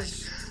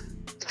always.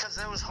 Because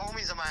there was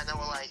homies of mine that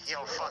were like,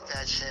 yo, fuck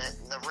that shit.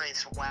 The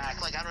Wraith's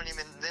whack. Like,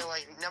 they're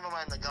like, never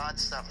mind the God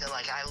stuff. They're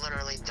like, I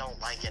literally don't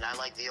like it. I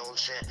like the old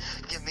shit.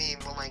 Give me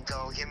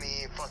Malenko. Give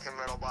me fucking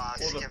Riddle Box.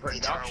 Well, the give me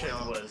production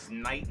Turwheel. was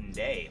night and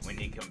day when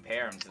you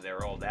compare them to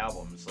their old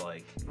albums.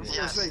 Like, I was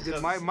gonna say,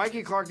 did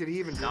Mikey Clark, did he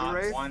even do the not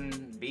Wraith?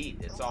 one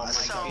beat. It's all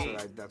Mikey.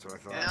 That's what I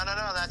thought.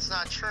 No, that's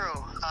not true.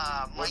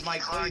 Mikey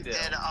Clark did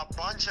a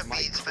bunch of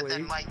beats, but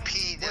then Mike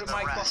P did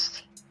the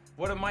rest.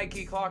 What did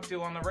Mikey Clark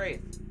do on the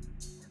Wraith?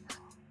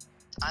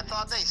 I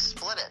thought they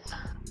split it.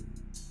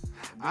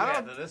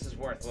 This is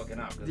worth looking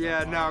up.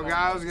 Yeah,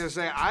 I was gonna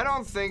say I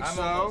don't think I'm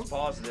so. almost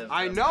positive.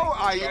 I know.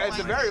 At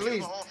the very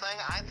least, the whole thing.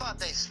 I thought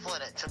they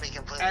split it. To be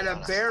completely at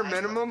honest. a bare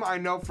minimum, I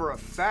know for a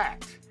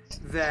fact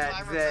that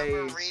I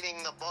remember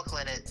reading the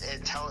booklet.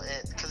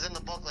 Because in the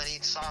booklet,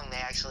 each song they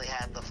actually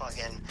had the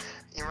fucking.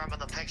 You remember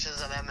the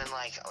pictures of them in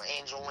like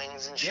angel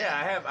wings and shit. Yeah,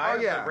 I have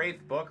the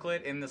Wraith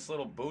booklet in this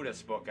little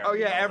Buddhist book.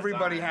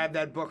 Everybody had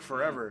that book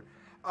forever.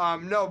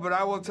 No, but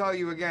I will tell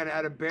you again,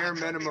 at a bare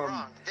minimum,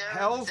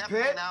 Hell's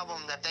Pit. An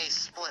album that they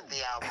split the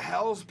album.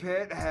 Hell's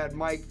Pit had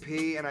Mike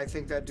P, and I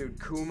think that dude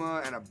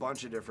Kuma, and a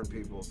bunch of different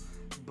people.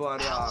 But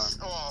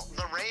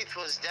the Wraith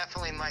was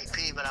definitely Mike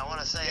P, but I want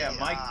to say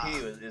Mike P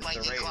is Mikey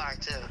the Wraith. Clark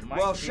too.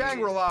 Well,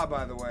 Shangri-La,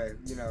 by the way,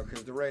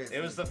 because the Wraith.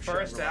 It was the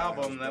first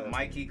album that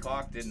Mikey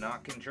Clark did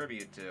not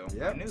contribute to.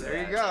 Yep, I knew there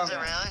that. you go. Is it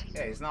really?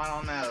 Yeah, he's not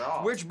on that at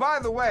all. Which, by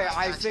the way,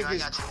 I think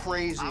is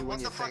crazy when what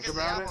you the fuck think is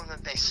about the it. album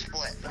that they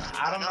split?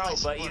 I don't know,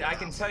 but I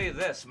can tell you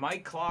this: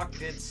 Mike Clark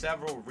did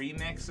several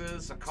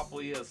remixes a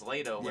couple years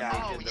later when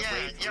they did the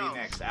Wraith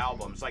remix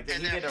albums. Like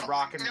he did a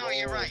rock and roll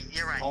you're right.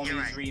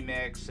 homies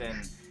remix,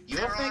 and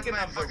you're thinking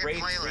of the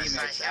Wraith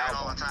remix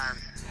album.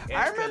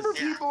 I remember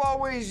people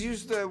always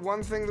used to,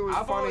 one thing that was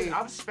funny.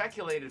 I've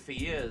speculated for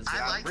years.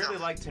 I'd really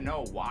them. like to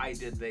know, why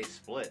did they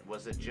split?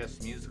 Was it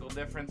just musical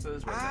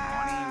differences? Was it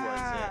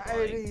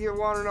money? Was it you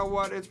want to know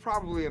what? It's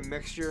probably a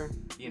mixture.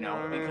 You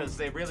know, because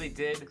they really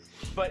did.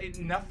 But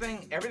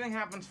everything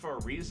happens for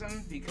a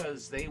reason,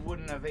 because they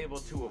wouldn't have able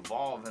to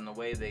evolve in the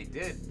way they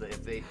did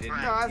if they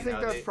didn't. No, I think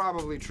that's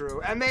probably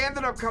true. And they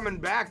ended up coming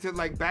back to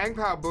like Bang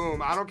Pow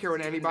Boom. I don't care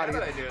what anybody.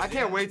 I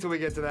can't wait till we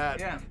get to that.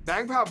 Yeah.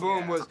 Bang Pow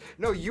Boom was.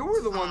 No, you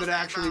were the one that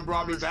actually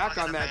brought me back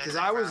on that, because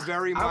I was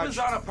very much. I was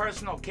on a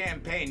personal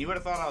campaign. You would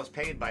have thought I was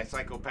paid by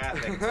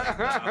Psychopathic.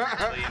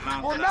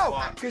 Well,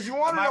 no, because you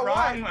want to know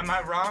why. Am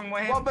I wrong,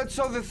 Wayne? Well, but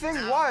so the thing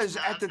was,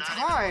 at the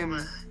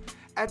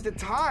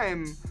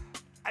time,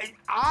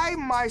 I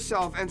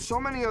myself and so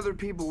many other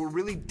people were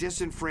really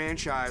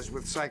disenfranchised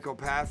with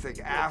Psychopathic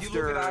after. If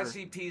you look at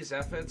ICP's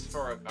efforts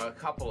for a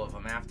couple of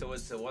them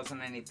afterwards, there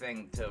wasn't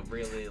anything to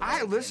really.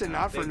 Like,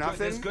 not for nothing.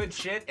 There's good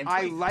shit, and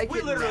we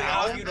literally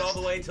now. argued all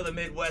the way to the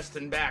Midwest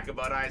and back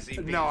about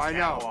ICP. No, I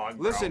know. Catalog,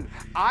 listen,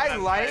 Are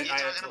you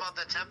talking about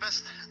the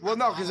Tempest? Well,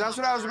 no, because that's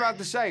what I was about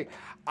to say.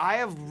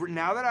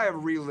 Now that I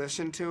have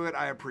re-listened to it,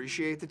 I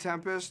appreciate the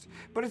Tempest,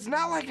 but it's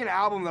not like an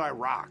album that I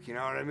rock. You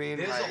know what I mean?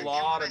 There's a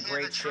lot of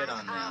great shit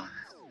on there.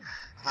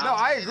 No,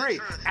 I agree.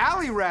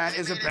 Alley Rat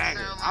is a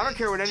banger. I don't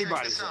care what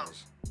anybody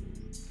says.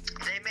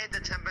 They made the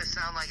Tempest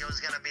sound like it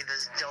was gonna be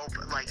this dope,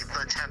 like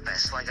the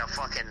Tempest, like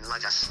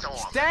a storm.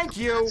 Thank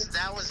you.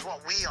 That was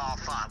what we all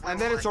thought. And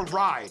then it's a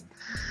ride.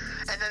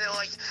 And then they're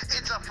like,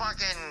 it's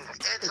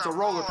a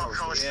roller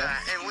coaster. Yeah.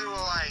 And we were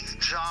like,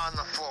 jaw on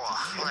the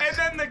floor. Like, And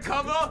then the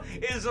cover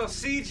is a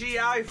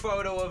CGI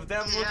photo of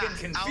them looking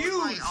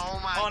confused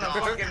on a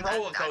fucking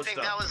roller coaster. I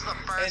think that was the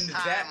first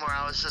time where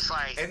I was just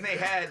like. And they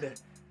had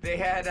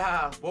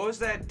what was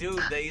that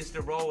dude they used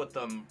to roll with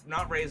them?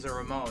 Not Razor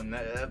Ramon.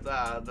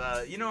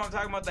 The you know what I'm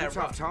talking about? That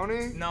Tough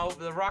Tony? No,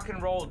 the rock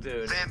and roll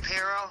dude.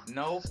 Vampiro?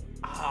 Nope.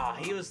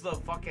 He was the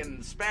fucking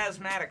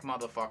spasmatic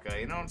motherfucker.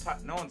 You know,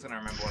 no one's gonna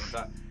remember what I'm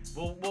talking.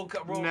 We'll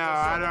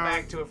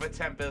back to it for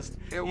Tempest.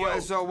 It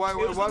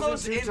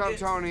wasn't Tough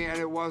Tony, and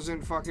it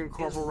wasn't fucking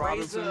Corporal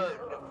Robinson.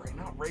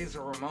 Not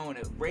Razor Ramon.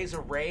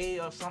 Razor Ray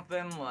or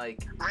something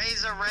like.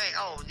 Razor Ray.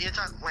 Oh, you're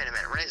talking. Wait a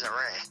minute, Razor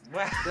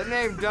Ray. The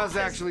name does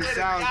actually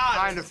sound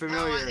kind of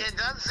familiar. Well, it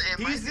does.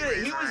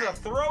 He was a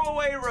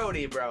throwaway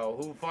roadie, bro.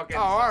 Who fucking. Oh,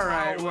 all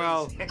right.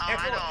 Well. I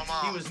know him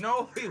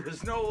all. He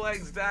was no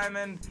legs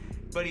diamond,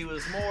 but he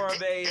was more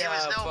of a. He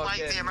was no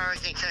Mike the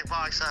American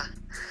kickboxer.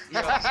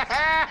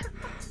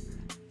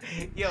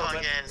 Yo,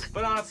 Fucking.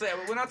 but honestly,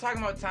 we're not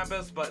talking about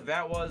Tempest, but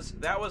that was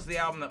the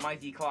album that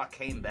Mikey Clark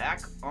came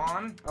back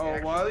on. Oh, it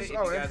actually, was? if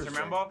Oh, you guys interesting.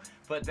 remember?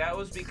 But that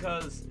was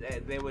because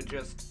they were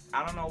just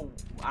I don't know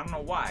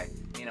why,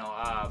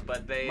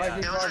 but they. Mikey It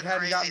was Clark a hadn't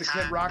crazy gotten the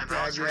Kid time, Rock and I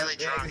tag was yet. really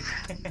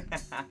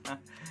drunk.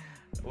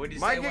 What'd you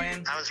Mikey- say,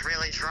 Wayne? I was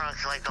really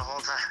drunk like the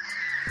whole time.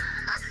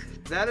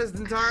 That is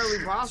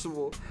entirely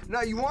possible.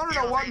 Now, you want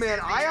to know what, man?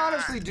 I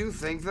honestly do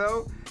think,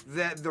 though,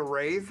 that the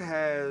Wraith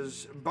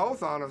has,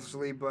 both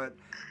honestly, but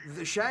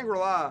the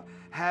Shangri-La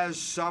has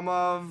some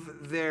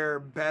of their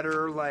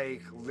better,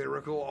 like,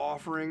 lyrical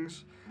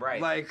offerings.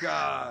 Right. Like,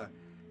 Bitch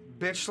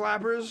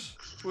Slappers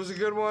was a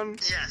good one.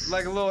 Yes.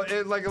 Like a little, And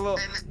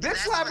Bitch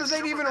that's Slappers when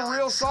ain't even a Supervillains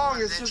real song.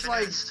 was It's just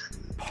like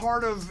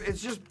introduced.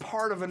 it's just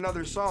part of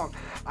another song.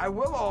 I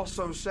will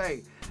also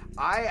say,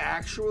 I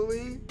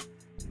actually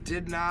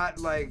did not,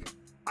 like,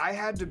 I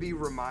had to be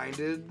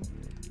reminded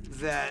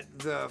that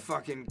the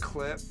fucking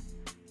clip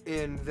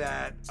in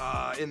that,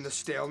 in the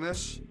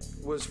Staleness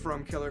was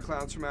from Killer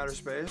Clowns from Outer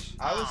Space.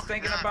 I was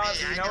thinking not about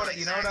me.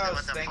 you know what I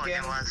was the fuck thinking.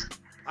 it was.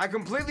 I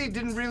completely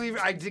didn't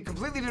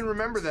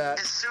remember that.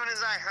 As soon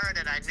as I heard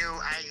it, I knew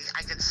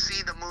I could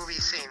see the movie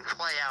scene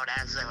play out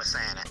as they were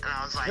saying it, and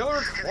I was like,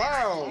 Killer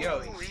Clown. Yo,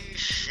 holy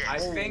shit! I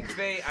think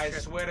I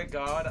swear to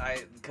God,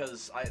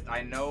 because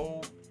I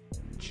know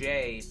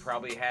Jay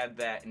probably had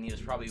that, and he was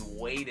probably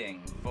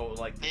waiting for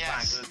like the time,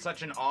 Yes. 'cause it's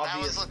such an that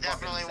obvious was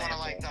definitely fucking one of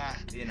like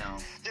sample, the. you know.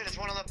 Dude, it's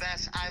one of the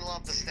best. I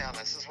love the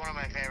Staleness. It's one of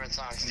my favorite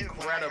songs. Dude,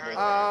 when I heard Incredible.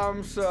 it-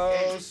 I'm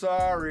so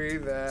sorry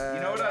that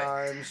You know what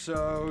I'm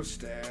so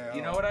stale.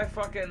 You know what I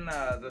fucking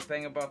the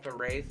thing about the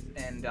Wraith,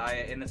 and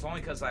it's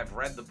only because I've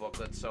read the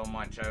booklet so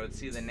much. I would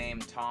see the name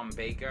Tom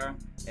Baker,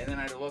 and then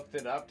I looked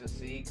it up to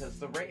see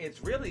because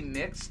it's really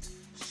mixed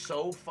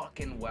so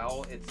fucking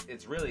well.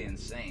 It's really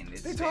insane.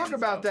 It They talk stands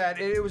about out. that.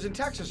 It was in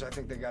Texas, I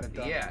think they got it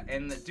done. Yeah,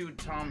 and the dude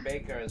Tom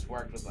Baker has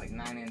worked with like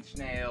Nine Inch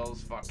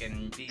Nails,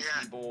 fucking Beastie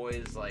Yeah.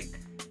 Boys, like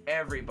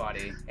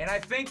everybody. And I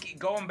think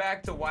going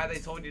back to why they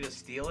told you to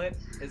steal it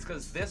is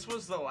because this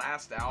was the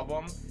last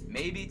album,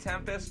 maybe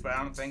Tempest, but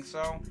I don't think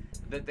so,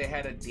 that they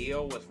had a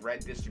deal with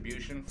Red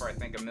Distribution for I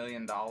think $1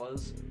 million.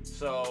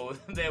 So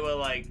they were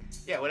like,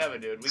 yeah, whatever,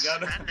 dude.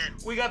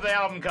 We got the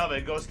album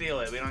covered. Go steal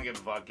it. We don't give a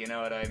fuck. You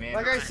know what I mean?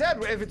 Like I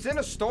said, if it's in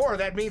a store,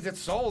 that means it's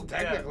sold,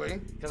 technically.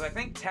 Because I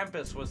think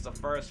Tempest was the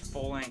first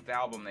full-length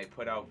album they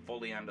put out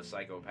fully under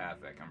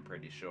Psychopathic. I'm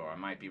pretty sure. I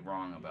might be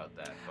wrong about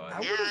that, but I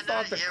would've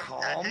thought the I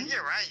Calm. think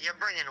you're right. You're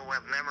bringing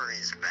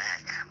memories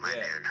back, my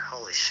Yeah. dude.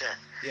 Holy shit.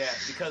 yeah,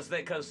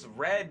 because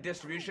Red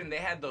Distribution, they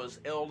had those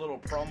ill little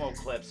promo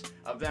clips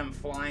of them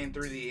flying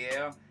through the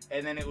air,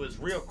 and then it was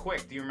real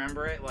quick. Do you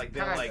remember it? Like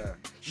they're like, Kinda.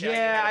 Shaggy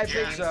Yeah, had a I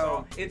think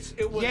so. chainsaw.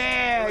 It was.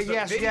 Yeah, it was a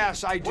yes, video.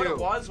 yes, I What do. it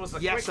was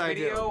a Yes, quick I do.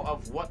 video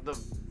of what the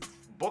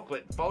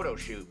booklet photo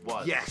shoot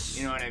was. Yes.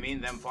 You know what I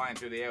mean? Them flying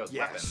through the air with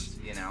Yes. weapons.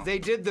 You know. They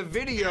did the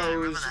Yeah, I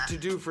remember videos that. to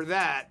do for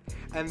that,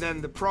 and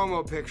then the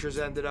promo pictures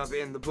ended up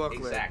in the booklet.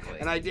 Exactly.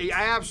 And I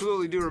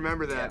absolutely do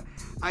remember that.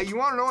 You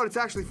want to know what? It's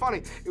actually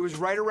funny. It was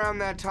right around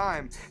that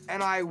time,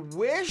 and I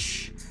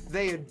wish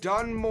they had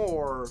done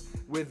more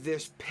with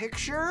this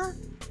picture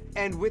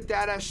and with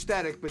that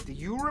aesthetic. But do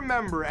you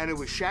remember? And it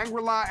was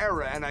Shangri-La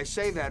era, and I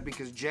say that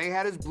because Jay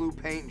had his blue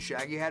paint and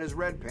Shaggy had his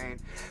red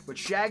paint, but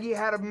Shaggy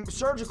had a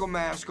surgical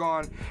mask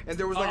on, and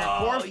there was like a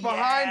corpse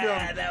behind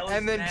him, that was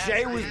and then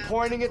Jay was nasty.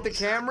 pointing at the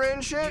camera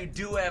and shit. You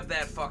do have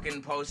that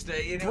fucking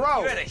poster. You know,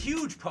 Bro. you had a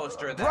huge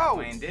poster of that, Bro,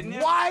 Wayne, didn't you?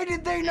 why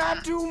did they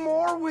not do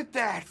more with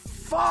that?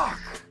 Fuck.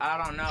 I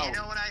don't know. You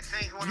know what I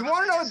think? You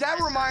want to know what that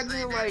reminds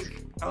me of? Like,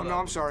 oh no,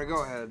 I'm sorry.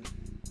 Go ahead.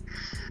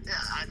 Yeah,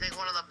 I think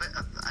one of the.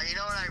 You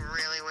know what I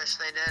really wish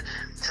they did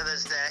to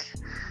this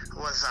day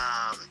was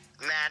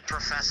Mad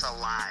Professor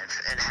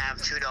live and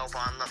have Too Dope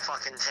on the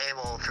fucking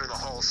table through the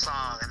whole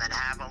song, and then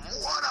have him,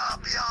 "What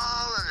up,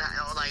 y'all?"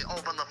 and like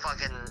open the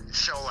fucking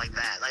show like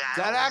that. Like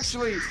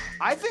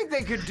I think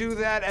they could do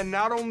that, and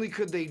not only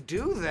could they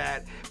do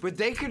that, but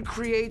they could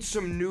create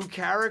some new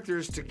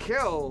characters to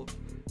kill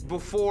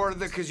before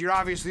because you're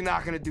obviously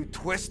not gonna do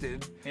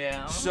Twisted.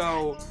 Yeah.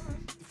 So,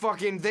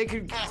 fucking, they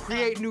could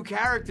create new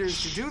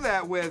characters to do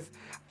that with.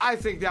 I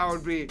think that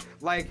would be,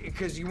 like,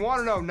 because you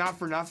want to know, not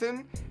for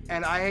nothing,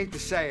 and I hate to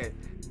say it,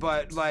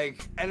 but,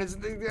 like, and it's,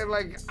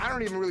 like, I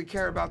don't even really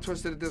care about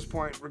Twisted at this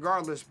point,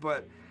 regardless,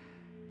 but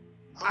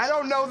I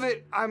don't know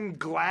that I'm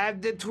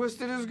glad that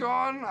Twisted is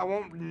gone. I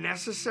won't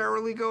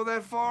necessarily go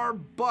that far,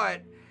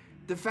 but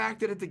the fact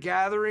that at the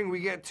Gathering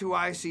we get 2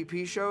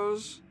 ICP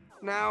shows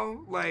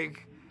now,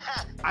 like,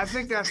 I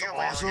think that's Good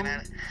way of looking awesome.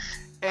 at it.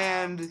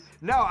 And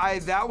no,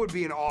 that would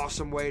be an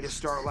awesome way to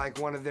start like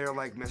one of their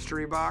like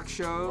mystery box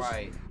shows.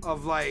 Right.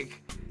 Of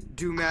like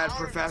do Mad How-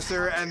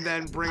 Professor and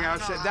then bring I out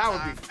don't shit. know That how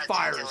would be to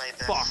fire articulate as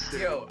this. fuck,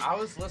 dude. Yo, I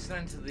was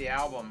listening to the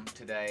album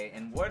today,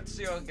 and what's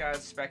your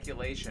guys'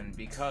 speculation?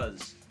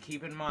 Because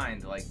keep in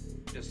mind, like,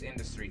 just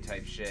industry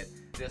type shit,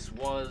 this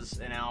was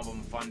an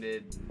album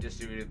funded,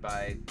 distributed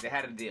by, they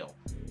had a deal.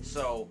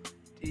 So,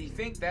 do you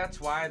think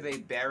that's why they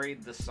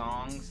buried the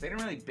songs? They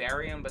didn't really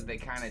bury them, but they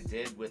kind of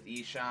did with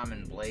Esham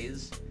and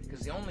Blaze.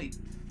 Because the only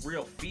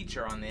real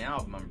feature on the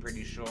album, I'm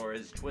pretty sure,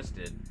 is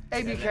Twisted.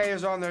 ABK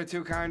is on there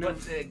too, kind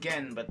of. But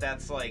again,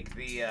 that's like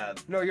the.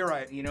 No, you're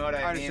right. You know what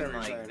I mean? understand what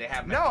you're Like saying. they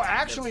have. No,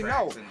 actually,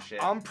 no. and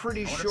shit. I'm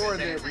pretty I wonder if sure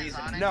there's that. any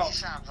reason. No,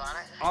 Sounds on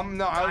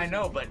it. I I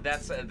know, but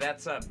that's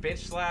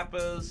Bitch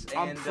Slappers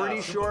and I'm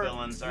pretty sure.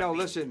 Supervillains No,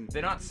 listen.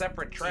 They're not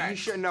separate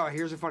tracks. No,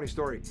 here's a funny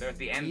story. They're at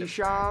the end of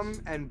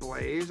Isham and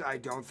Blaze, I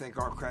don't think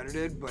are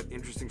credited, but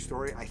interesting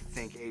story. I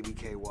think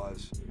ABK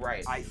was.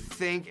 Right. I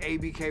think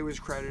ABK was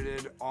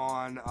credited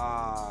on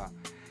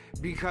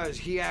because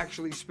he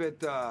actually spit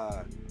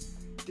the.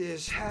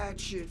 This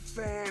hatchet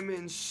fam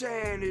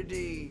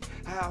insanity.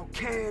 How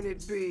can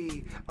it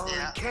be?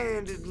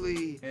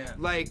 Uncandidly. Yeah.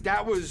 Like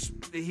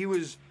he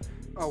was.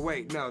 Oh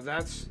wait, no,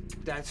 that's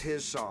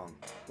his song.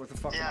 What the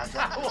fuck am I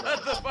talking about?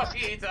 What the fuck are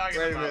you talking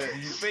Wait a about?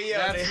 minute. But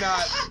yeah,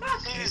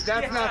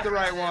 That's not the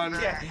right one.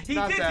 Yeah, he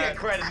Not did that. get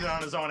credited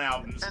on his own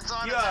albums. It's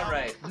on You his are album.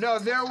 right. No,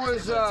 there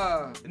was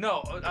No,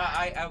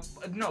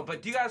 no,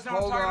 but do you guys know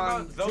hold what I'm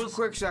on, talking about? 2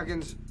 quick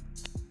seconds.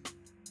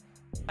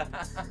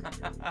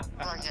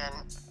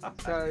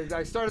 Fucking.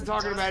 I started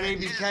talking about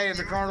ABK and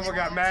the carnival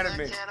got mad at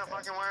me. Can of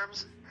fucking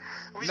worms?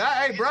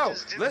 Hey, bro,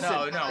 listen,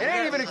 No, it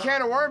ain't even a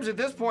can of worms at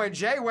this point.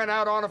 Jay went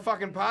out on a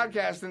fucking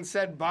podcast and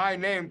said by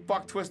name,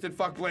 fuck Twisted,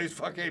 fuck Blaze,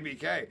 fuck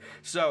ABK.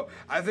 So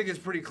I think it's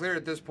pretty clear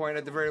at this point,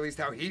 at the very least,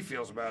 how he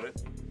feels about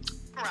it.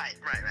 Right.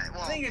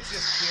 Well, I think it's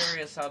just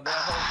curious how their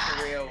whole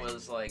career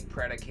was like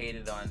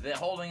predicated on they're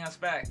holding us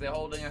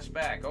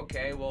back.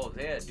 Okay, well,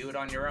 yeah, do it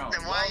on your own.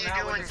 then why Well, are now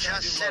you we're doing gonna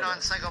just do shit on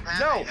Lotus. Psychopath?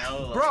 No,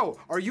 know, like- bro,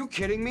 are you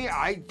kidding me?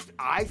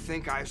 I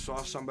think I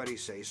saw somebody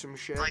say some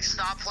shit. Like,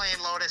 stop playing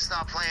Lotus,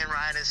 stop playing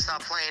Riders,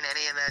 stop playing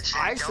any of that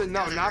shit. I Don't said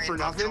no, do the not Green for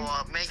Book nothing.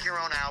 Tour. Make your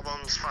own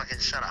albums, fucking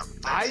shut up.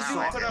 I That's do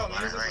how Put feel out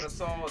about music, it,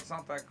 but it's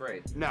not that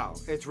great. No,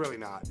 it's really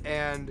not.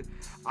 And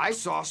I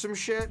saw some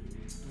shit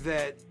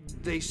that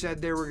they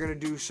said they were gonna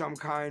do some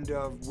kind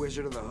of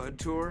Wizard of the Hood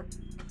tour.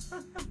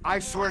 I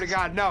swear to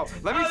God, no.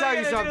 Let me How tell they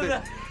you gonna something. do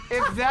that?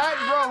 If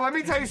that, bro, let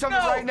me tell you something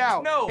No, right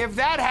now. no. If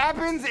that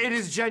happens, it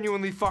is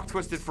genuinely fuck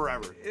Twisted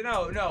forever.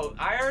 No,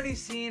 I already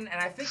seen,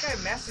 and I think I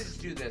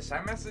messaged you this. I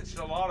messaged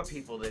a lot of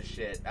people this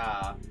shit.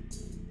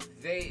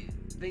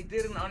 They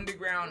did an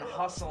underground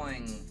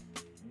hustling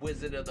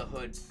Wizard of the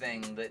Hood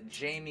thing that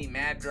Jamie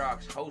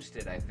Madrox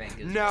hosted, I think.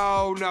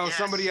 No, Yes.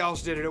 somebody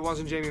else did it. It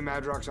wasn't Jamie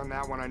Madrox on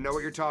that one. I know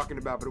what you're talking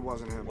about, but it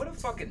wasn't him. What a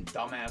fucking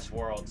dumbass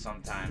world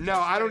sometimes.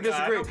 No, I don't swear to God,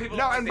 disagree. know people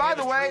No, don't and think by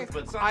they're the way, truth,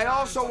 but I sometimes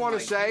also I'm wanna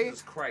like, say,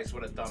 Jesus Christ,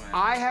 what a dumbass.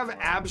 I have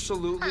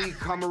absolutely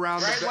come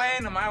around Right, the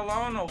Wayne? Am I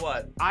alone or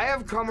what? I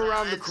have come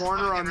around the It's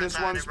corner on fucking this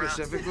one retarded, bro.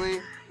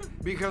 specifically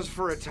because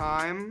for a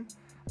time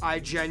I Are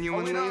we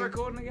genuinely not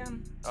recording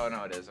again? Oh,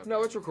 no, it is. Okay.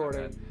 No, it's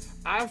recorded.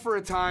 I for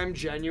a time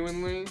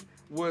genuinely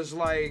was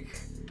like,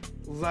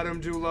 let him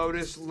do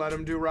Lotus, let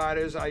him do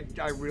Riders. I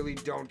really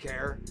don't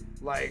care.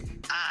 Like,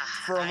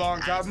 for a long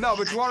time. No,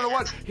 but you want to know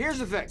what? Here's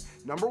the thing.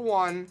 Number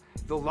one,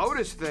 the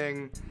Lotus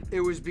thing, it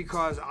was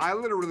because I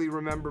literally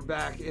remember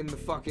back in the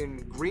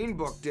fucking Green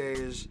Book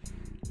days,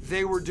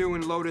 they were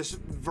doing Lotus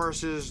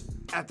versus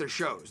at their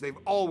shows. They've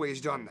always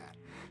done that.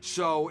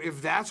 So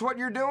if that's what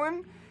you're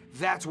doing,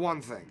 that's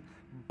one thing.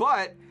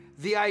 But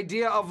the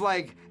idea of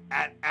like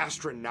at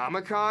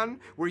Astronomicon,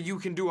 where you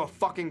can do a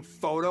fucking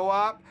photo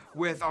op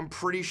with, I'm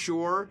pretty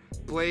sure,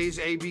 Blaze,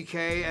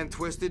 ABK, and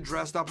Twisted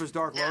dressed up as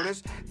Dark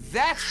Lotus,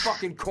 that's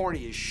fucking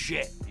corny as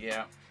shit.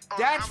 Yeah.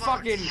 That's how about-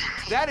 fucking,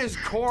 that is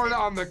corn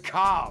on the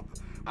cob.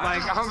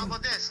 Like, How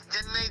about this?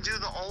 Didn't they do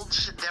the old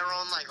shit, their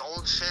own like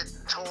old shit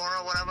tour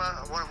or whatever?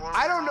 What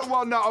I don't know.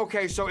 Well, no.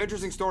 Okay, so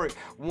interesting story.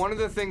 One of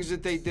the things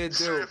that they did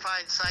do,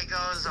 Certified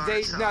Psychos or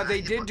they something.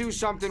 they did do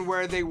something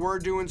where they were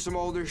doing some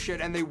older shit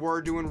and they were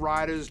doing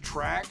Riders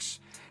tracks.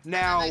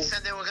 Now, They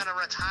said they were gonna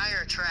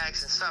retire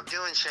tracks and stop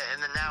doing shit,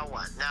 and then now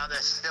what? Now they're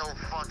still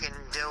fucking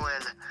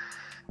doing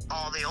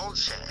all the old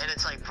shit, and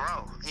it's like,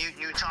 bro,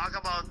 you talk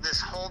about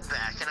this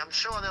holdback, and I'm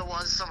sure there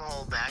was some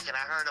holdback, and I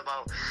heard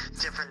about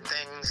different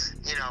things,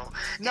 you know.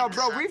 no,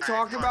 bro, inside we've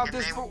talked about fucking-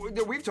 this.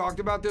 they- We've talked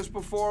about this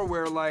before.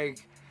 Where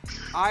like,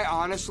 I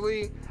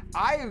honestly,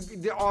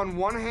 on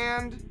one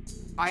hand,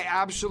 I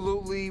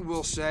absolutely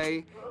will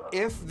say,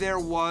 if there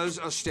was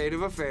a state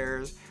of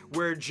affairs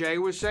where Jay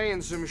was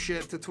saying some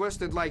shit to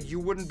Twisted, like, you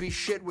wouldn't be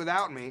shit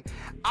without me,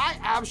 I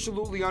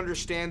absolutely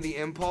understand the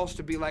impulse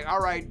to be like,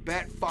 all right,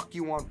 bet, fuck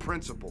you on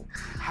principle.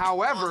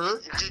 However, Well,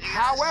 did you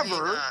guys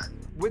see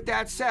with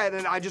that said,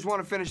 and I just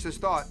want to finish this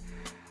thought,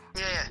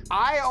 Yeah.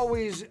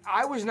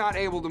 I was not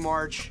able to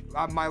march.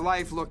 My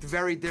life looked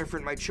very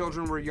different. My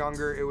children were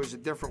younger. It was a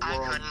different I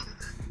world. couldn't.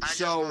 I just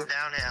So, moved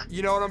down here.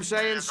 you know what I'm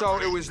saying? Yeah, So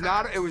but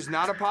it was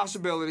not a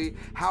possibility.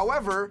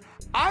 However,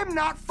 I'm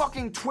not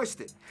fucking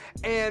Twisted.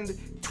 And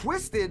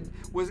Twisted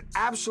was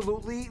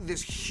absolutely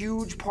this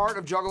huge part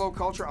of Juggalo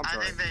culture. I'm I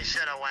sorry. think they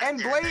should have went. And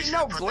there. They Blaze, should've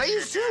no, put the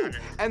Blaze shit too.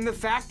 down And the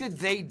fact that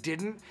they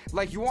didn't,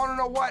 like, you want to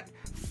know what?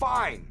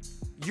 Fine.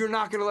 You're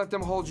not going to let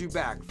them hold you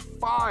back.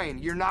 Fine.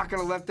 You're not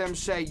going to let them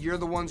say you're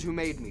the ones who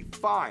made me.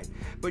 Fine.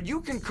 But you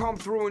can come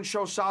through and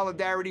show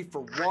solidarity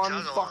for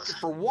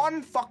Juggalos.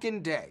 one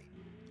fucking day.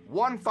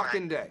 One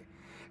fucking day.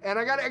 And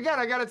I got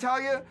to tell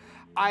you,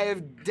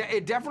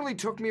 It definitely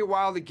took me a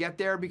while to get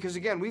there because,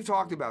 again, we've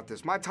talked about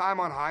this. My time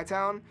on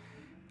Hightown,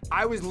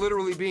 I was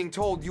literally being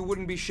told you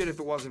wouldn't be shit if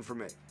it wasn't for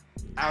me.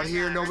 Out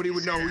here, nobody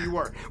would know who you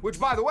were. Which,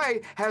 by the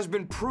way, has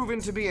been proven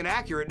to be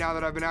inaccurate now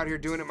that I've been out here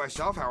doing it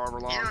myself however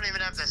long. You don't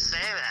even have to say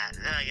that.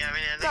 Like, I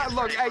mean,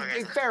 I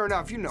think look, fair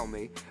enough, you know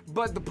me.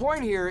 But the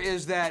point here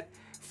is that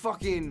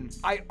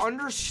I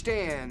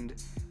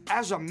understand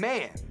as a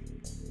man.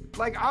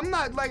 I'm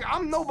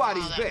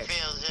nobody's bitch.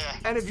 Feels, yeah.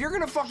 And if you're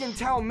gonna fucking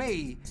tell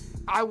me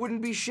I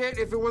wouldn't be shit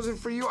if it wasn't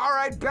for you, all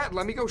right, bet.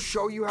 Let me go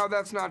show you how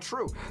that's not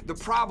true. The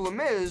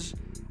problem is,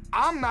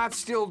 I'm not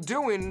still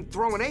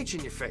throwing H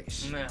in your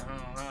face. No.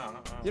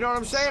 You know what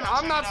I'm saying?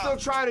 I'm not still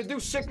trying to do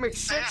Sick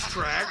McSix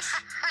tracks.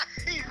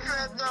 He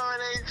said throwing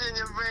H in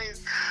your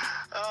face.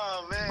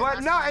 Oh, man.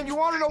 But no, and you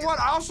want to know what?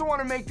 I also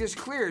want to make this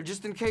clear,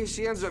 just in case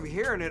he ends up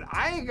hearing it.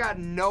 I ain't got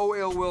no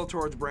ill will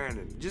towards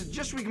Brandon. Just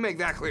so we can make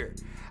that clear.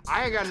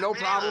 I ain't got no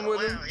problem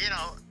with him. You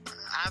know,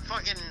 I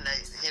fucking,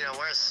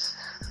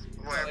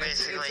 we're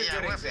basically,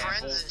 we're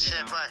friends and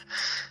shit, but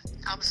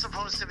I'm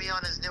supposed to be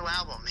on his new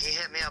album. He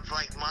hit me up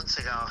like months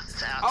ago.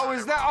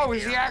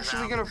 Is he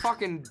actually gonna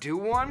fucking do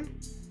one?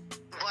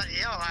 But,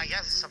 I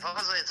guess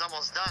supposedly it's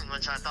almost done,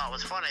 which I thought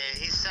was funny.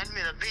 He sent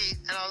me the beat,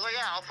 and I was like,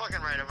 yeah, I'll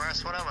fucking write a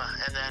verse, whatever.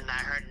 And then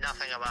I heard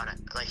nothing about it.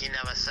 Like, he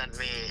never sent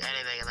me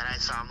anything, and then I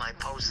saw him,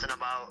 posting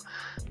about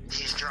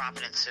he's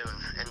dropping it soon,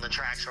 and the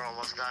tracks are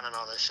almost done and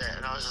all this shit.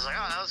 And I was just like,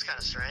 oh, that was kind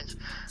of strange.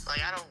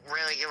 Like, I don't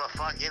really give a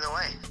fuck either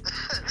way,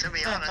 to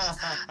be honest.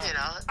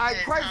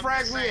 Quite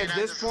frankly, at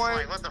this point,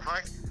 like, what the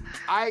fuck?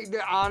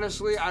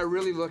 Honestly, I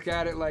really look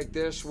at it like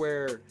this,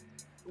 where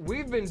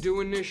we've been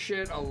doing this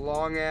shit a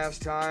long ass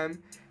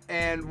time,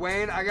 and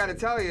Wayne, I gotta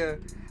tell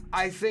you,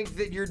 I think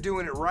that you're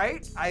doing it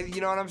right. You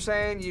know what I'm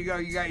saying? You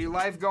got your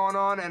life going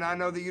on, and I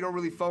know that you don't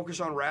really focus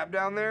on rap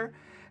down there.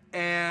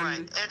 And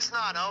right. It's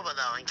not over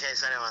though, in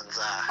case anyone's.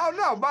 Oh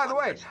no! By the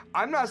way,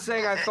 I'm not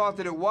saying I thought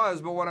that it was,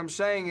 but what I'm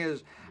saying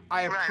is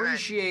I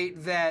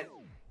appreciate that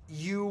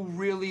you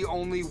really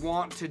only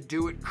want to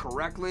do it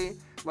correctly.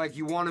 Like,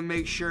 you want to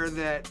make sure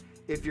that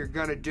if you're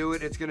gonna do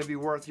it, it's gonna be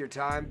worth your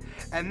time,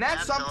 and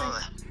that's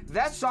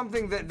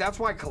something. That's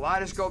why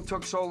Kaleidoscope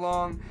took so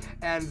long,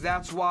 and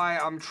that's why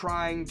I'm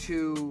trying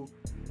to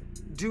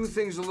do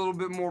things a little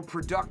bit more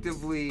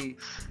productively,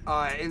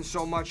 in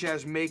so much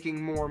as making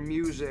more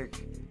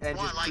music and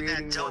just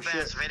creating more shit. Like that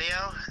dope-ass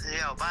video?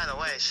 Yo, by the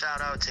way,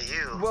 shout out to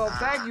you. Well,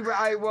 thank you.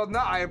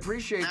 I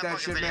appreciate that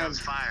shit, man. That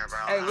fucking fire, bro.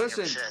 Hey,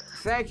 listen,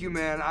 thank you,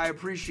 man. I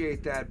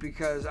appreciate that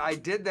because I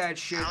did that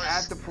shit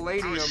at the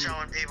Palladium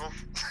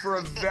for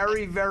a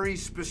very, very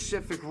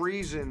specific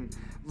reason.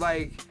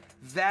 Like,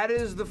 that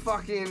is the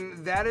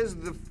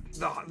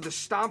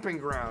stomping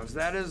grounds.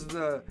 That is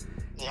the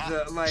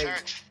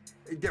church.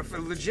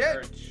 Legit,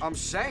 church. I'm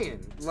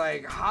saying,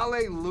 like,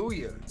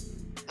 hallelujah.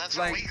 That's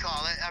what we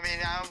call it. I mean,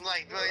 I'm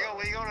like, yo,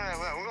 we're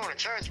going to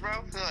church, bro.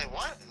 And they're like,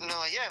 what? And they're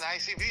like, yeah, the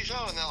ICP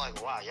show. And they're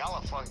like, wow, y'all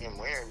are fucking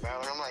weird, bro.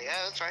 And I'm like,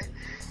 yeah, that's right.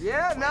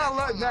 Yeah,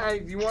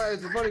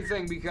 it's a funny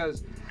thing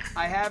because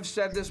I have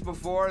said this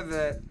before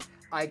that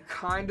I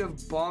kind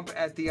of bump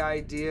at the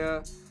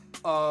idea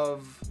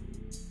of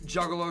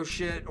Juggalo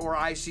shit or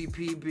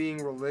ICP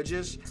being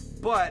religious,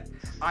 but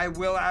I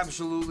will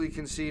absolutely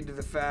concede to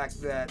the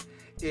fact that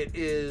it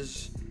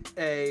is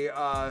a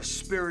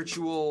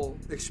spiritual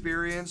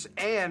experience,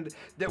 and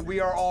that we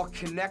are all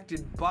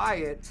connected by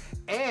it,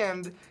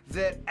 and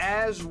that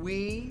as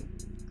we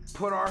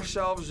put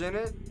ourselves in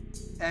it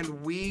and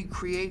we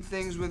create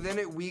things within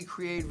it, we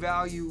create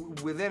value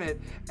within it.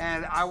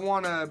 And I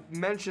want to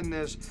mention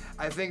this.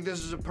 I think this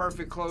is a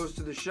perfect close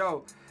to the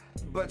show.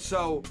 But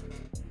so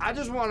I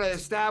just want to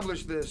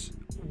establish this.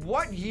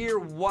 What year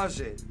was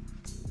it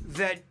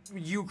that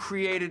you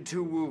created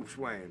Two Whoops,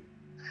 Wayne?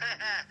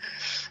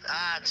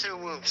 2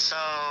 Whoops. So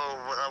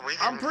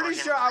I'm pretty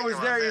sure I was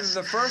there either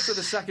the first or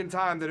the second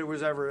time that it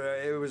was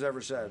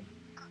ever said.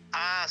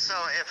 So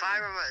if I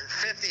remember,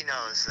 50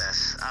 knows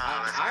this.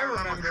 If I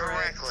remember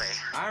correctly.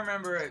 I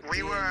remember it.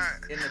 We were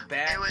in the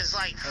back. It was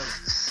like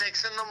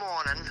 6 in the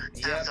morning.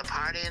 Yep. After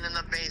partying in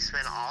the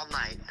basement all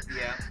night.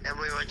 Yeah. And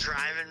we were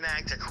driving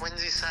back to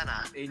Quincy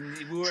Center. We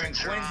were in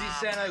Quincy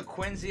Center,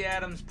 Quincy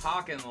Adams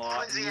parking lot.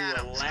 Quincy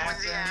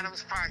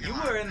Adams parking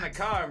lot. You were in the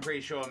car, I'm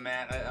pretty sure,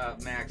 Max. I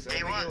think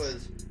it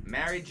was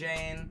Mary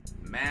Jane,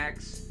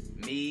 Max,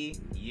 me,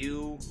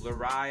 you,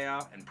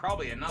 Lariah, and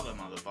probably another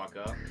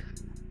motherfucker.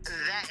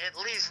 At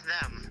least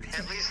them.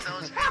 At least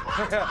those people.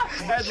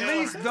 At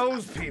least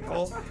those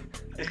people.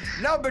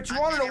 No, but you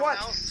want to know what?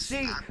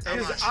 See,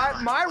 because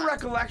my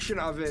recollection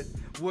of it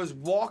was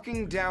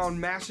walking down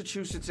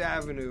Massachusetts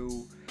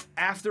Avenue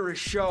after a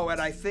show at,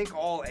 I think,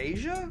 All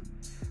Asia?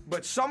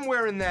 But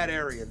somewhere in that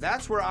area.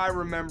 That's where I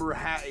remember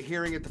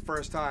hearing it the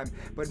first time.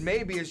 But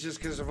maybe it's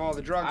just because of all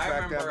the drugs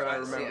back then that I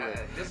remember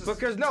it.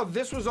 Because, no,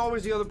 this was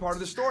always the other part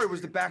of the story,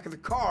 was the back of the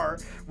car,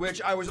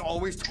 which I was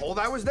always told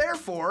I was there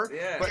for,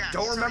 but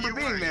don't remember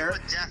being there.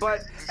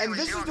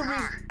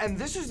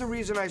 This is the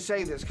reason I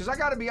say this, because I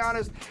got to be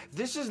honest,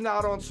 this is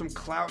not on some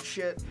clout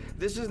shit.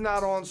 This is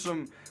not on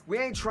some we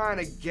ain't trying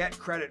to get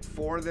credit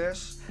for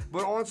this,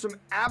 but on some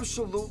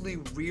absolutely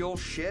real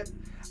shit,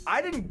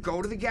 I didn't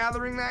go to the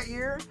gathering that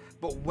year,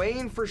 but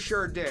Wayne for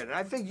sure did. And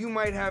I think you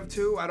might have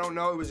too. I don't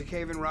know. It was a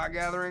Cave and Rock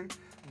gathering,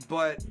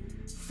 but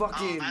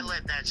fucking. Oh, I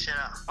lit that shit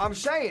up. I'm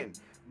saying.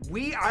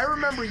 I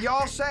remember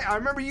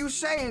you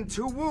saying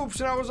 2 whoops,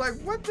 and I was like,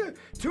 what the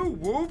 2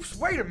 whoops?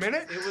 Wait a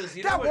minute. It was,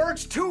 you that know what,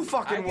 works too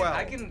fucking well.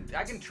 I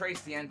can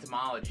trace the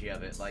entomology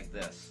of it like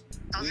this.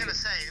 I was gonna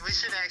say, we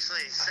should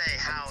actually say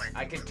how it.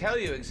 I can tell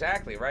you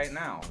exactly right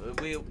now.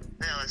 Yeah,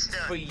 let's do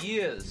it. For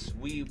years,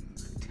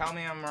 tell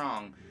me I'm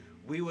wrong,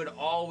 we would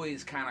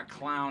always kind of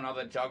clown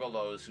other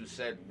juggalos who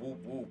said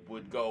whoop whoop,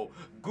 would go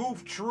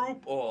goof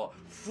troop or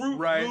fruit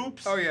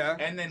loops. Oh yeah.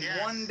 And then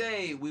one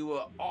day we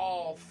were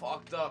all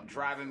fucked up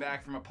driving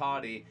back from a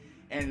party,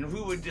 and we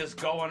were just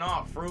going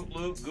off fruit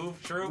loop,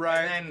 goof troop.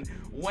 Right. And then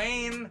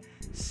Wayne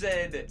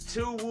said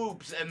 2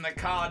 whoops, and the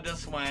car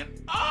just went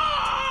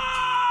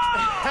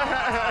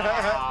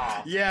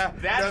Yeah.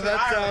 That's what that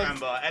I sounds...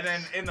 remember. And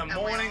then in the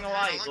morning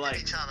light,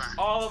 like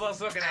all of us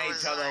looking at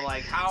each other,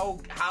 like how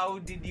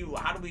did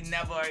we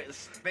never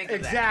think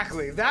of that?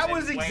 Exactly. That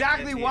was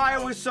exactly why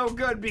it was so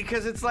good,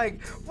 because it's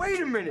like, wait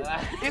a minute,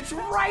 it's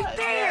right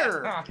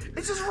there.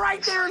 It's just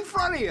right there in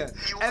front of you.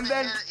 You And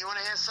then want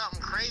to hear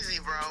something crazy,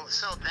 bro?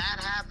 So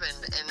that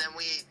happened, and then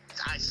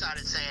I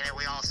started saying it.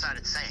 We all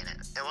started saying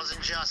it. It wasn't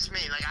just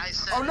me. Like I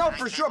said. oh no, I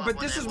for came sure. up But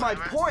with this it, is my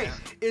whatever. point: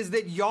 is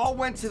that y'all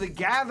went to the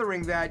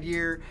gathering that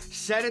year,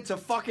 said it to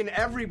fucking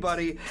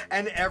everybody,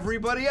 and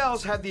everybody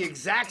else had the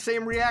exact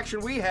same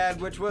reaction we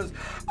had, which was,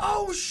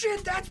 "Oh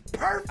shit, that's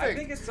perfect." I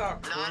think it's our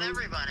crew. Not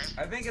everybody.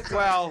 I think it's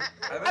well,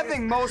 I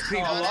think most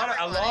people. a lot of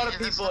and that's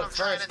people what at I'm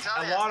trying first. to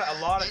tell A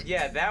you. lot of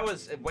yeah. That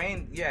was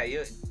Wayne. Yeah,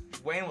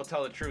 Wayne will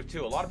tell the truth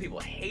too. A lot of people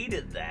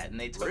hated that, and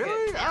they took Really?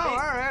 it. Oh, all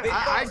right.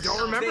 I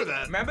don't remember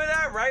that. Remember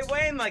that, right,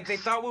 Wayne? Like they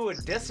thought we were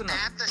dissing them.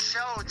 At the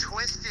show,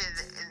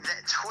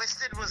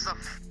 Twisted was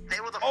they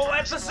were the Oh,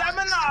 first at the ones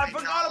seminar, to I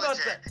forgot about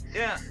acknowledge that. it.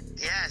 Yeah.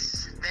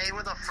 Yes, they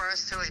were the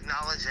first to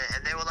acknowledge it,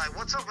 and they were like,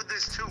 "What's up with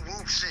this 2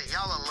 whoop shit?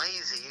 Y'all are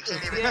lazy. You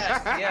can't even."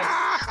 Yes.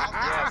 I'll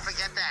never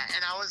forget that.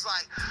 And I was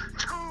like,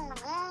 2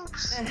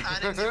 whoops. I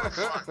didn't give a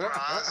fuck, bro.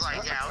 I was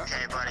like, yeah,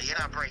 okay, buddy, you're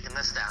not breaking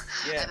this down.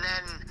 Yeah. And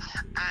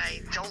then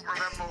I don't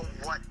remember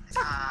what.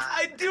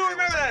 I do if it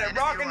remember was that, an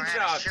Rock interview and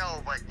or at a Shock.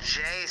 show, but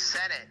Jay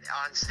said it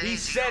on stage. He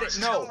said goes,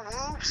 it. No. 2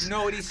 whoops. You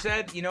know what he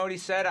said? You know what he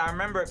said? I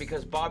remember it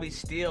because Bobby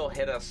Steele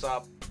hit us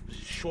up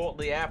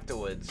shortly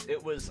afterwards.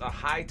 It was a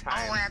High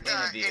Times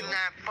interview. In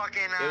that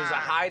fucking. It was a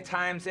High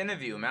Times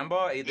interview.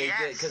 Remember? They did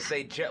Yes.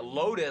 because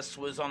Lotus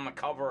was on the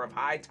cover of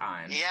High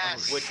Times.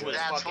 Yes, which was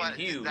that's fucking what,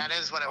 huge. That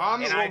is what it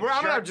I'm was. Well,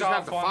 I'm gonna just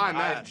have to find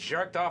I that.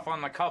 jerked off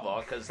on the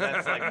cover because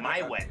that's like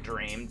my wet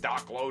dream.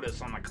 Doc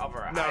Lotus on the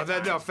cover of High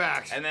Times. No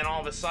facts. And then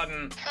all of a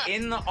sudden,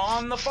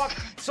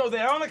 so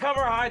they're on the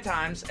cover of High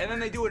Times, and then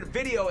they do a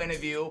video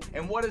interview,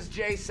 and what does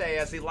Jay say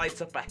as he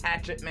lights up a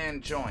Hatchet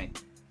Man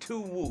joint? 2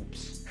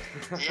 whoops.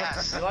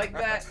 Yes. You like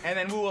that? And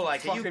then we were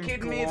like, "Are you Fucking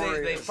kidding me? They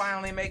glorious.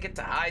 finally make it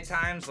to High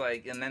Times,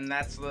 like." And then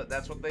that's what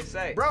they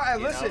say. Bro, and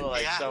You know, listen,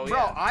 like, yeah. so, Bro,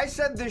 yeah. I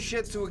said this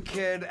shit to a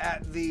kid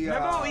at the.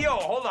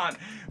 Hold on.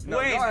 No,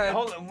 Wait, go ahead.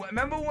 hold on.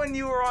 Remember when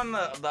you were on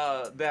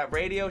that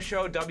radio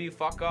show W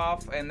Fuck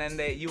Off, and then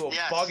you were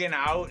Yes. bugging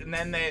out, and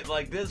then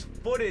there's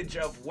footage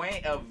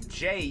of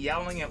Jay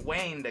yelling at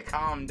Wayne to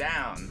calm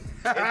down.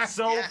 It's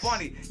so Yes.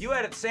 funny. You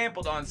had it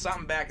sampled on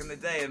something back in the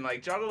day, and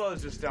like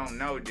Juggalos just don't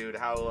know, dude,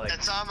 how like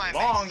It's on my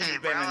long mixtape,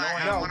 you've been bro. I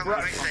have annoying one of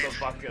my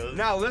motherfuckers.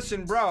 Now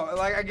listen, bro.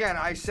 Like again,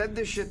 I said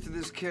this shit to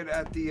this kid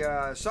at the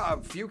a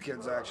few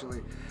kids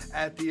actually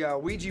at the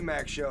Ouija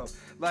Max show.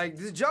 Like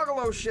this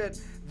Juggalo shit.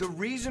 The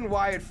reason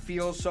why it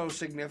feels so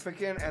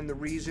significant, and the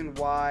reason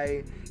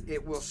why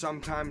it will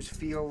sometimes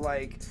feel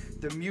like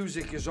the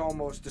music is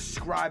almost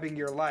describing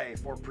your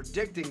life or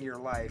predicting your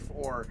life,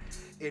 or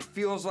it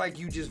feels like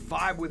you just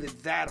vibe with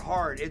it that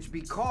hard. It's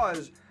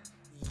because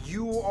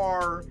you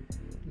are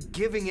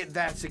giving it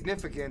that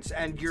significance,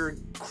 and you're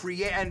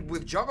and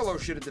with Juggalo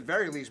shit at the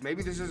very least,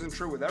 maybe this isn't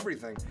true with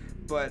everything,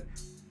 but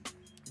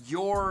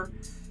you're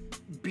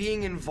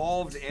being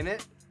involved in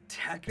it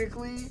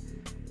technically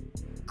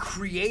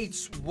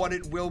creates what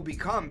it will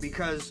become,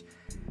 because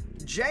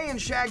Jay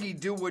and Shaggy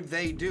do what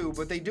they do,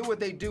 but they do what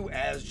they do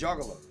as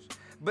Juggalos.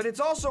 But it's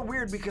also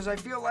weird because I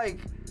feel like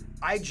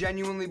I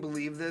genuinely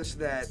believe this,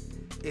 that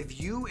if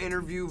you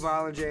interview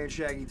Violent J and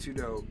Shaggy 2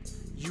 Dope,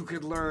 you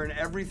could learn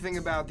everything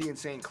about the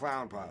Insane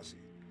Clown Posse.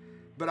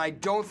 But I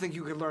don't think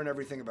you could learn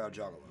everything about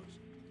Juggalos.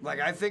 Like,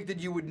 I think that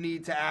you would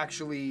need to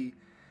actually,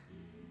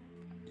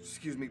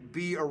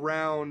 be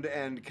around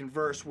and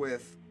converse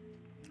with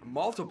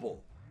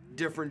multiple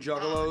different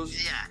Juggalos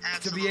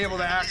to be able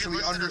to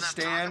actually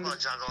understand.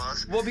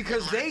 Well,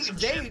 because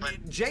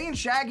Jay and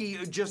Shaggy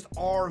just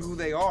are who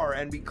they are,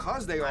 and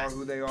because they are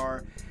who they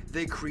are,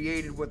 they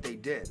created what they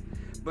did.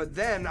 But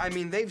then, I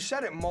mean, they've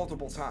said it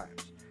multiple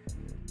times.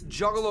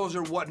 Juggalos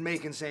are what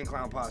make Insane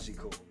Clown Posse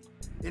cool.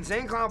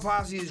 Insane Clown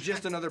Posse is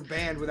just another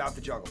band without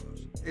the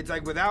Juggalos. It's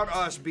like without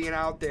us being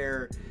out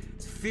there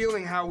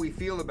feeling how we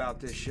feel about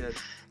this shit.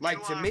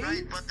 Like, to me,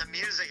 right, but the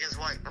music is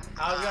what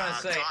I was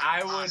gonna say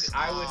I would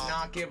Oh.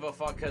 not give a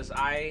fuck because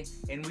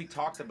and we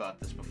talked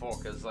about this before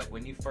because like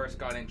when you first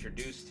got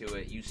introduced to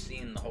it, you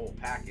seen the whole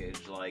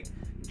package like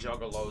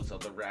Juggalos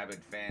of the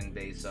rabid fan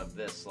base of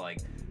this.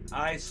 Like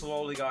I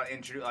slowly got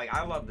introduced. Like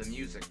I love the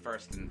music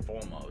first and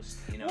foremost.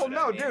 You know? Well, what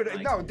no, I mean? dude,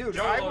 Like, no, dude,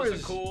 Juggalos I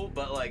was are cool,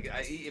 but like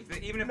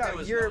even if No, there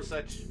was you're- no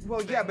such.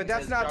 well, yeah, but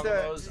that's as not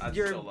Juggalos, the. I'd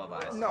You're still love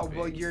ISFP. no,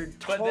 well, you're But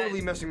totally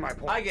that- missing my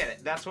point. I get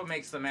it. That's what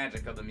makes the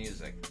magic of the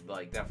music.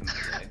 Like definitely,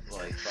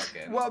 like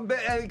fucking. Well,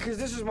 because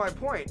this is my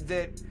point,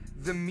 that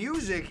the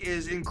music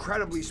is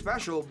incredibly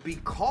special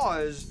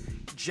because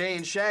Jay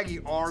and Shaggy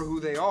are who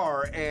they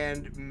are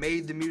and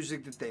made the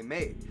music that they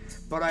made.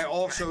 But I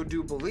also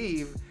do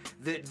believe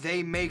that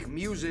they make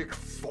music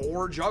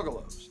for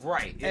Juggalos.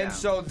 Right. Yeah. And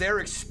so their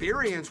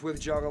experience with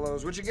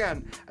Juggalos, which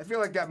again, I feel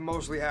like that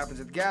mostly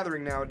happens at the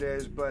Gathering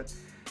nowadays, but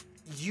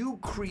you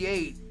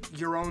create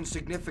your own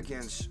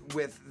significance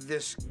with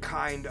this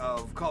kind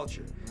of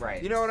culture.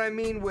 Right. You know what I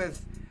mean?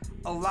 With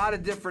a lot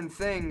of different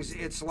things,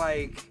 it's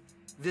like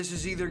this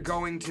is either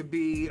going to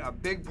be a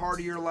big part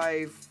of your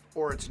life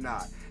or it's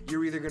not.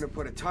 You're either going to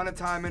put a ton of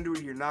time into it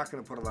or you're not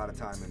going to put a lot of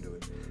time into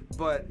it.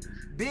 But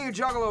being a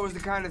Juggalo is the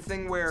kind of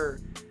thing where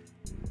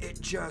it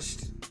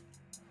just,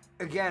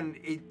 again,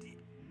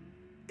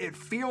 it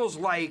feels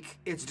like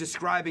it's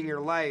describing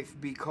your life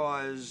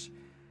because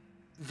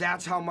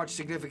that's how much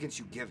significance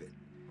you give it.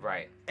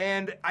 Right.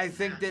 And I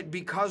think that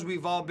because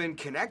we've all been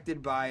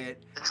connected by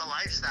it, It's a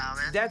lifestyle,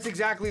 man. that's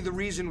exactly the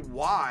reason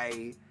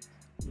why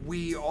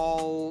we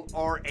all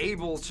are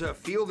able to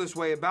feel this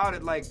way about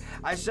it. Like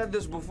I said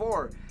this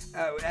before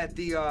at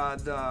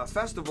the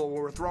festival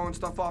where we're throwing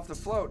stuff off the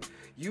float.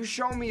 You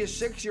show me a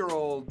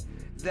 6-year-old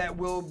that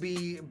will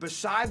be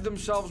beside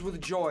themselves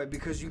with joy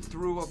because you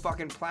threw a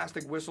fucking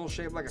plastic whistle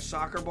shaped like a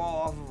soccer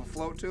ball off of a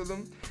float to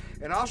them.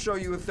 And I'll show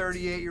you a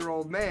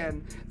 38-year-old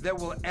man that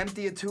will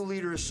empty a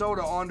 2-liter of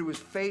soda onto his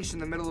face in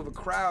the middle of a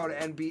crowd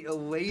and be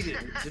elated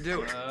to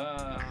do it.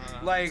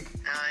 Like,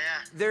 Hell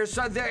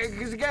yeah.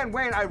 because again,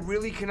 Wayne, I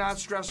really cannot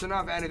stress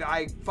enough, and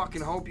I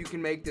fucking hope you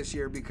can make this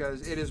year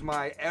because it is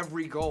my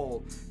every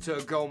goal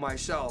to go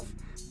myself.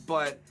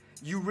 But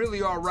you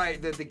really are right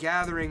that the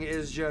Gathering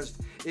is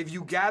just, if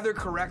you gather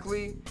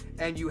correctly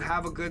and you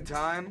have a good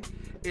time,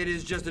 it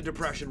is just a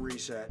depression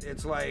reset.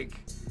 It's like,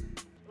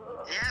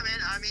 Yeah, man.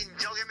 I mean,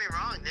 don't get me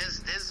wrong.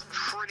 There's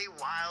pretty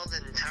wild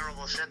and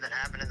terrible shit that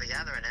happened in the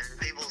Gathering, and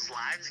people's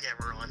lives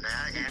get ruined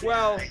there. And,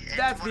 well, and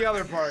that's the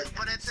other part.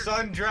 But it's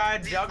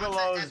Sun-dried at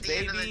Juggalos, the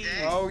end of the baby.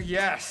 day, Oh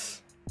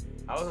yes.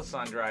 I was a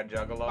sun-dried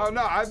Juggalo. Oh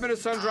no, I've been a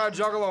sun-dried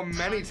Juggalo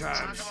many Talk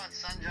times. about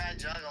sun-dried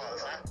juggalos,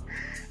 huh?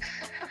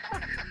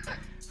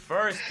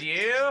 First you.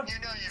 You know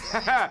you've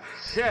seen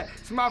Yeah,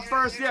 it's my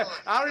first year.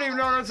 I don't even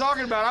know what I'm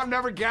talking about. I've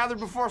never gathered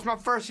before. It's my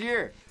first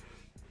year.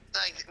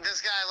 Like,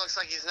 this guy looks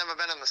like he's never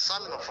been in the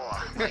sun before.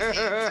 Like, he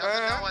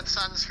doesn't know what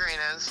sunscreen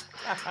is.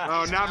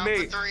 Oh, He's not been out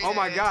me. for 3 Oh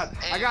my days, God,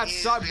 I and got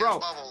he's sun, been bro.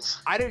 Bubbles.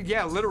 I did,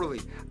 yeah,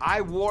 literally. I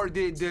wore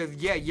the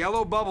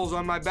yellow bubbles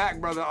on my back,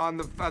 brother, on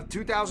the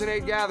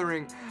 2008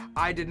 Gathering.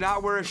 I did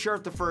not wear a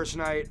shirt the first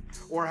night,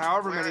 or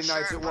however Wear many a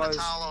nights shirt, it put was. a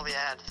towel over your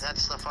head.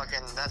 That's the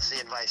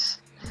advice.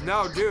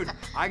 No, dude,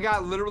 I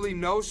got literally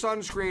no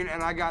sunscreen,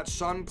 and I got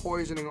sun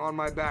poisoning on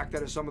my back.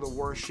 That is some of the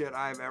worst shit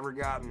I've ever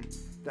gotten.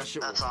 That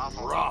shit That's was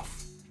awful.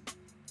 rough.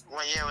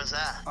 What year was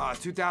that?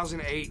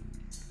 2008.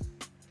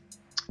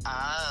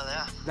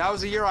 Yeah. That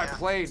was the year I Yeah.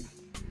 played.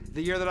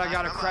 The year that I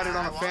got a remember, credit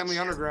on I a Family watched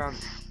you. Underground.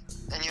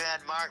 And you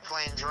had Mark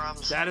playing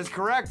drums. That is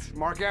correct.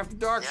 Mark After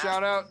Dark, Yeah.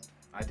 shout out.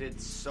 I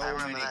did so I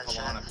remember many that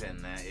shit.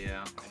 Klonopin that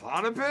year.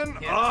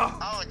 Clonopin? Yeah. Ugh.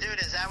 Oh,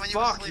 dude, is that when you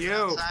Fuck were sleeping you.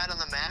 outside on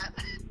the mat?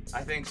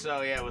 I think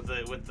so, yeah, with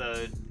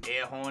the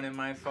air horn in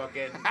my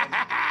fucking.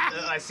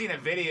 I seen a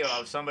video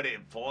of somebody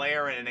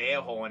flaring an air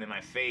horn in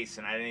my face,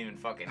 and I didn't even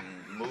fucking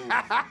move.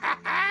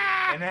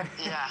 And then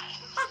Yeah.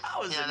 I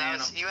was Yeah, an that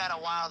animal. was, you had a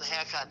wild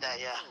haircut that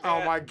year. Oh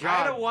my I had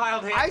God. a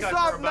wild I haircut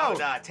saw- for about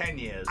no. 10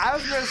 years. I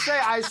was gonna say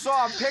I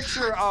saw a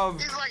picture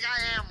of He's like,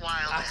 I am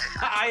wild.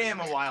 I am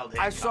a wild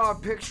haircut. I saw a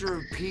picture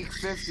of Peak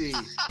 50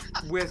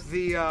 with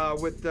the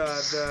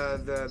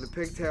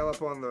pigtail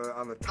up on the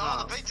Oh,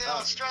 top. the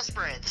pigtail stress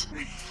braids.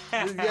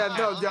 Yeah, no, Let me up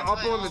tell you on all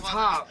the about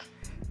top.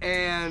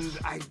 And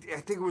I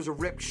think it was a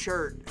ripped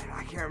shirt, and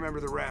I can't remember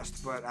the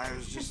rest, but I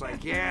was just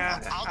like, yeah,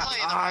 I'll tell you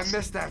the I rest.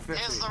 missed that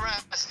 50. Here's the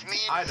rest. Me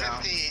I and know.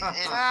 50.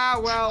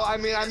 Well, I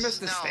mean, I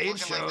missed the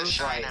stage looking like the shows.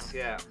 Shining. Right,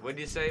 yeah. What'd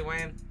you say,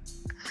 Wayne?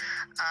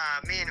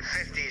 Me and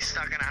 50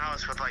 stuck in a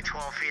house with like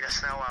 12 feet of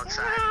snow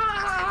outside.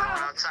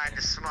 Going outside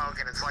to smoke,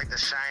 and it's like The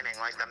Shining,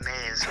 like the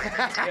maze.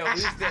 Yeah,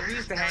 we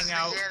used to That was hang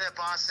out. the year that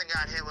Boston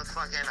got hit with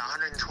fucking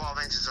 112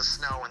 inches of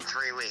snow in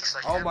 3 weeks.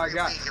 Like, Oh my every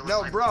God. week it was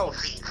No, like bro. 4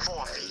 feet,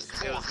 4 feet,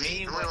 4 It was feet.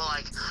 me And we with- were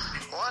like,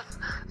 what?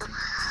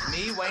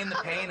 Me, Wayne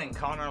Da Payne, and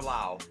Connor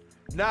Lau.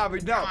 Nah,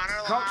 but no.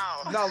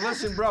 Wow. No,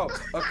 listen, bro.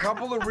 A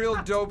couple of real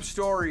dope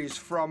stories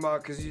from,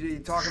 because you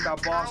talking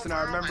about Boston.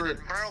 I remember.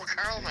 Burl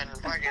Curlman.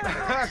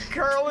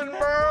 Curling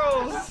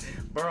Burls.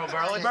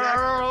 Burl.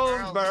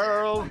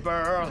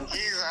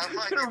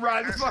 Gonna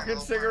ride the fucking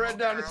cigarette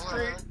down the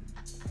street.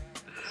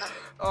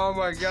 Oh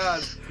my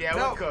God. Yeah,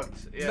 no, we're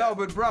cooked. Yeah. No,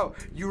 but bro,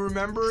 you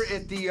remember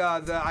at the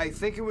I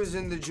think it was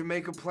in the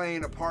Jamaica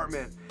Plain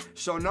apartment.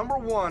 So number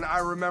one, I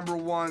remember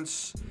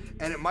once,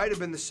 and it might have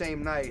been the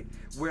same night,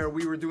 where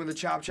we were doing the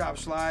chop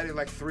slide at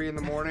like 3 in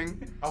the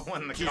morning. Oh,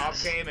 when the cop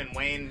came and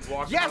Wayne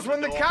walked. Yes,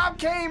 when the cop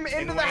came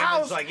into the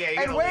house, like,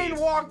 yeah, and Wayne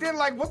walked in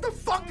like, "What the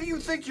fuck do you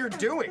think you're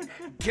doing?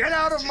 Get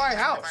out of my I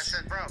house!"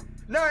 said, bro.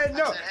 No, Hey, you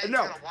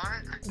gonna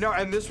want it? no,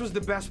 and this was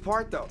the best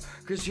part though,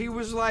 because he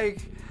was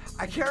like,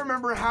 I can't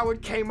remember how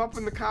it came up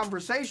in the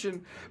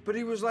conversation, but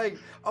he was like,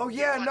 "Oh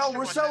yeah, no,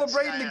 we're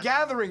celebrating the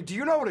gathering. Do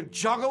you know what a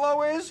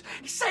juggalo is?"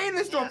 He's saying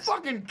this to a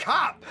fucking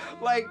cop.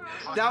 Like,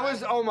 that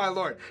was, oh my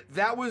Lord,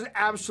 that was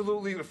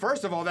absolutely.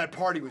 First of all, that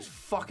party was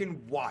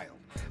fucking wild.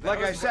 Like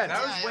I said,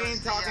 that was Wayne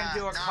talking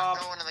to a cop.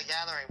 Going to the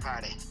gathering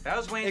party. That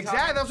was Wayne.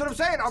 Exactly, that's what I'm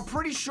saying. I'm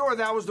pretty sure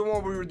that was the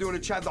one where we were doing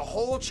the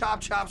whole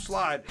chop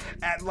slide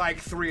at like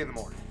 3 in the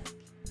morning.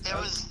 It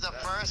was the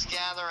first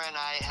gathering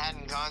I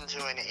hadn't gone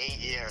to in 8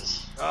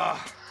 years.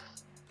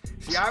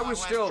 See, I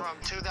was still from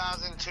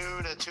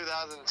 2002 to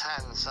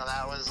 2010, so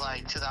that was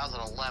like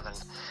 2011.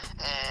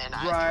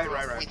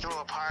 And we threw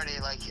a party,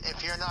 like,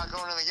 if you're not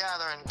going to the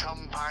gathering,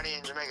 come party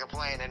in Jamaica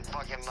Plain and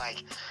fucking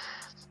like.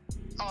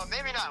 Oh,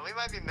 maybe not. We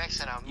might be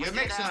mixing them. You're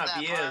mixing up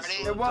years.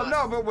 Well,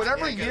 no, but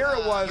whatever year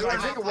it was, I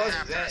think it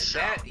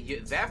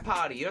was. That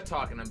party you're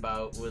talking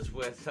about was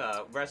with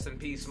rest in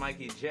peace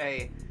Mikey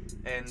J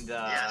and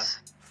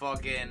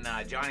fucking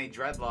Johnny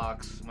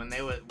Dreadlocks when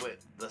they were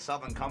with the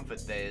Southern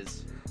Comfort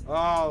days.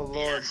 Oh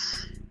Lord,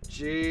 Yes.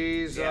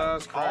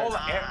 Jesus Christ!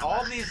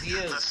 All these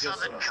years, The just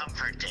Southern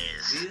Comfort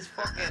days. these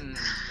fucking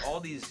all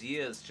these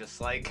years, just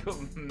like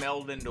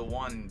meld into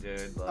one,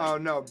 dude. Like, Oh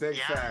no, big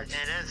Yeah, facts.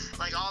 it is.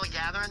 Like all the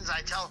gatherings,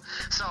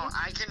 so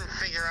I can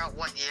figure out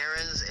what year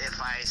is if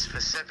I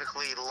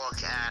specifically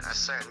look at a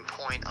certain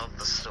point of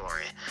the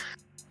story.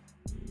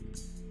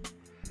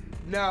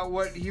 No,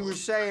 what he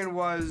was saying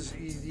was,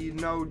 you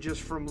know,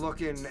 just from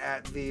looking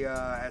at the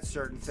at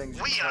certain things.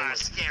 We are a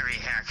scary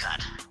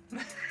haircut.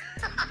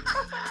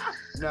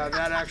 No,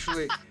 that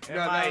actually. No,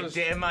 that was.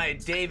 Am I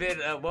David?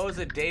 What was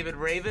it, David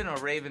Raven or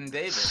Raven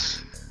David?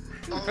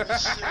 Oh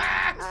shit,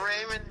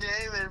 Raymond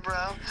David,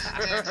 bro.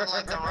 Dancing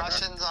like the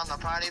Russians on the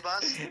party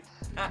bus.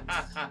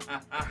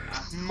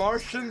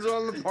 Martians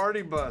on the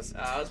party bus.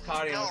 I was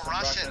partying No, with some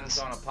Russians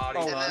on a party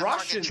Oh, bus.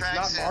 Russians, not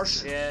tracksuits.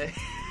 Martians. Yeah.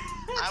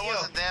 I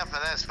wasn't there for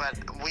this, but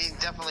we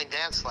definitely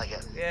danced like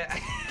it. Yeah.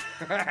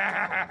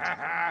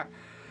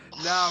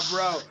 Nah,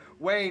 bro.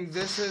 Wayne,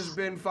 this has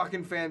been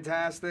fucking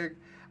fantastic.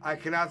 I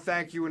cannot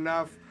thank you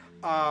enough.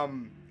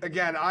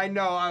 Again, I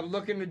know I'm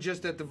looking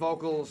just at the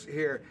vocals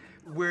here,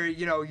 where,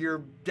 you know,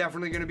 you're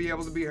definitely going to be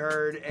able to be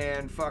heard,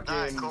 and fucking.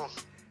 Alright, cool.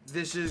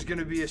 This is going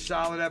to be a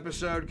solid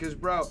episode, because,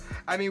 bro,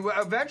 I mean,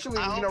 eventually,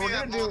 I you know, hope we're you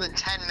going have to more do. than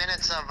 10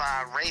 minutes of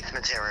Wraith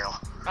material.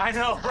 I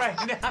know, right?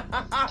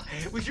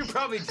 We should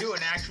probably do an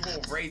actual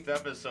Wraith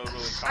episode where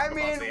we talk I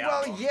mean, about the well,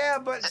 album. yeah,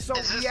 but so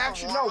Is this we the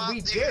actually, no, warm-up? we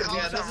Do you did. call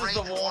Yeah, it this the is Wraith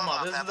the warm-up.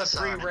 warm-up This is the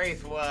episode?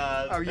 pre-Wraith.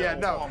 Oh yeah,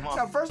 no. warm-up.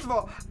 Now, first of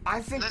all,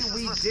 I think This that is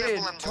we the did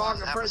simple and talk.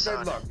 blunt First,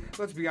 episode. look,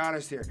 let's be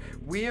honest here.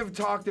 We have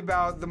talked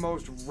about the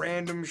most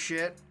random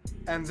shit,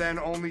 and then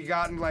only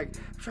gotten like,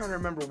 I'm trying to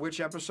remember which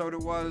episode it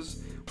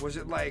was. Was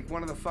it like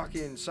one of the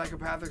fucking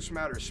Psychopathics from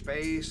Outer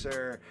Space,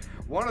 or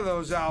one of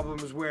those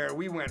albums where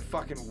we went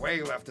fucking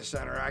way left to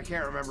center? I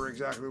can't remember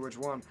exactly which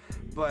one,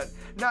 but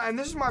no. And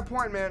this is my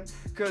point, man.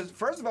 Because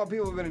first of all,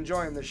 people have been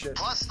enjoying this shit.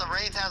 Plus, the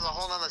Wraith has a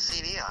whole nother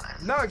CD on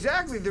it. No,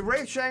 exactly. The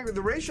Wraith Shangri-La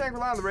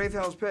and the Wraith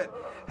Hell's Pit.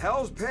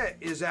 Hell's Pit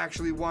is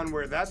actually one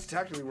where that's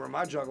technically where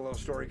my Juggalo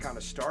story kind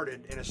of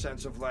started, in a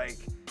sense of like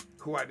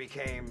who I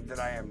became that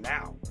I am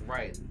now.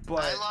 Right.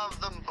 But I love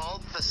them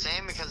both the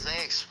same because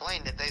they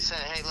explained it. They said,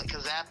 hey, look,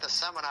 because at the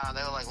seminar,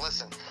 they were like,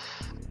 listen,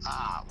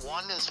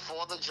 one is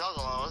for the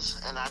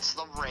Juggalos, and that's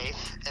the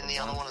Wraith, and the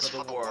other one is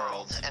for the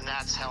world, and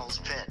that's Hell's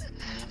Pit.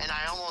 And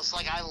I almost,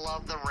 like, I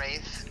love the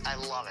Wraith. I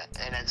love it,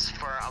 and it's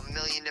for a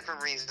million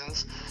different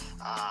reasons.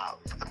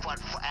 But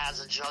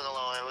as a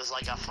Juggalo, it was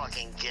like a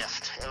fucking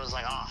gift. It was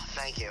like, oh,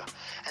 thank you.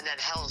 And then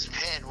Hell's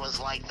Pit was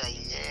like the,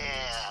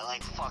 yeah,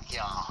 like, fuck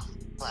y'all.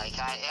 Like,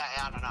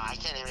 I don't know. I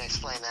can't even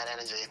explain that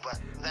energy, but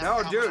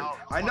no, dude,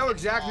 I know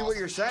exactly what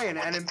you're saying,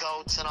 and the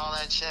goats and all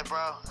that shit,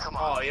 bro. Come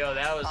on. Oh, yo,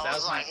 that was my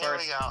like, here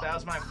first. we go. That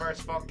was my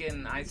first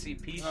fucking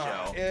ICP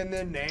show. in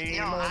the name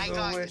You know, of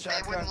the witch, they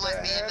I wouldn't cut let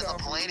the me head into the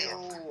off Palladium.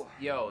 you.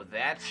 Yo,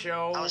 that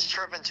show. I was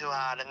tripping too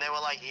hard, and they were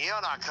like, "You're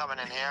not coming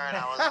in here," and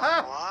I was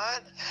like,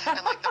 "What?"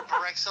 And like the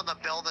bricks of the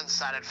building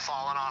started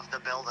falling off the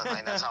building.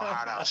 Like that's how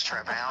hard I was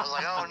tripping. I was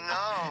like, "Oh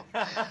no!"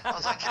 I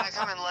was like, "Can I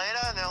come in later?"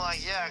 And they're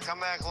like, "Yeah,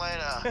 come back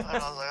later." And I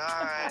was like,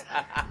 "All right."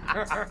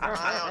 I'm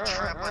gonna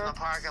trip in the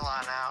parking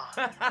lot now.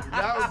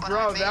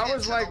 That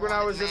was like when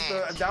I was at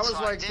the. That was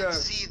like I did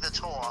see the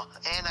tour,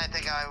 and I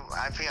think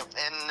I feel,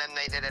 and then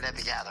they did it at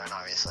the gathering,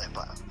 obviously,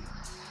 but.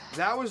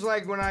 That was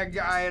like when I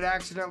had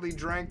accidentally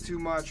drank too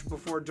much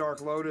before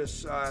Dark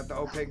Lotus at the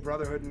Opaque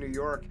Brotherhood in New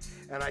York,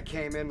 and I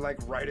came in like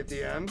right at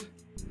the end.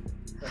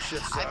 That shit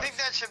sucks. I think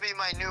that should be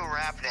my new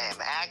rap name.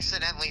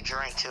 Accidentally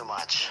drank too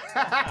much.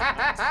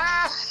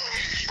 I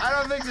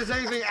don't think there's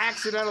anything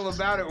accidental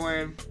about it,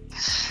 Wayne.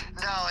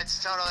 No,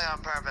 it's totally on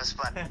purpose,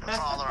 but for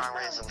all the wrong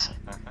reasons.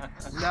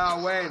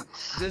 No, Wayne,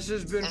 this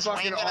has been Is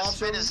fucking Wayne gonna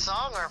awesome. spin his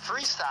song or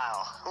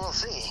freestyle? We'll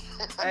see.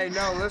 Hey,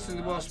 no,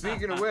 listen, well,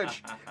 speaking of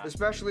which,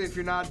 especially if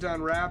you're not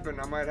done rapping,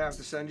 I might have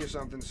to send you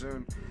something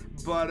soon.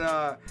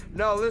 But,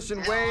 no,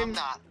 listen, No, Wayne. I'm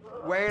not.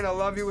 Wayne, I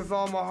love you with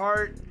all my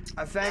heart.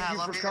 I thank Yeah, you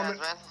I for love you coming.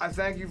 guys, man. I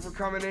thank you for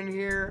coming in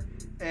here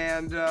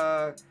and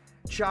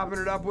chopping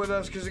it up with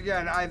us. Because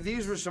again,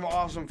 these were some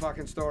awesome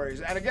fucking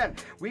stories. And again,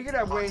 we could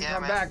have Fuck Wayne yeah,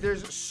 come man. back.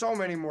 There's so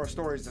many more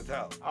stories to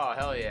tell. Oh,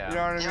 hell yeah. You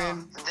know what I Yo,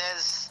 mean?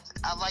 there's,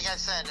 like I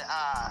said,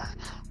 I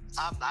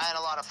had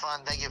a lot of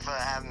fun. Thank you for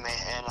having me.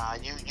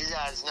 And you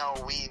guys know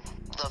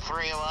the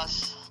three of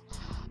us,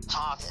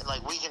 talk,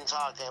 like we can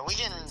talk and we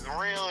can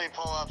really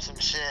pull up some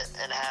shit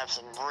and have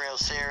some real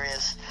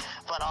serious,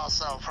 but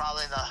also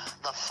probably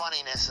the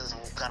funniness is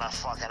gonna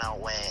fucking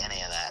outweigh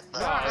any of that.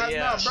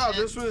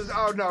 This was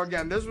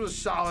a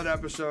solid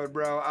episode,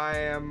 bro. I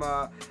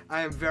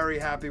am very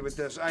happy with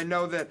this. I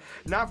know that,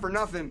 not for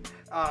nothing,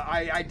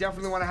 I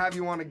definitely want to have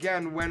you on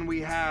again when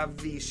we have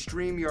the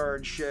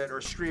StreamYard shit or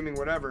streaming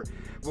whatever.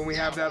 When we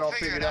have that all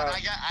figured out. I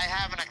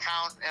have an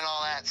account and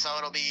all that, so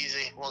it'll be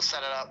easy. We'll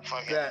set it up.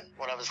 Fucking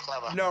whatever's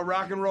clever. No,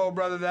 rock and roll,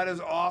 brother. That is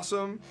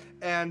awesome.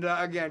 And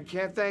again,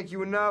 can't thank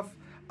you enough.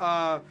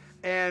 We'll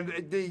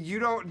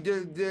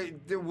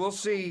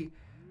see.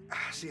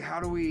 See, how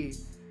do we?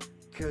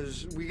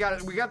 Because we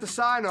got the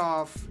sign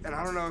off, and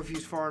I don't know if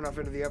he's far enough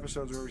into the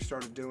episodes where we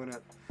started doing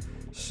it.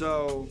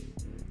 So.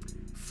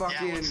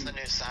 Yeah, what's the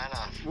new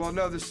sign-off? Well,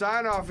 no, the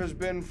sign-off has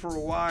been for a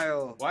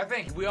while. Well, I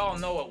think we all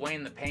know what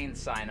Wayne Da Payne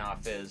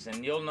sign-off is,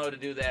 and you'll know to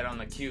do that on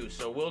the cue.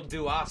 So we'll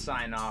do our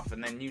sign-off,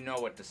 and then you know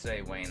what to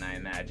say, Wayne, I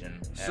imagine.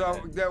 So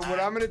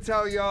what I'm going to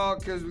tell y'all,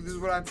 because this is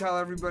what I tell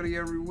everybody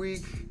every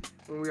week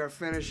when we are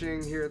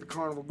finishing here at the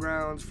Carnival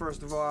Grounds.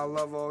 First of all, I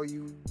love all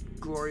you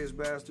glorious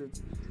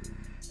bastards.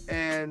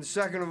 And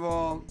second of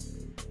all,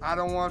 I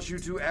don't want you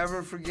to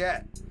ever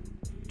forget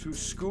to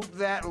scoop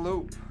that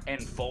loop. And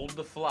fold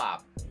the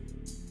flop.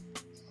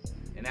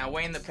 And now,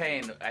 Wayne Da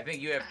Payne, I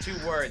think you have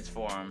 2 words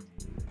for him.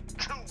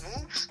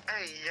 Whoops,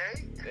 hey,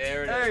 yay.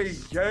 There it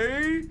is. Hey,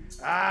 yay.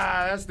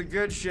 That's the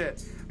good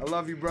shit. I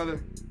love you,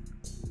 brother.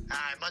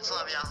 Alright, much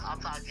love, y'all. I'll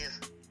talk to you.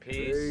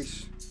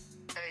 Peace.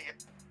 Hey.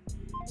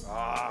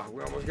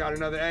 We almost got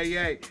another hey,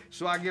 yay.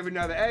 So I give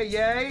another hey,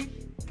 yay.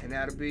 And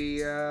that'll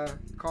be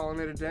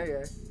calling it a day,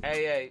 eh?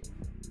 Hey, hey.